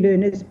 40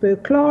 learners per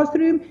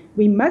classroom.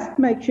 We must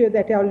make sure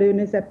that our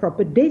learners have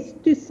proper desks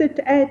to sit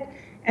at,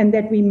 and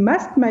that we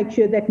must make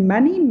sure that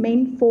money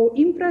meant for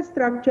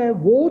infrastructure,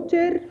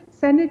 water,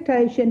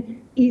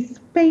 sanitation is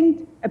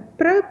spent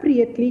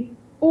appropriately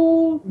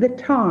all the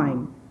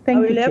time.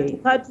 Thank you, I will have Chair. to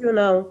cut you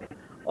now.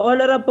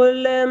 Honorable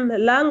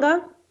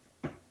Langa.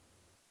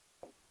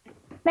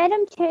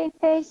 Madam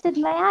Chairperson,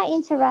 may I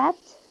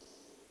interrupt?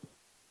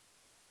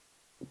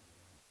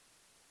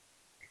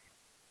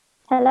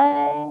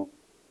 Hello?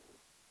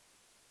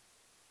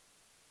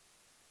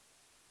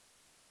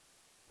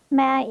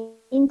 May I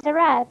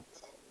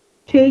interrupt?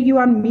 Chair, you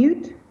on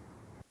mute?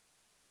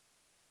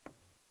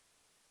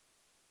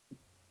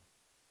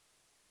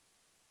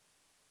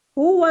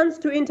 Who wants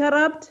to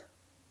interrupt?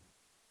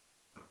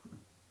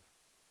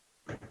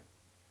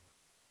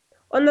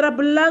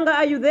 Honorable Langa,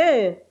 are you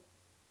there?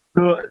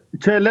 So,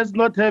 Chair, let's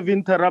not have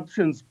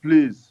interruptions,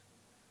 please.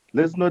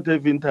 Let's not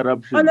have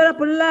interruptions.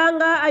 Honorable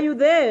Langa, are you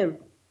there?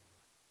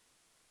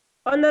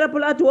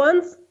 Honorable at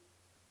once?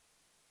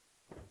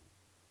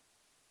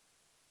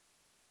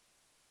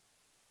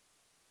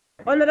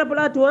 Honorable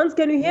at once,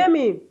 can you hear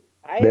me?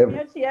 They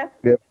have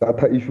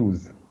data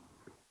issues.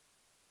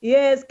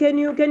 Yes, can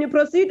you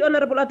proceed,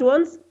 Honorable at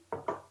once?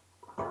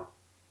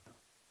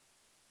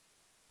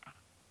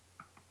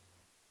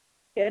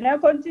 Can I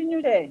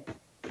continue there?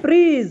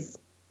 Please.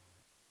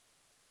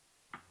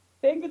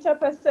 Thank you,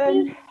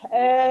 Chairperson.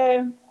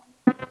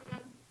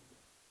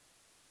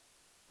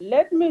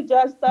 Let me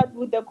just start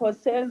with the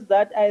concerns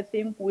that I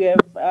think we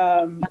have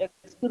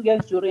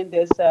experienced during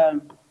this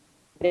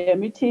the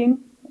meeting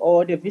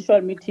or the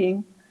visual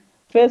meeting.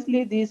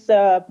 Firstly, this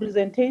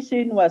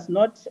presentation was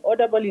not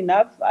audible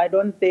enough. I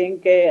don't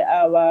think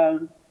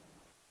our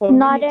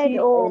community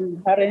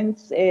and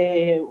parents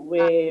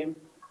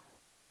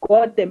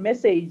got the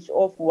message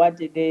of what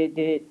the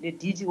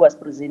DG was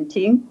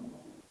presenting.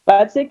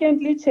 But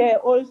secondly, Chair,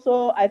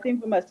 also, I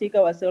think we must take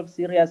ourselves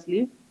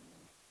seriously.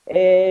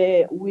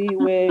 We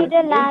were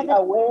made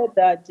aware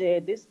that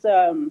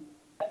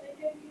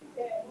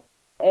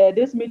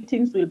these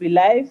meetings will be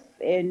live,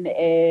 and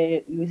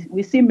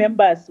we see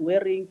members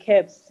wearing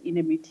caps in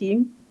a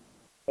meeting.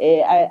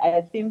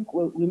 I think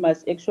we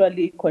must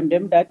actually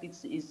condemn that.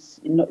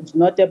 It's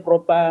not a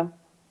proper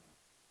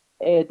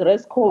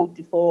dress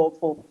code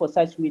for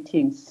such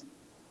meetings.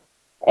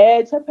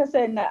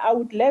 Chairperson, I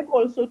would like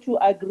also to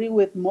agree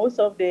with most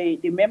of the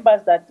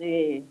members that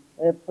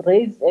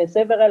raised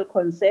several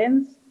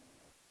concerns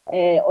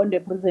on the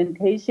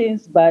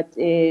presentations, but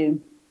the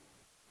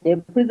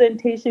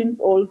presentations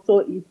also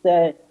is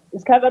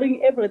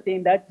covering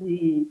everything that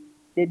the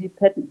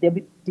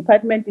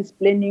department is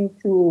planning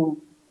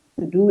to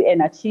do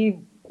and achieve,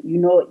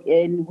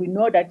 and we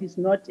know that it's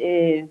not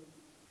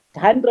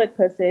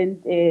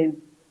 100%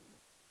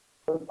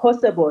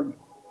 possible.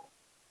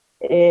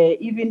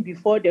 Even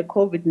before the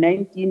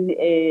COVID-19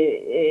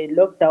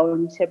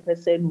 lockdown,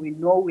 Chairperson, we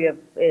know we have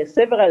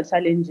several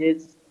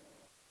challenges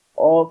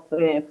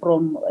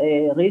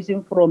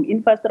ranging from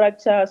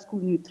infrastructure,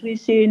 school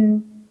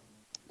nutrition,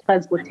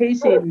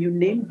 transportation, you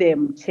name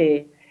them,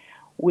 Chair.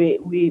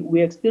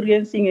 We're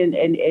experiencing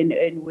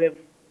and we've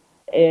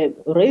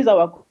raised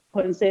our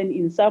concern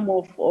in some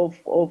of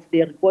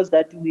the reports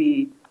that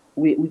we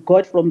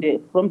got from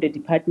the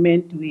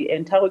department. We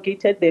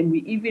interrogated them. We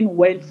even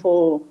went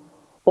for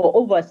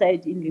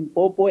oversight in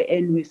Limpopo,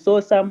 and we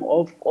saw some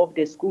of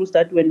the schools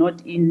that were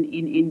not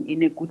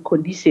in a good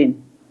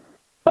condition.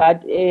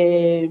 But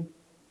there's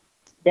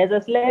a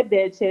slide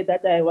there, Chair,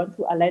 that I want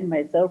to align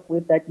myself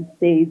with, that it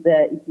says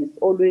it is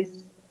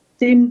always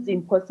seems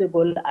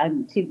impossible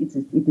until it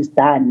is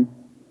done.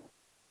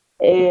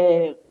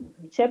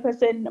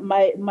 Chairperson,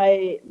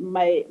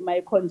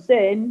 my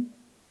concern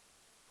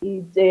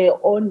is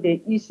on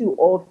the issue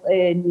of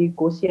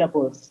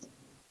negotiables.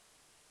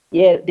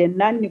 Yeah, the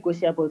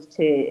non-negotiables,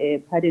 Chair,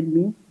 pardon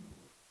me,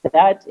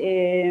 that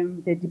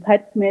the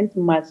department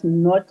must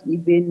not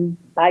even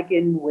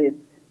bargain with,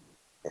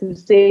 to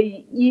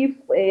say if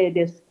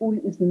the school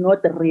is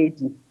not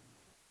ready.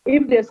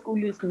 If the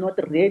school is not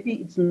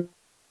ready, it's not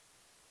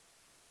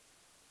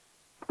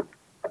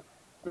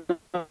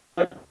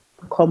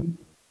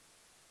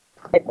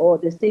or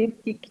the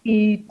safety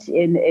kit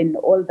and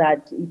all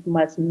that, it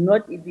must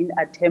not even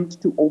attempt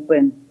to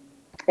open.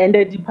 And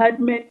the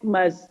department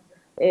must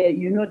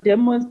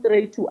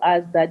demonstrate to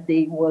us that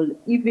they will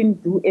even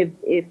do a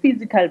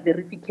physical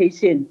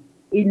verification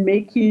in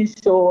making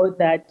sure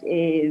that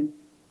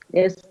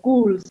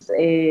schools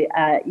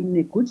are in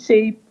a good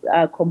shape,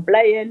 are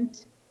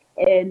compliant,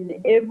 and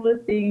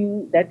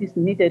everything that is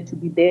needed to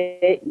be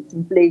there is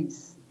in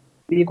place.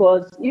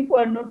 Because if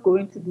we're not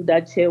going to do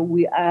that, Chair,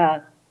 we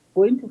are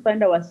going to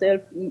find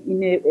ourselves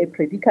in a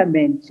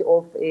predicament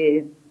of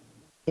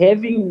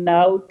having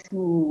now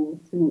to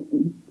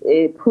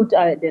put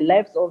the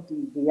lives of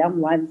the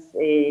young ones,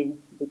 the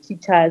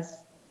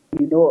teachers,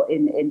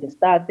 and the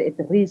staff at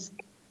risk.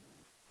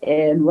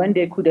 and when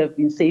they could have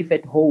been safe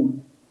at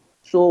home.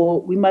 So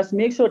we must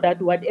make sure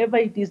that whatever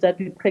it is that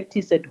we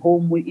practice at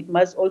home, it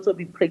must also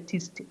be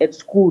practiced at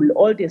school.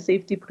 All the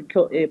safety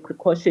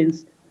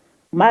precautions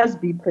must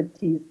be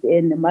practiced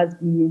and must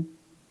be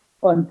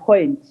on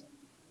point.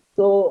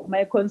 So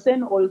my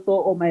concern also,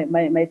 or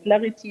my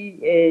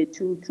clarity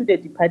to the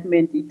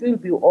department, it will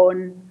be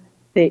on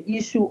the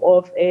issue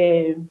of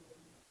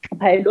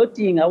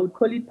piloting. I would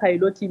call it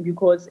piloting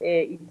because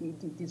it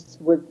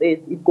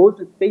goes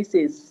with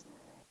phases.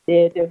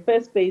 The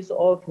first phase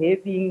of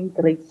having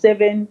grade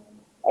 7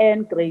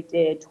 and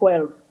grade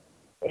 12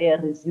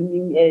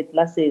 resuming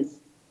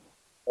classes.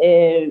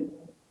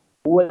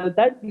 Will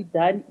that be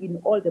done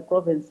in all the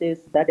provinces?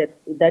 That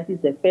is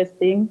the first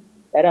thing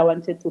that I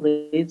wanted to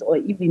raise, or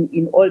even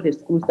in all the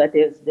schools that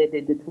is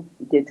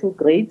the two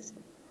grades.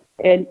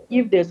 And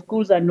if the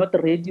schools are not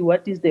ready,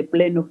 what is the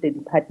plan of the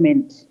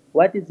department?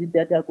 What is it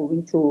that they are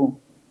going to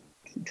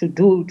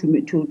do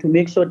to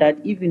make sure that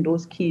even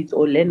those kids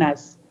or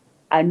learners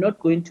are not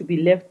going to be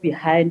left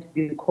behind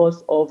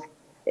because of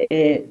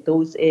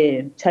those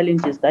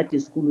challenges that the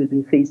school will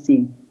be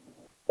facing?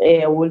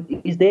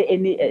 Is there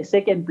any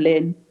second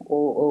plan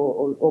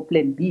or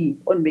plan B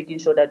on making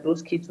sure that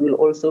those kids will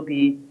also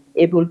be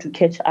able to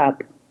catch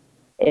up,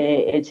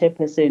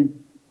 Chairperson?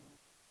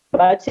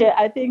 But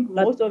I think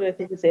most of the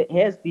things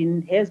has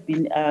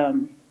been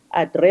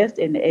addressed,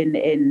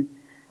 and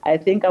I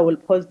think I will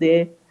pause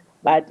there.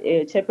 But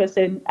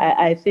Chairperson,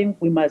 I think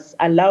we must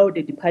allow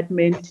the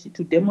department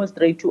to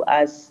demonstrate to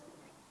us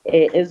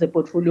as a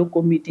portfolio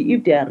committee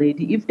if they are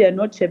ready. If they are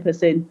not,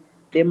 Chairperson,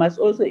 they must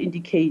also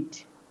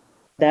indicate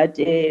that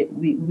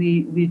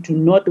we do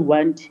not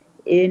want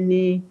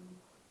any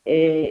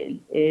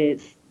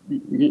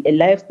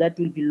lives that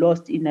will be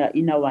lost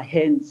in our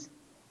hands.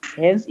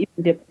 Hence, if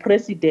the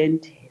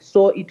president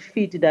saw it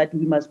fit that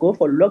we must go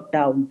for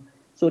lockdown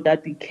so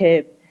that we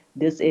curb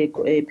this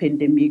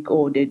pandemic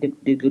or the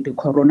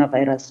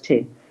coronavirus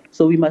chair.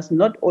 So we must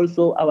not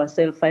also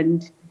ourselves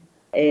find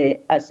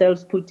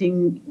ourselves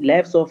putting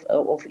lives of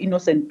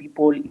innocent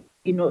people,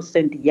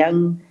 innocent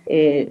young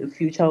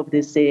future of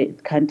this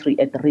country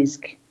at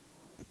risk.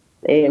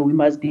 We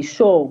must be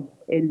sure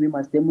and we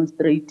must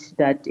demonstrate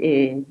that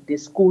the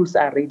schools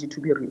are ready to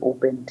be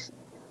reopened.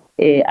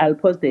 I'll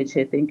pause there,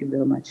 Chair. Thank you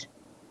very much.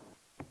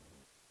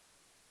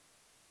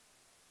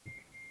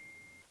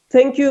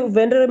 Thank you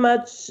very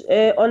much,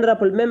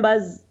 honorable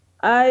members.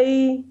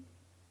 I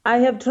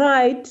have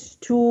tried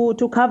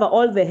to cover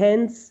all the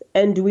hands,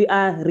 and we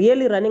are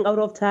really running out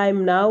of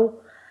time now.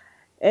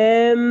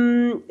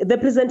 The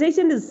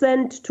presentation is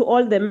sent to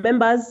all the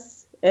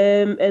members,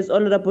 as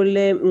Honorable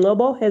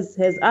Ngobo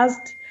has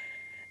asked.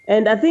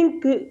 And I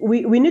think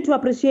we need to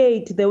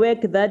appreciate the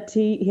work that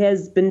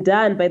has been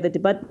done by the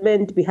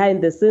department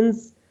behind the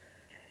scenes.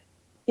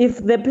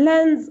 If the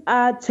plans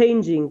are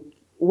changing,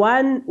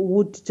 one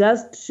would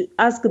just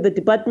ask the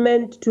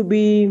department to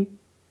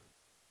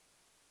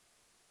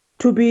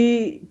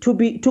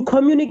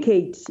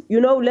communicate.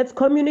 Let's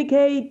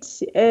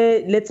communicate.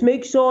 Let's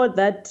make sure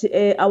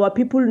that our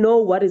people know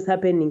what is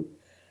happening.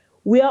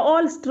 We are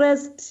all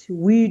stressed.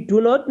 We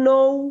do not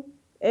know.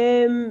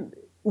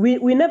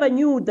 We never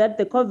knew that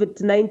the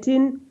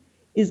COVID-19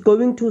 is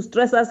going to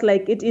stress us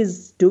like it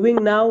is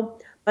doing now.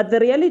 But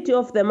the reality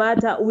of the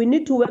matter, we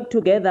need to work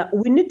together.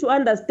 We need to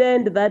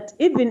understand that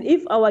even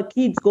if our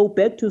kids go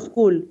back to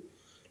school,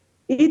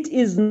 it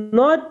is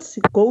not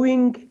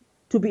going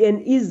to be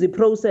an easy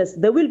process.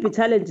 There will be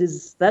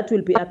challenges that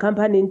will be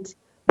accompanied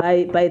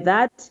by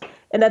that.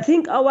 And I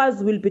think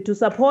ours will be to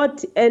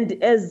support, and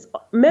as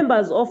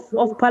members of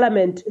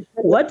Parliament,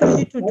 what we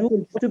need to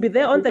do is to be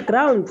there on the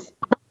ground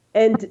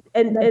and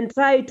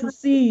try to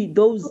see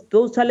those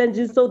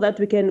challenges so that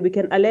we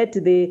can alert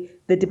the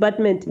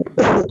department.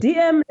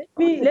 DM,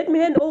 let me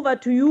hand over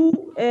to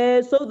you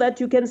so that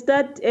you can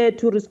start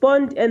to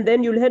respond, and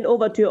then you'll hand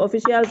over to your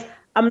officials.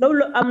 I'm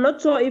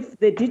not sure if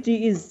the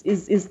DG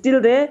is still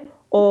there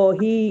or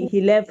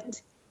he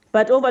left,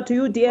 but over to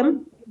you,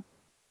 DM.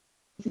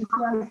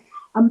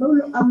 I'm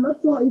not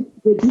sure if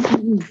the DG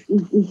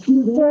is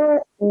still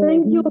there.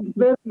 Thank you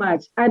very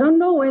much. I don't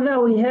know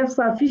whether we have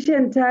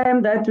sufficient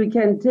time that we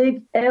can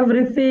take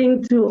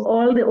everything to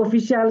all the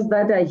officials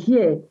that are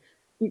here.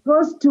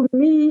 Because to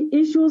me,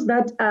 issues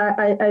that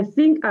I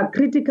think are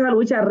critical,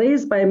 which are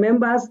raised by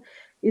members,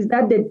 is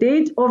that the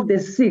date of the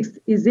 6th,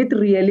 is it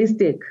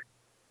realistic?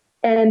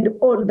 And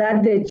or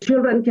that the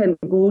children can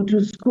go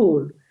to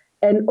school.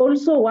 And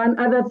also one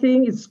other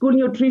thing is school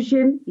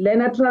nutrition,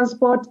 learner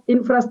transport,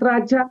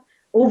 infrastructure,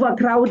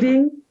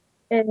 overcrowding,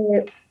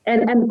 and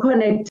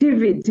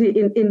connectivity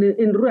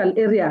in rural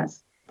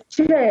areas.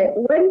 Chair,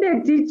 when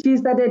the DG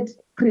started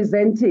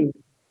presenting,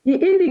 he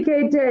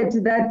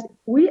indicated that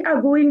we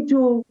are going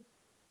to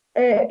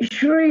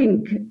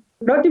shrink,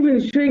 not even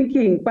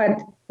shrinking, but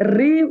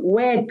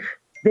rework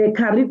the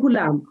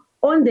curriculum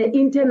on the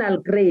internal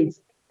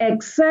grades,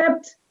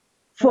 except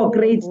for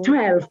grade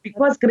 12,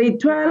 because grade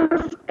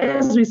 12,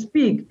 as we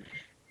speak,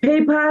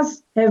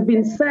 papers have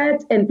been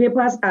set and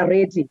papers are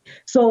ready.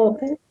 So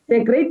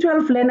the grade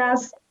 12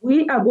 learners,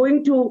 we are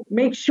going to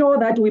make sure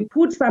that we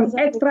put some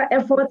extra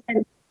effort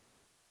and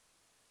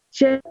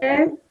Chair,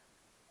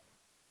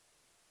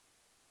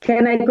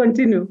 can I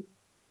continue?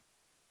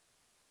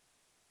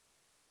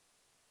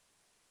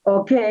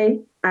 Okay,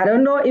 I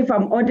don't know if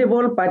I'm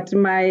audible, but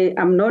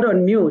I'm not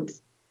on mute.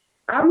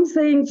 I'm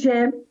saying,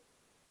 Chair,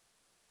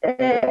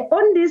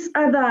 on these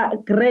other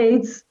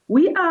grades,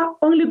 we are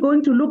only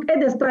going to look at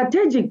the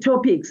strategic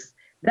topics,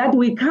 that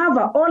we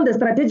cover all the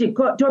strategic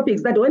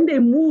topics, that when they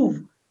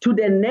move to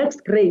the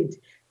next grade,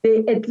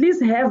 they at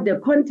least have the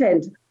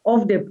content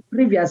of the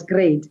previous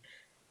grade.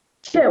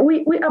 Chair,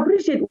 we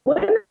appreciate,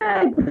 when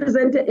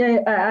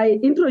I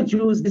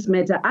introduced this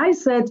matter, I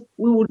said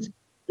we would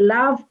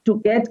love to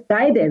get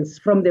guidance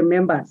from the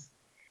members.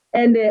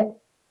 And in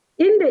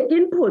the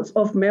inputs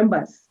of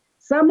members,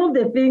 some of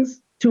the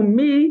things to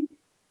me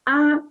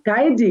are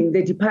guiding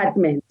the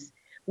department.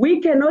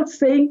 We cannot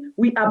say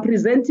we are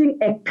presenting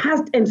a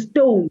cast and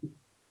stone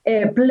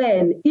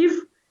plan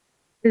if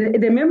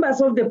the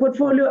members of the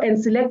portfolio and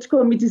select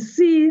committee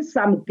see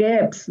some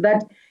gaps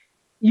that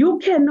you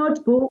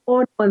cannot go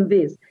on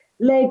this.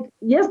 Like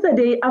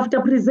yesterday,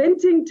 after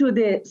presenting to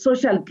the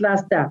social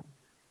cluster,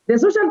 the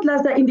social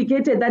cluster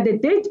indicated that the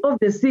date of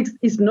the 6th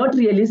is not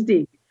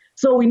realistic.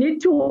 So we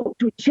need to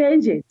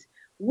change it,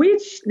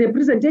 which the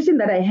presentation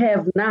that I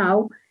have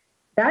now,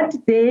 that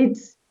date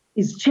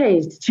is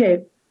changed,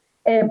 Chair.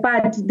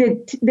 But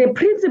the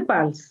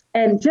principals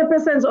and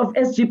chairpersons of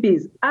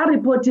SGPs are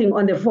reporting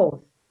on the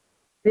 4th.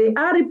 They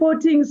are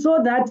reporting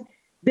so that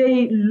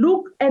they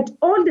look at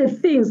all the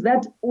things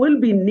that will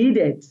be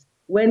needed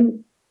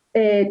when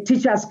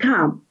teachers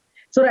come.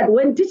 So that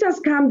when teachers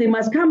come, they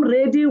must come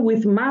ready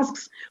with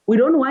masks. We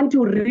don't want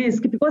to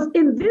risk, because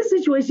in this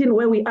situation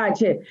where we are,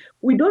 Chair,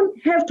 we don't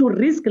have to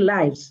risk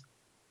lives.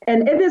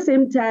 And at the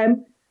same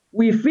time,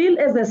 we feel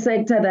as a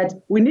sector that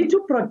we need to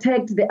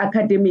protect the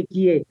academic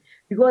year,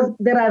 because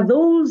there are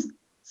those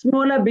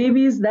smaller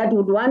babies that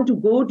would want to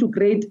go to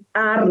grade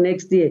R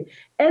next year.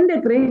 And the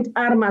grade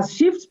R must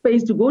shift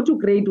space to go to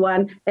grade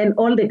 1 and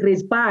all the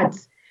grades. But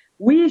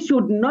we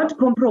should not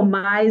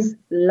compromise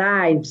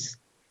lives.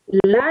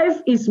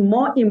 Life is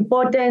more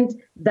important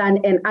than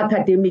an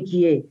academic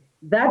year.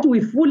 That we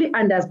fully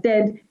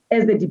understand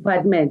as the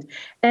department.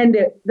 And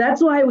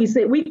that's why we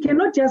say we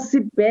cannot just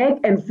sit back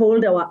and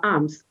fold our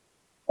arms.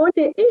 On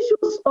the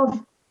issues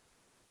of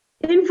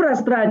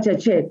infrastructure,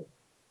 Chair,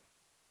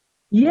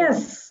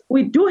 yes,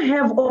 we do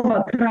have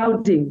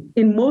overcrowding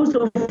in most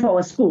of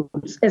our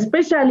schools,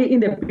 especially in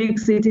the big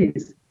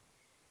cities.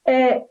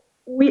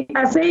 We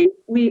are saying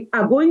we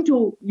are going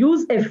to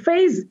use a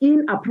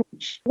phase-in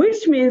approach,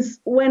 which means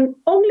when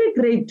only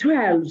grade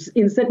 12s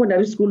in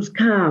secondary schools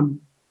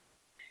come,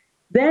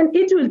 then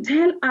it will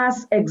tell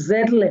us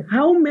exactly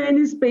how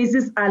many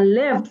spaces are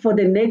left for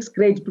the next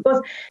grade,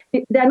 because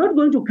they are not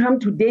going to come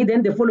today,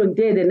 then the following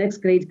day, the next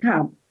grade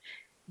come.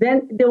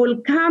 Then they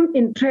will come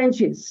in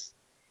trenches.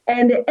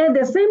 And at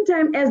the same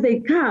time as they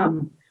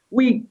come,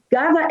 we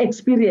gather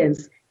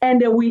experience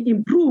and we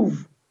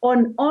improve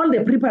on all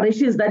the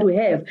preparations that we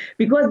have,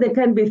 because there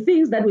can be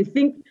things that we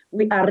think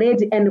we are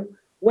ready. And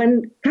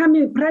when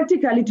coming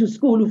practically to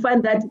school, we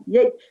find that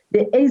there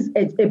is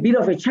a bit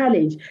of a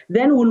challenge.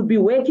 Then we'll be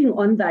working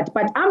on that.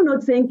 But I'm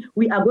not saying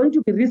we are going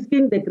to be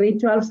risking the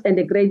grade 12s and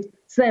the grade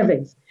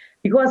 7s,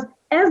 because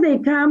as they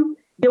come,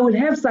 they will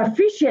have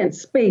sufficient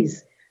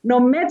space, no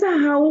matter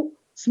how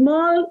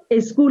small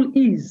a school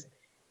is.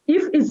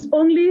 If it's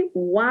only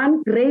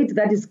one grade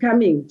that is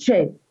coming,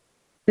 Chair,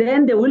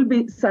 then there will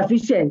be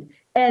sufficient.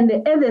 And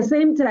at the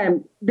same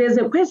time, there's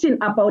a question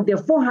about the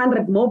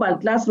 400 mobile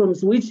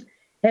classrooms which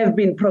have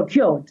been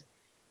procured.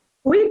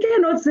 We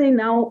cannot say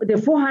now the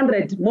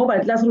 400 mobile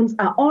classrooms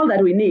are all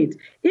that we need.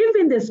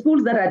 Even the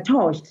schools that are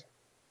touched,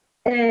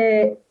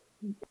 the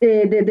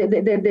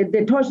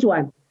touched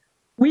one,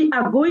 we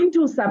are going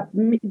to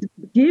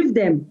give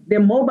them the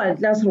mobile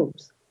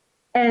classrooms.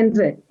 And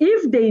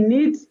if they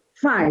need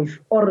 5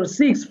 or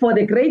 6 for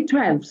the grade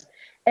 12s,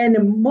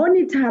 and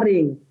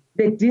monitoring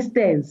the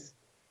distance,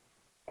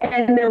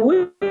 and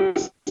which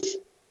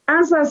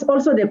answers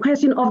also the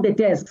question of the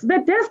desks.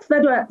 The desks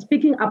that we're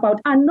speaking about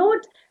are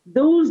not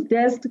those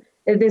desks,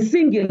 the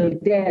single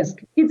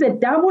desk. It's a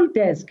double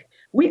desk.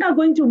 We are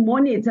going to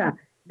monitor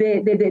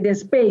the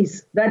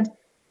space that,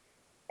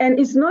 and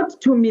it's not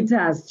 2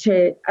 meters,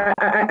 Chair.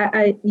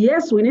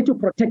 Yes, we need to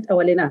protect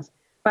our learners,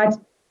 but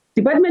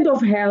Department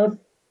of Health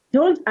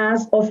told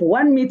us of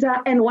 1 meter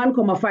and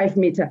 1.5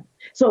 meter.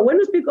 So when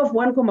we speak of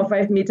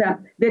 1.5 meter,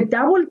 the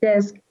double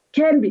desk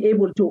can be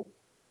able to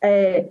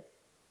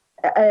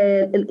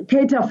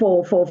cater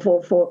for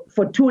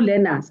 2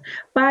 learners.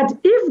 But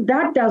if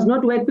that does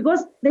not work,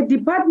 because the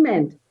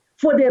department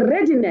for the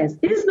readiness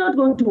is not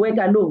going to work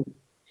alone.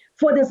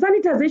 For the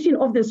sanitization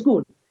of the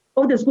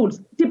schools,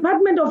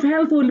 Department of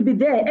Health will be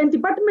there, and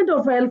Department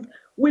of Health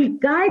will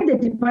guide the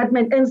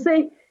department and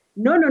say,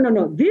 no,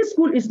 this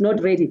school is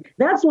not ready.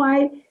 That's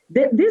why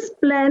this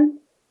plan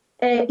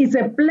It's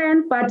a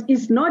plan, but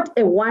it's not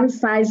a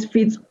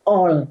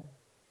one-size-fits-all.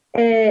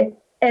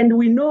 And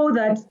we know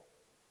that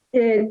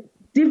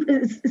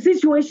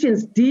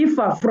situations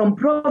differ from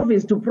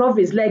province to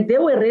province. Like they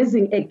were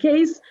raising a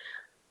case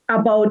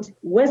about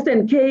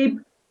Western Cape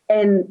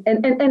and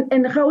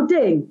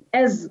Gauteng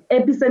as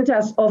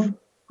epicenters of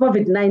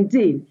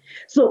COVID-19.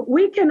 So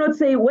we cannot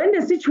say when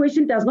the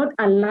situation does not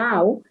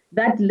allow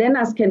that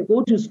learners can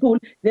go to school,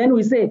 then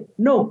we say,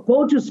 no,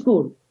 go to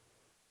school.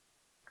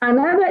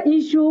 Another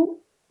issue,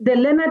 the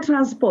learner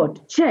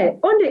transport. Chair,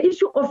 on the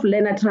issue of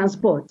learner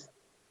transport,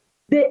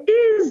 there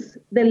is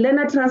the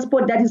learner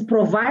transport that is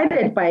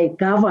provided by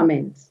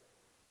government.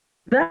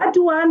 That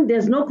one,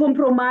 there's no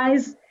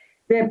compromise.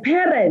 The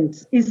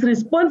parent is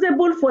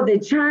responsible for the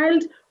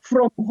child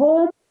from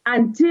home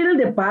until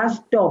the bus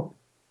stop.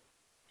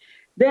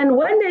 Then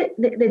when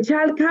the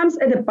child comes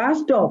at the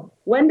bus stop,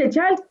 when the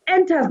child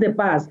enters the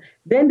bus,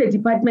 then the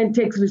department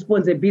takes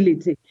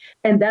responsibility.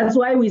 And that's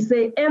why we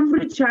say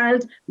every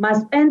child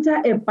must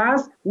enter a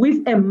bus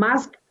with a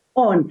mask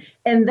on,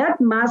 and that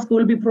mask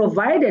will be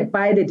provided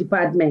by the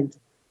department.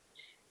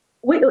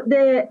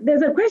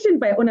 There's a question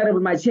by Honorable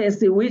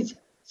Machesi, which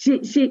she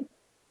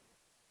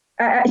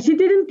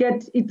didn't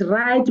get it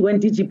right when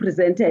DG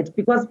presented,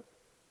 because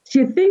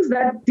she thinks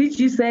that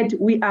DG said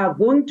we are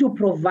going to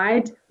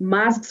provide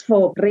masks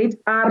for grade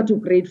R to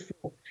grade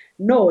 4.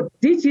 No,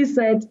 DG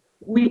said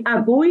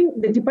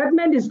the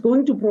department is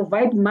going to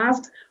provide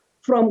masks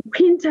from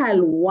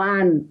quintile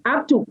 1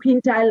 up to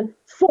quintile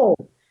 4.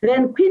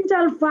 Then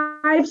quintile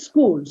 5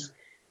 schools,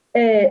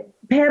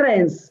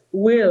 parents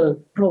will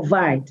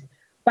provide.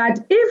 But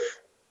if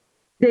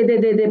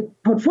the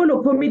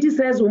portfolio committee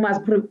says we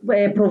must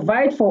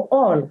provide for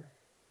all,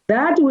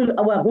 that we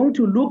are going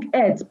to look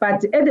at.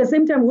 But at the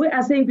same time, we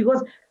are saying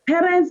because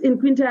parents in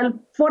quintile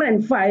 4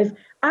 and 5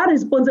 are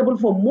responsible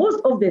for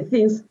most of the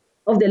things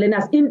of the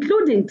learners,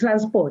 including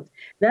transport.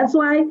 That's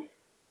why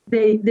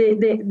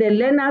the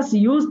learners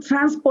use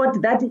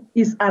transport that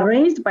is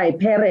arranged by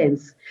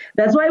parents.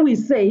 That's why we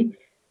say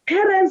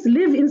parents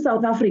live in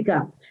South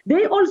Africa.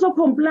 They also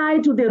comply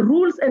to the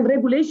rules and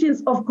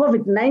regulations of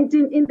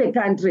COVID-19 in the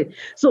country.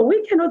 So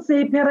we cannot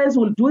say parents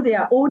will do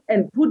their own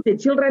and put the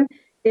children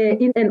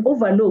in an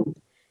overload.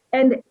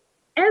 And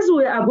as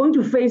we are going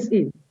to face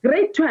in,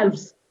 grade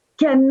 12s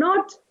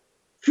cannot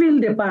fill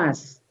the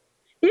bus.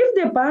 If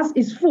the bus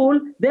is full,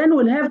 then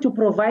we'll have to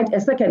provide a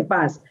second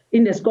bus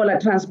in the scholar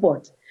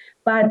transport.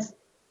 But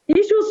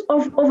issues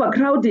of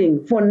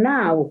overcrowding for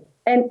now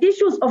and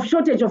issues of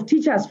shortage of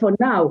teachers for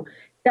now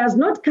does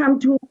not come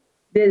to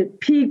the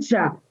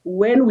picture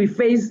when we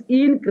face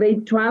in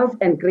grade 12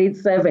 and grade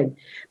 7.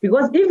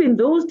 Because even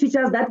those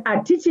teachers that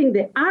are teaching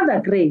the other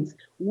grades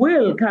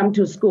will come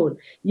to school.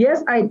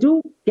 Yes, I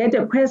do get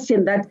a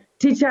question that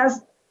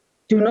teachers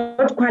do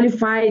not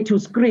qualify to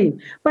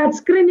screen. But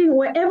screening,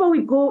 wherever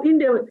we go in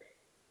the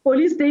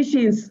police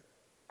stations,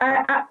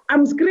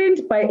 I'm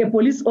screened by a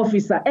police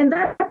officer, and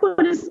that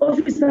police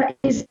officer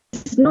is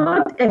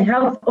not a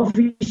health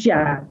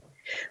official.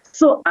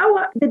 So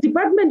the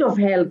Department of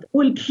Health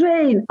will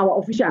train our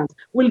officials,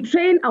 will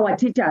train our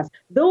teachers,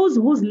 those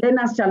whose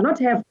learners shall not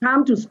have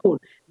come to school.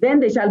 Then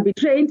they shall be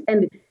trained,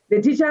 and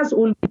the teachers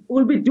will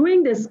be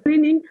doing the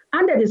screening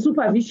under the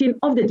supervision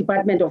of the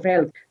Department of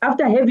Health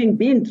after having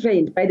been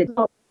trained by the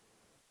top.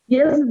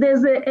 Yes,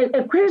 there's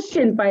a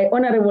question by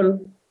Honorable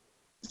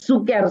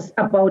Sukers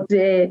about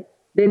the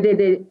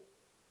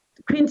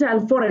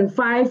quintile 4 and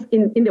 5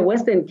 in the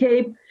Western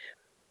Cape,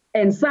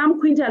 and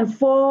some quintile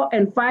 4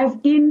 and 5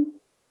 in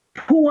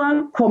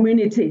poor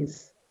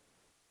communities.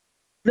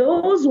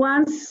 Those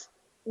ones,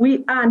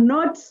 we are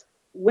not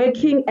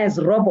working as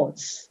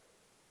robots.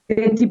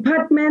 The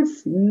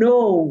departments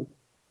know,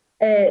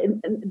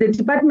 the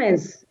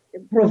departments,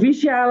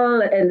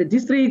 provincial and the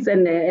districts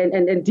and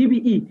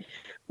DBE,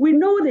 we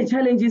know the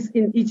challenges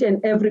in each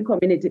and every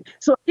community.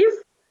 So if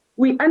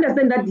we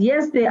understand that,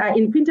 yes, they are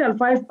in quintile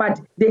 5, but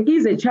there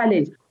is a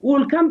challenge,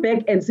 we'll come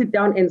back and sit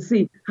down and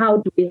see how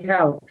do we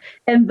help.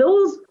 And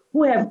those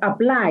who have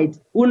applied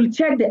will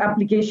check the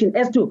application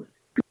as to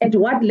at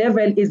what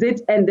level is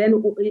it, and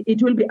then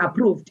it will be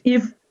approved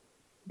if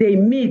they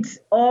meet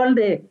all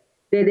the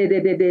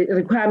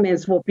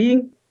requirements for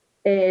being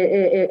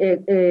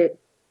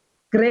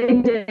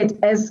graded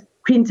as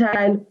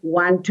quintile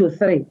 1 to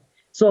 3.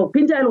 So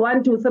quintile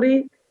 1 to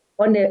 3,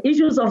 on the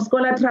issues of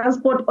scholar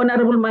transport,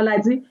 Honorable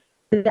Malazi,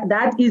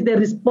 that is the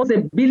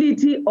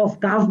responsibility of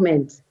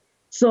government.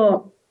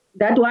 So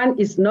that one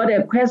is not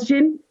a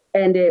question,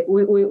 and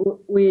we will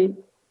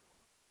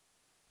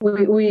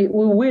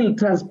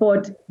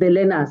transport the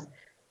learners.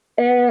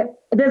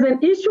 There's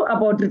an issue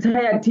about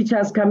retired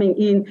teachers coming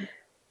in.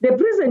 The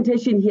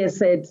presentation here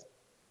said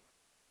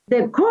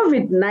the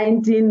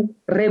COVID-19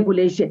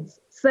 regulations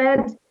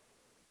said,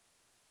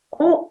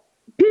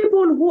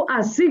 people who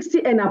are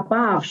 60 and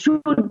above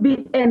should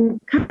be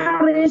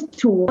encouraged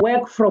to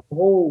work from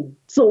home.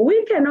 So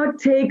we cannot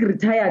take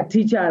retired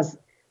teachers.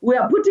 We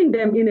are putting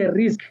them in a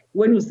risk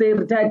when you say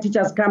retired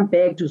teachers come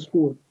back to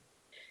school.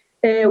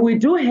 We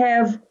do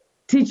have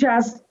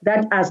teachers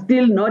that are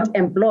still not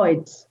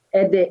employed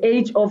at the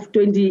age of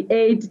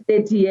 28,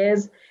 30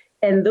 years.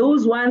 And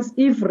those ones,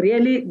 if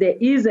really there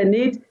is a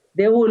need,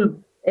 they will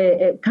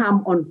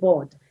come on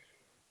board.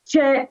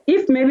 Chair,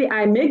 if maybe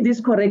I make this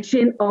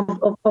correction of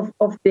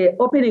the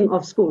opening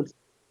of schools,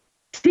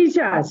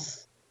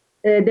 teachers,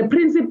 the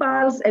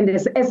principals and the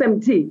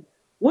SMT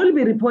will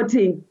be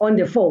reporting on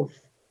the 4th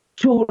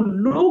to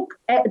look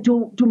at,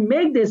 to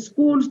make the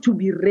schools to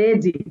be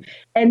ready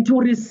and to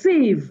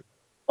receive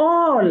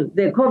all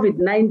the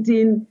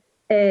COVID-19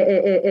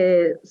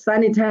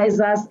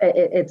 sanitizers,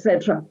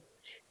 etc.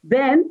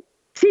 Then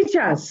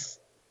teachers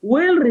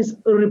will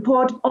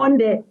report on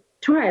the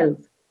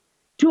 12th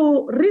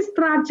to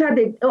restructure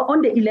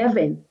on the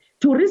 11th,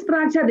 to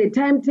restructure the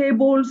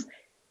timetables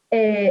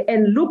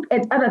and look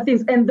at other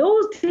things. And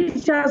those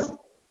teachers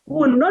who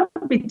will not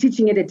be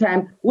teaching at the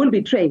time will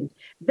be trained.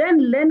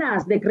 Then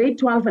learners, the grade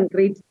 12 and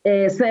grade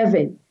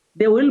 7,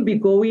 they will be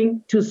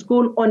going to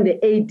school on the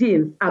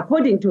 18th,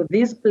 according to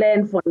this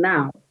plan for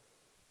now,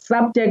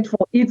 subject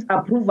for its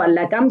approval.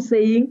 Like I'm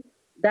saying,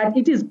 that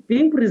it is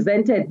being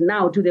presented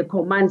now to the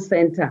command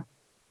center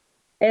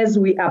as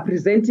we are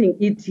presenting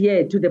it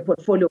here to the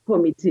portfolio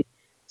committee.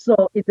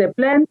 So it's a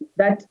plan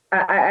that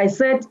I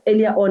said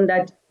earlier on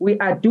that we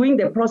are doing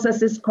the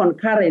processes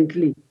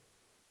concurrently.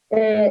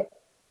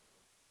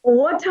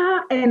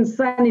 Water and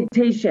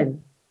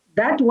sanitation,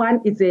 that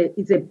one is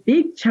a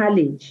big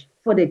challenge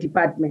for the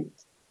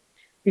department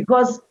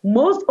because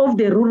most of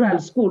the rural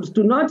schools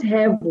do not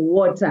have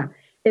water,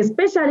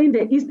 especially in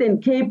the Eastern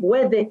Cape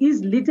where there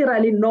is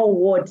literally no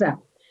water.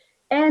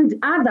 And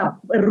other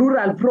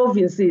rural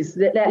provinces,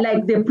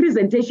 like the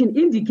presentation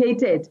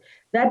indicated,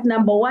 that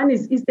number 1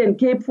 is Eastern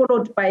Cape,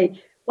 followed by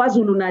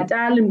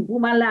KwaZulu-Natal,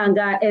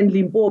 Mpumalanga, and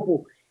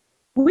Limpopo.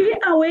 We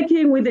are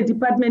working with the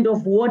Department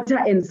of Water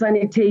and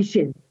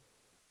Sanitation.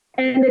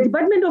 And the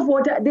Department of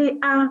Water, they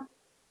are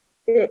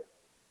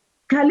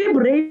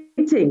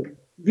calibrating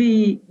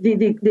the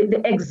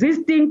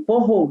existing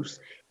boreholes.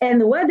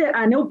 And where there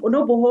are no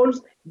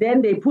boreholes,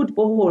 then they put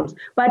boreholes.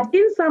 But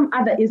in some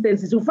other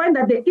instances, you find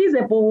that there is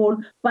a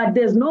borehole, but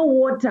there's no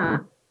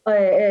water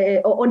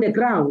on the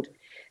ground.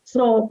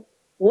 So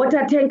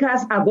water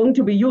tankers are going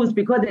to be used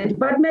because the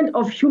Department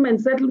of Human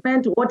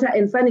Settlement, Water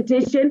and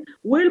Sanitation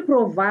will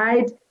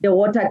provide the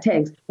water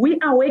tanks. We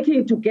are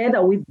working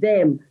together with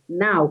them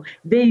now.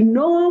 They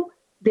know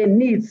the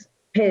needs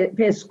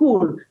per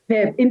school,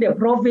 in the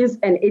province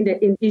and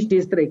in each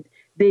district.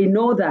 They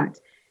know that.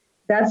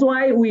 That's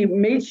why we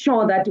made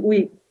sure that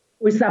we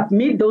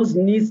submit those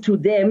needs to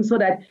them so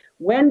that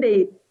when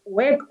they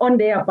work on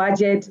their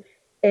budget,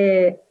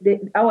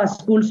 our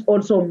schools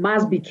also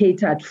must be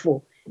catered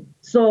for.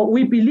 So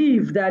we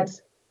believe that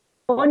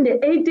on the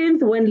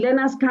 18th, when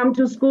learners come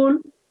to school,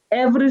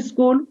 every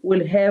school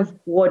will have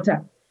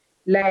water,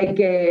 like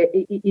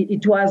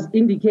it was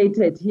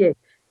indicated here.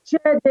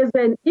 Chair, there's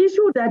an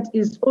issue that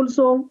is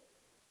also,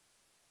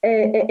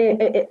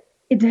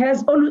 it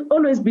has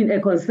always been a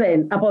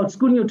concern about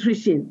school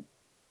nutrition.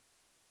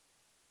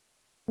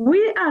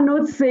 We are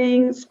not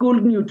saying school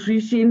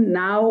nutrition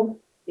now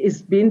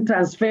is being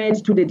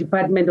transferred to the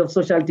Department of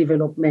Social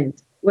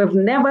Development. We've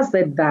never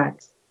said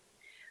that.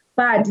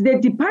 But the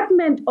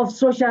Department of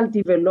Social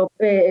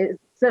Development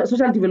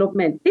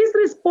is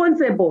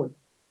responsible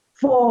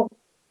for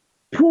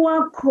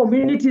poor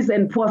communities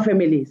and poor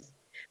families.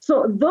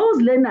 So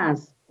those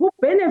learners who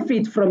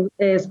benefit from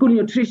school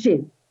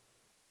nutrition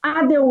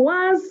are the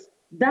ones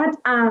that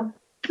are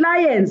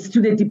clients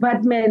to the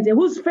department,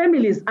 whose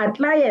families are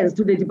clients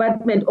to the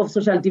Department of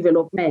Social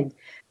Development.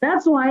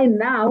 That's why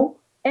now,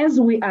 as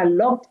we are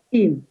locked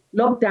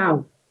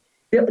down,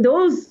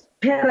 those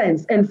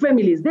parents and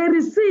families, they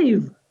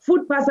receive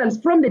food parcels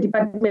from the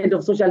Department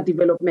of Social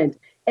Development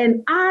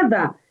and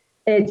other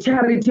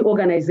charity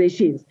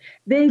organizations.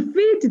 They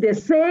feed the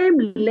same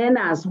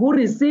learners who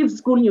receive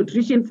school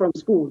nutrition from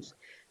schools.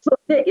 So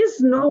there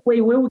is no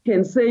way where we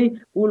can say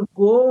we'll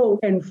go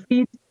and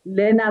feed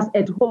learners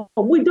at home.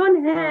 We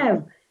don't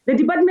have, the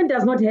department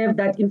does not have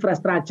that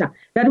infrastructure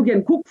that we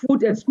can cook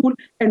food at school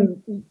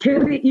and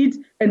carry it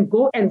and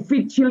go and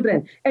feed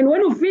children. And when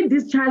you feed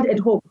this child at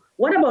home,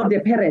 what about the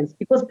parents?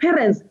 Because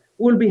parents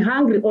will be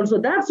hungry also.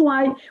 That's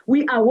why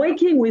we are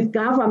working with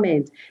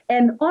government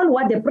and all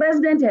what the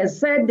president has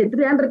said, the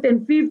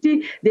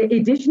 350, the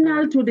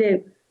additional to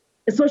the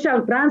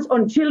social grants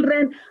on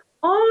children,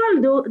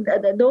 all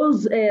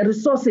those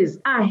resources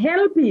are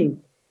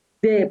helping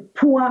the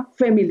poor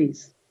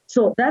families.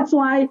 So that's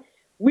why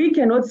we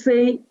cannot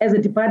say as a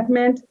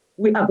department,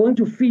 we are going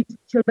to feed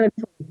children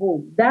from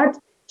home. That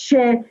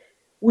share,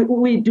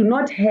 we do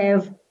not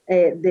have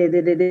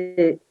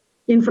the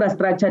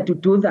infrastructure to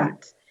do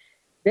that.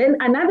 Then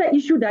another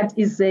issue that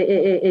is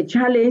a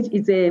challenge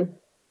is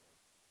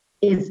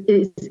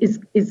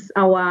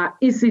our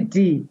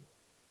ECD,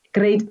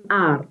 grade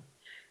R.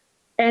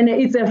 And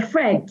it's a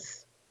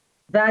fact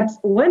that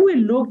when we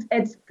looked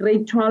at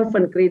grade 12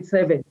 and grade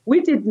 7,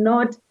 we did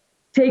not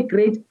take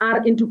grade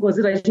R into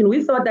consideration.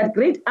 We thought that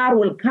grade R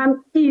will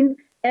come in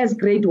as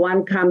grade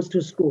 1 comes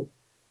to school.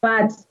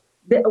 But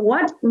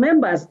what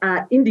members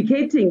are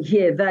indicating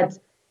here that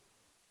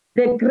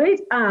the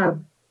grade R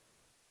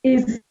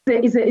is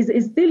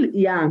still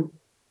young.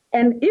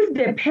 And if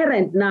the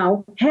parent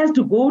now has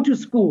to go to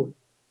school,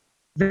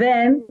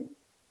 then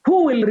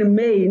who will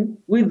remain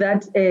with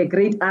that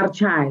grade R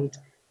child?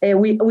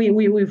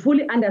 We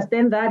fully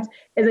understand that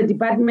as a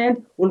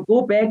department, we'll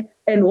go back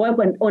and work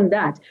on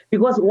that.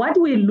 Because what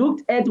we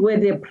looked at were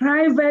the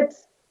private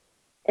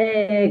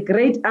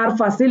grade R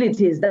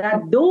facilities,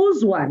 that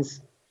those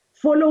ones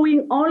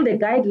following all the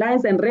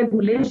guidelines and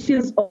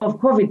regulations of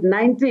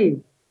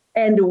COVID-19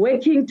 and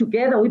working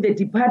together with the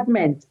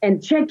department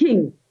and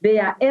checking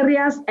their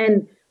areas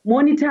and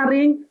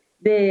monitoring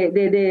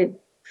the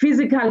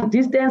physical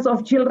distance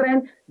of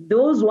children,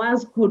 those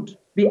ones could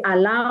be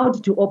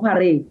allowed to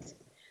operate.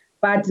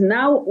 But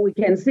now we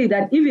can see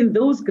that even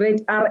those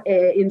grades are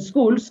in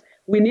schools,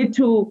 we need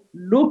to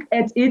look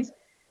at it.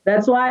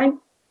 That's why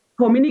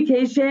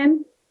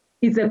communication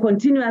is a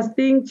continuous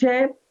thing,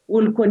 Chair.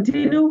 We'll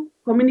continue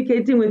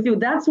communicating with you.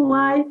 That's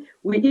why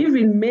we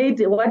even made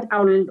what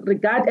I will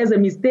regard as a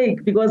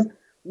mistake, because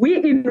we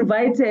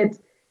invited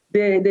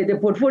the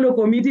portfolio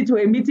committee to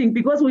a meeting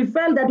because we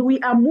felt that we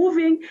are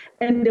moving,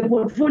 and the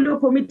portfolio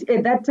committee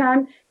at that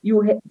time,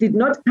 did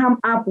not come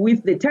up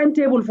with the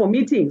timetable for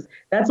meetings.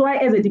 That's why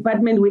as a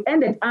department, we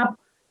ended up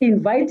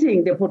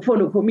inviting the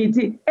portfolio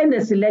committee and the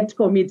select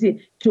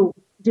committee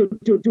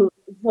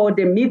for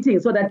the meeting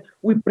so that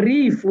we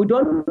brief, we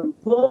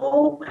don't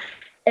go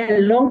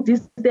a long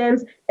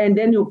distance and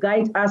then you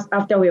guide us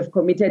after we have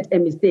committed a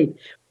mistake.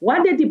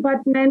 What the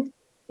department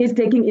is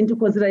taking into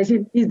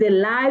consideration is the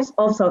lives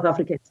of South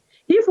Africans.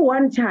 If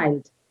one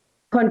child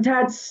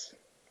contacts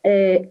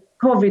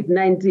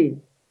COVID-19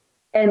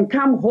 and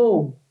come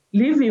home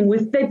living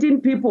with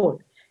 13 people,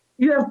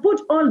 you have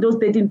put all those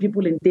 13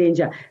 people in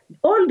danger.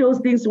 All those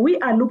things we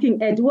are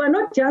looking at, we are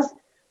not just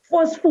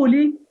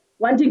forcefully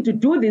wanting to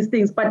do these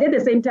things, but at the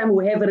same time,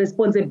 we have a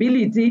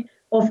responsibility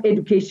of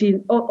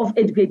education, of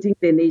educating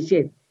the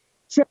nation.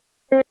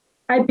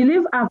 I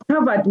believe I've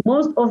covered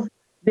most of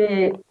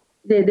the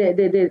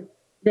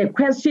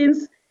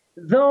questions,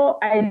 though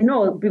I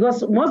know,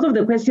 because most of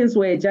the questions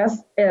were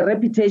just a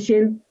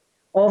repetition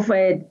of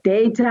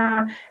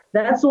data.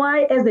 That's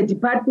why as a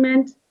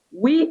department,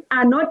 we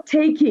are not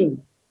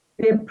taking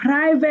the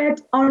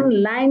private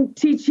online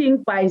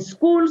teaching by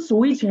schools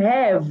which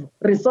have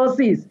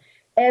resources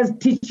as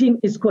teaching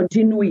is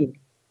continuing.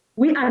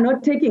 We are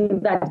not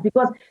taking that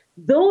because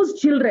those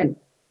children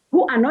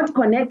who are not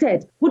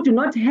connected, who do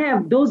not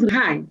have those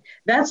behind,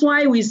 that's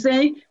why we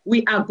say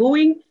we are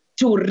going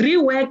to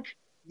rework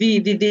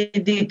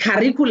the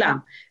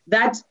curriculum,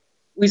 that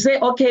we say,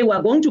 okay,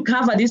 we're going to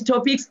cover these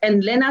topics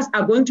and learners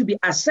are going to be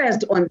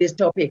assessed on these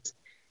topics.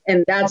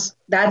 And that's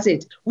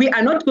it. We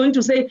are not going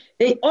to say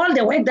all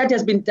the work that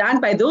has been done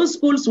by those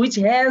schools which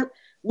have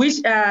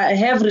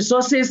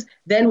resources,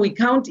 then we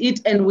count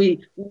it and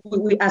we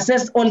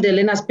assess all the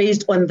learners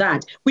based on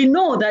that. We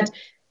know that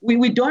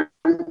we don't,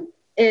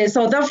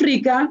 South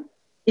Africa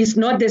is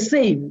not the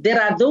same.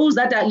 There are those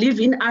that live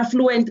in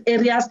affluent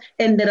areas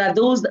and there are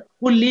those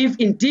who live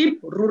in deep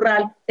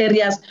rural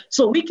areas.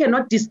 So we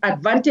cannot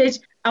disadvantage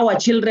our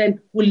children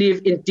who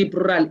live in deep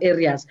rural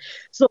areas.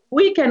 So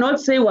we cannot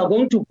say we're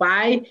going to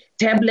buy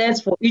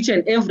tablets for each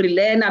and every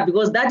learner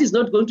because that is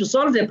not going to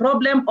solve the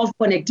problem of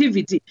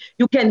connectivity.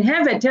 You can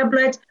have a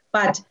tablet,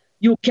 but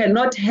you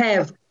cannot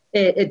have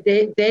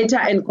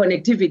data and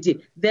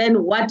connectivity.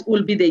 Then what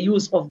will be the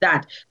use of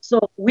that? So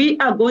we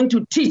are going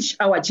to teach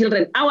our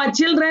children. Our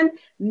children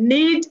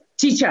need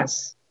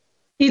teachers.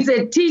 It's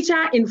a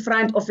teacher in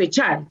front of a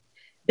child.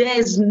 There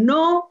is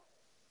no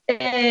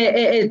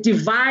a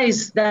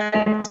device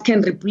that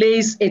can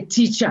replace a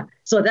teacher.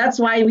 So that's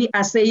why we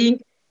are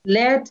saying,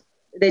 let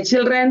the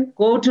children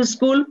go to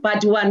school,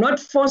 but we are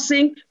not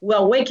forcing. We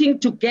are working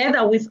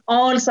together with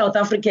all South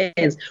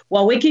Africans. We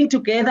are working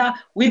together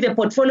with the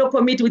portfolio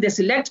committee, with the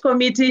select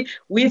committee,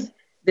 with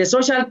the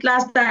social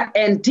cluster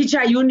and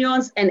teacher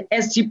unions and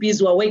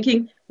SGPs. We are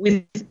working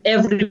with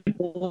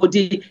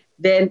everybody.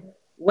 Then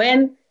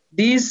when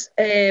this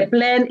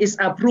plan is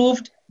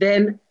approved,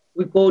 then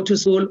we go to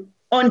school.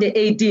 On the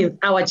 18th,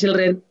 our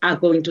children are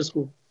going to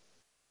school.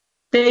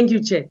 Thank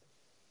you, Chair.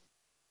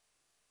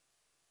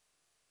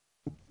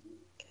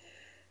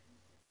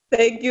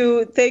 Thank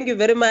you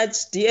very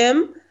much,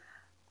 DM.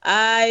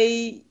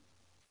 I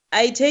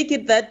take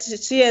it that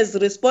she has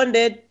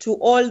responded to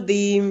all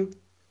the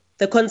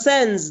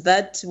concerns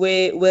that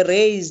were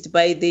raised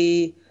by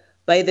the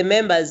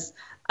members.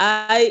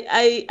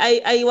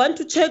 I want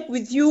to check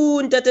with you,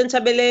 Ntate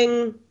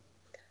Nchabeleng.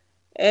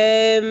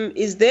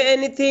 Is there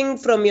anything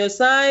from your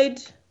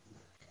side?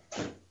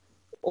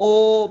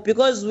 Or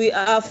because we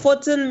are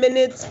 14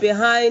 minutes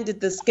behind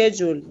the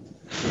schedule.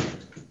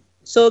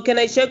 So can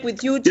I check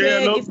with you,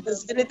 Chair, if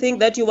there's anything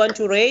that you want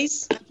to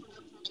raise?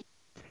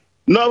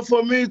 No,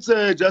 for me, it's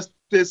just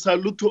a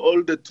salute to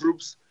all the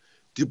troops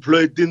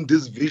deployed in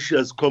this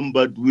vicious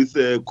combat with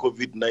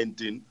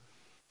COVID-19.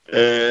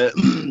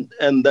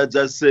 And I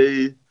just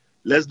say,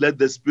 let's let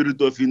the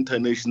spirit of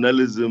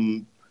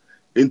internationalism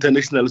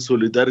international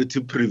solidarity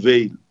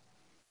prevail,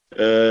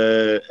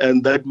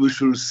 and that we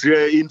should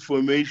share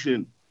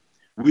information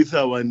with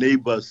our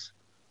neighbors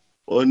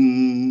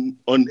on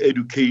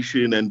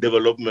education and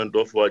development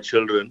of our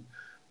children,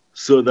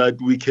 so that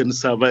we can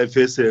survive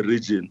as a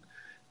region,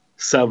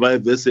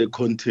 survive as a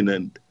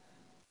continent,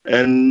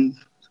 and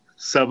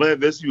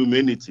survive as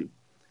humanity.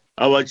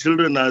 Our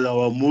children are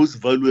our most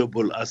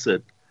valuable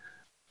asset,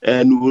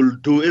 and we'll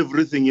do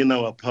everything in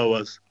our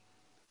powers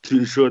to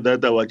ensure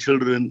that our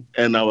children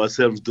and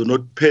ourselves do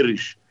not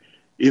perish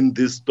in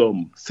this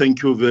storm.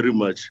 Thank you very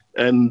much.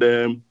 And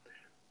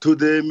to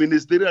the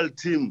ministerial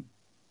team,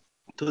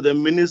 to the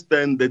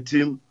minister and the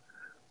team,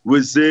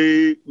 we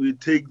say we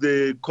take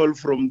the call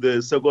from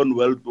the Second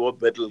World War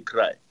battle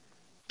cry.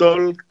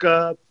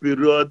 Tolka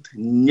period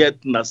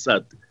nyet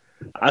nasat.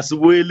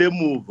 Aswele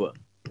move.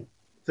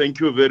 Thank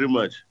you very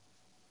much.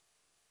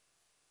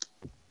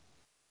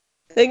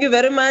 Thank you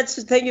very much.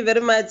 Thank you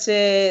very much.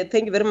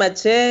 Thank you very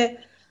much.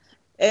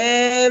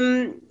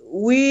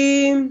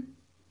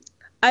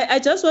 I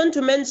just want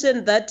to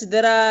mention that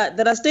there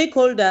are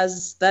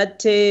stakeholders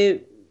that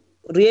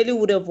really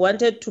would have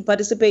wanted to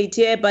participate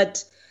here,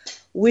 but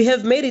we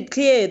have made it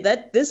clear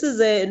that this is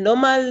a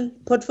normal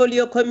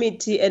portfolio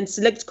committee and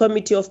select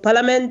committee of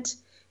Parliament.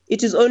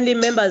 It is only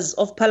members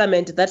of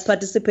Parliament that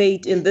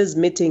participate in these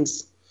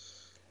meetings.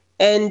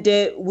 And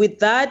with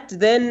that,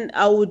 then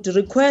I would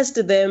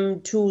request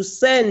them to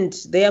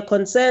send their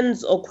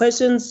concerns or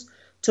questions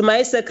to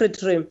my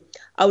secretary.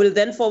 I will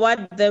then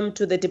forward them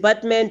to the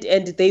department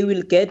and they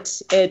will get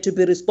to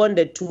be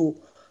responded to.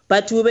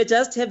 But we were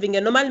just having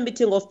a normal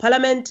meeting of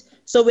Parliament,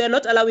 so we are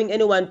not allowing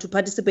anyone to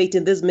participate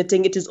in this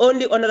meeting. It is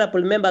only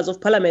honorable members of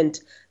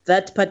Parliament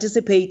that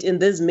participate in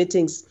these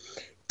meetings.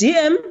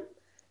 DM,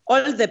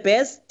 all the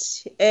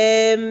best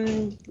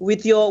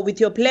with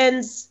your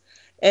plans,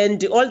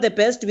 and all the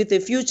best with the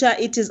future.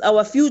 It is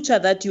our future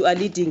that you are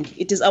leading.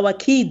 It is our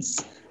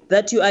kids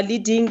that you are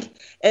leading.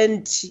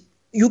 And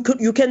you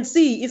can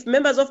see, if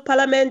members of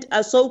Parliament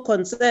are so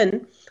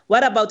concerned,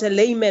 what about a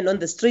layman on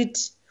the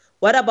street?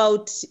 What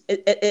about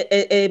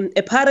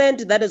a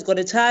parent that has got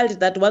a child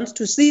that wants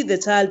to see the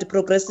child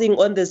progressing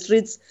on the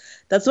streets?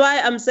 That's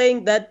why I'm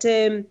saying that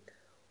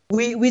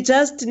we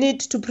just need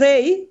to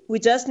pray. We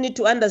just need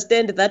to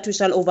understand that we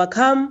shall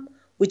overcome.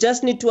 We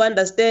just need to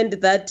understand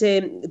that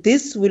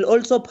this will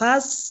also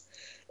pass.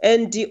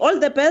 And all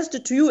the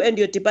best to you and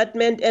your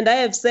department. And I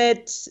have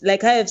said,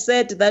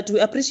 that we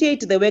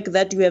appreciate the work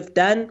that you have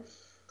done.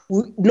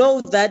 We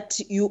know that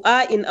you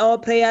are in our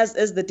prayers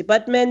as the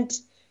department.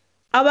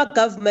 Our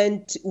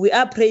government, we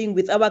are praying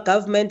with our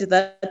government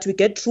that we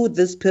get through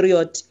this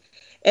period.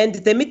 And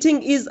the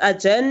meeting is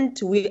adjourned.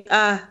 We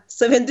are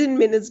 17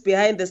 minutes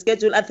behind the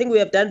schedule. I think we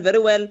have done very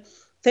well.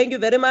 Thank you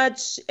very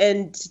much.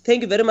 And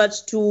thank you very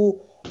much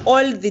to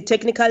all the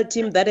technical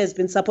team that has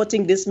been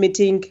supporting this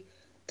meeting.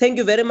 Thank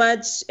you very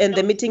much. And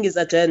the meeting is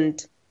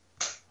adjourned.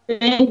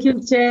 Thank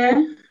you,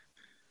 Chair.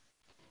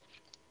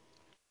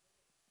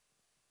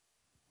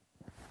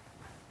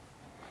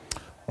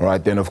 All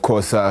right, then, of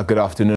course, good afternoon.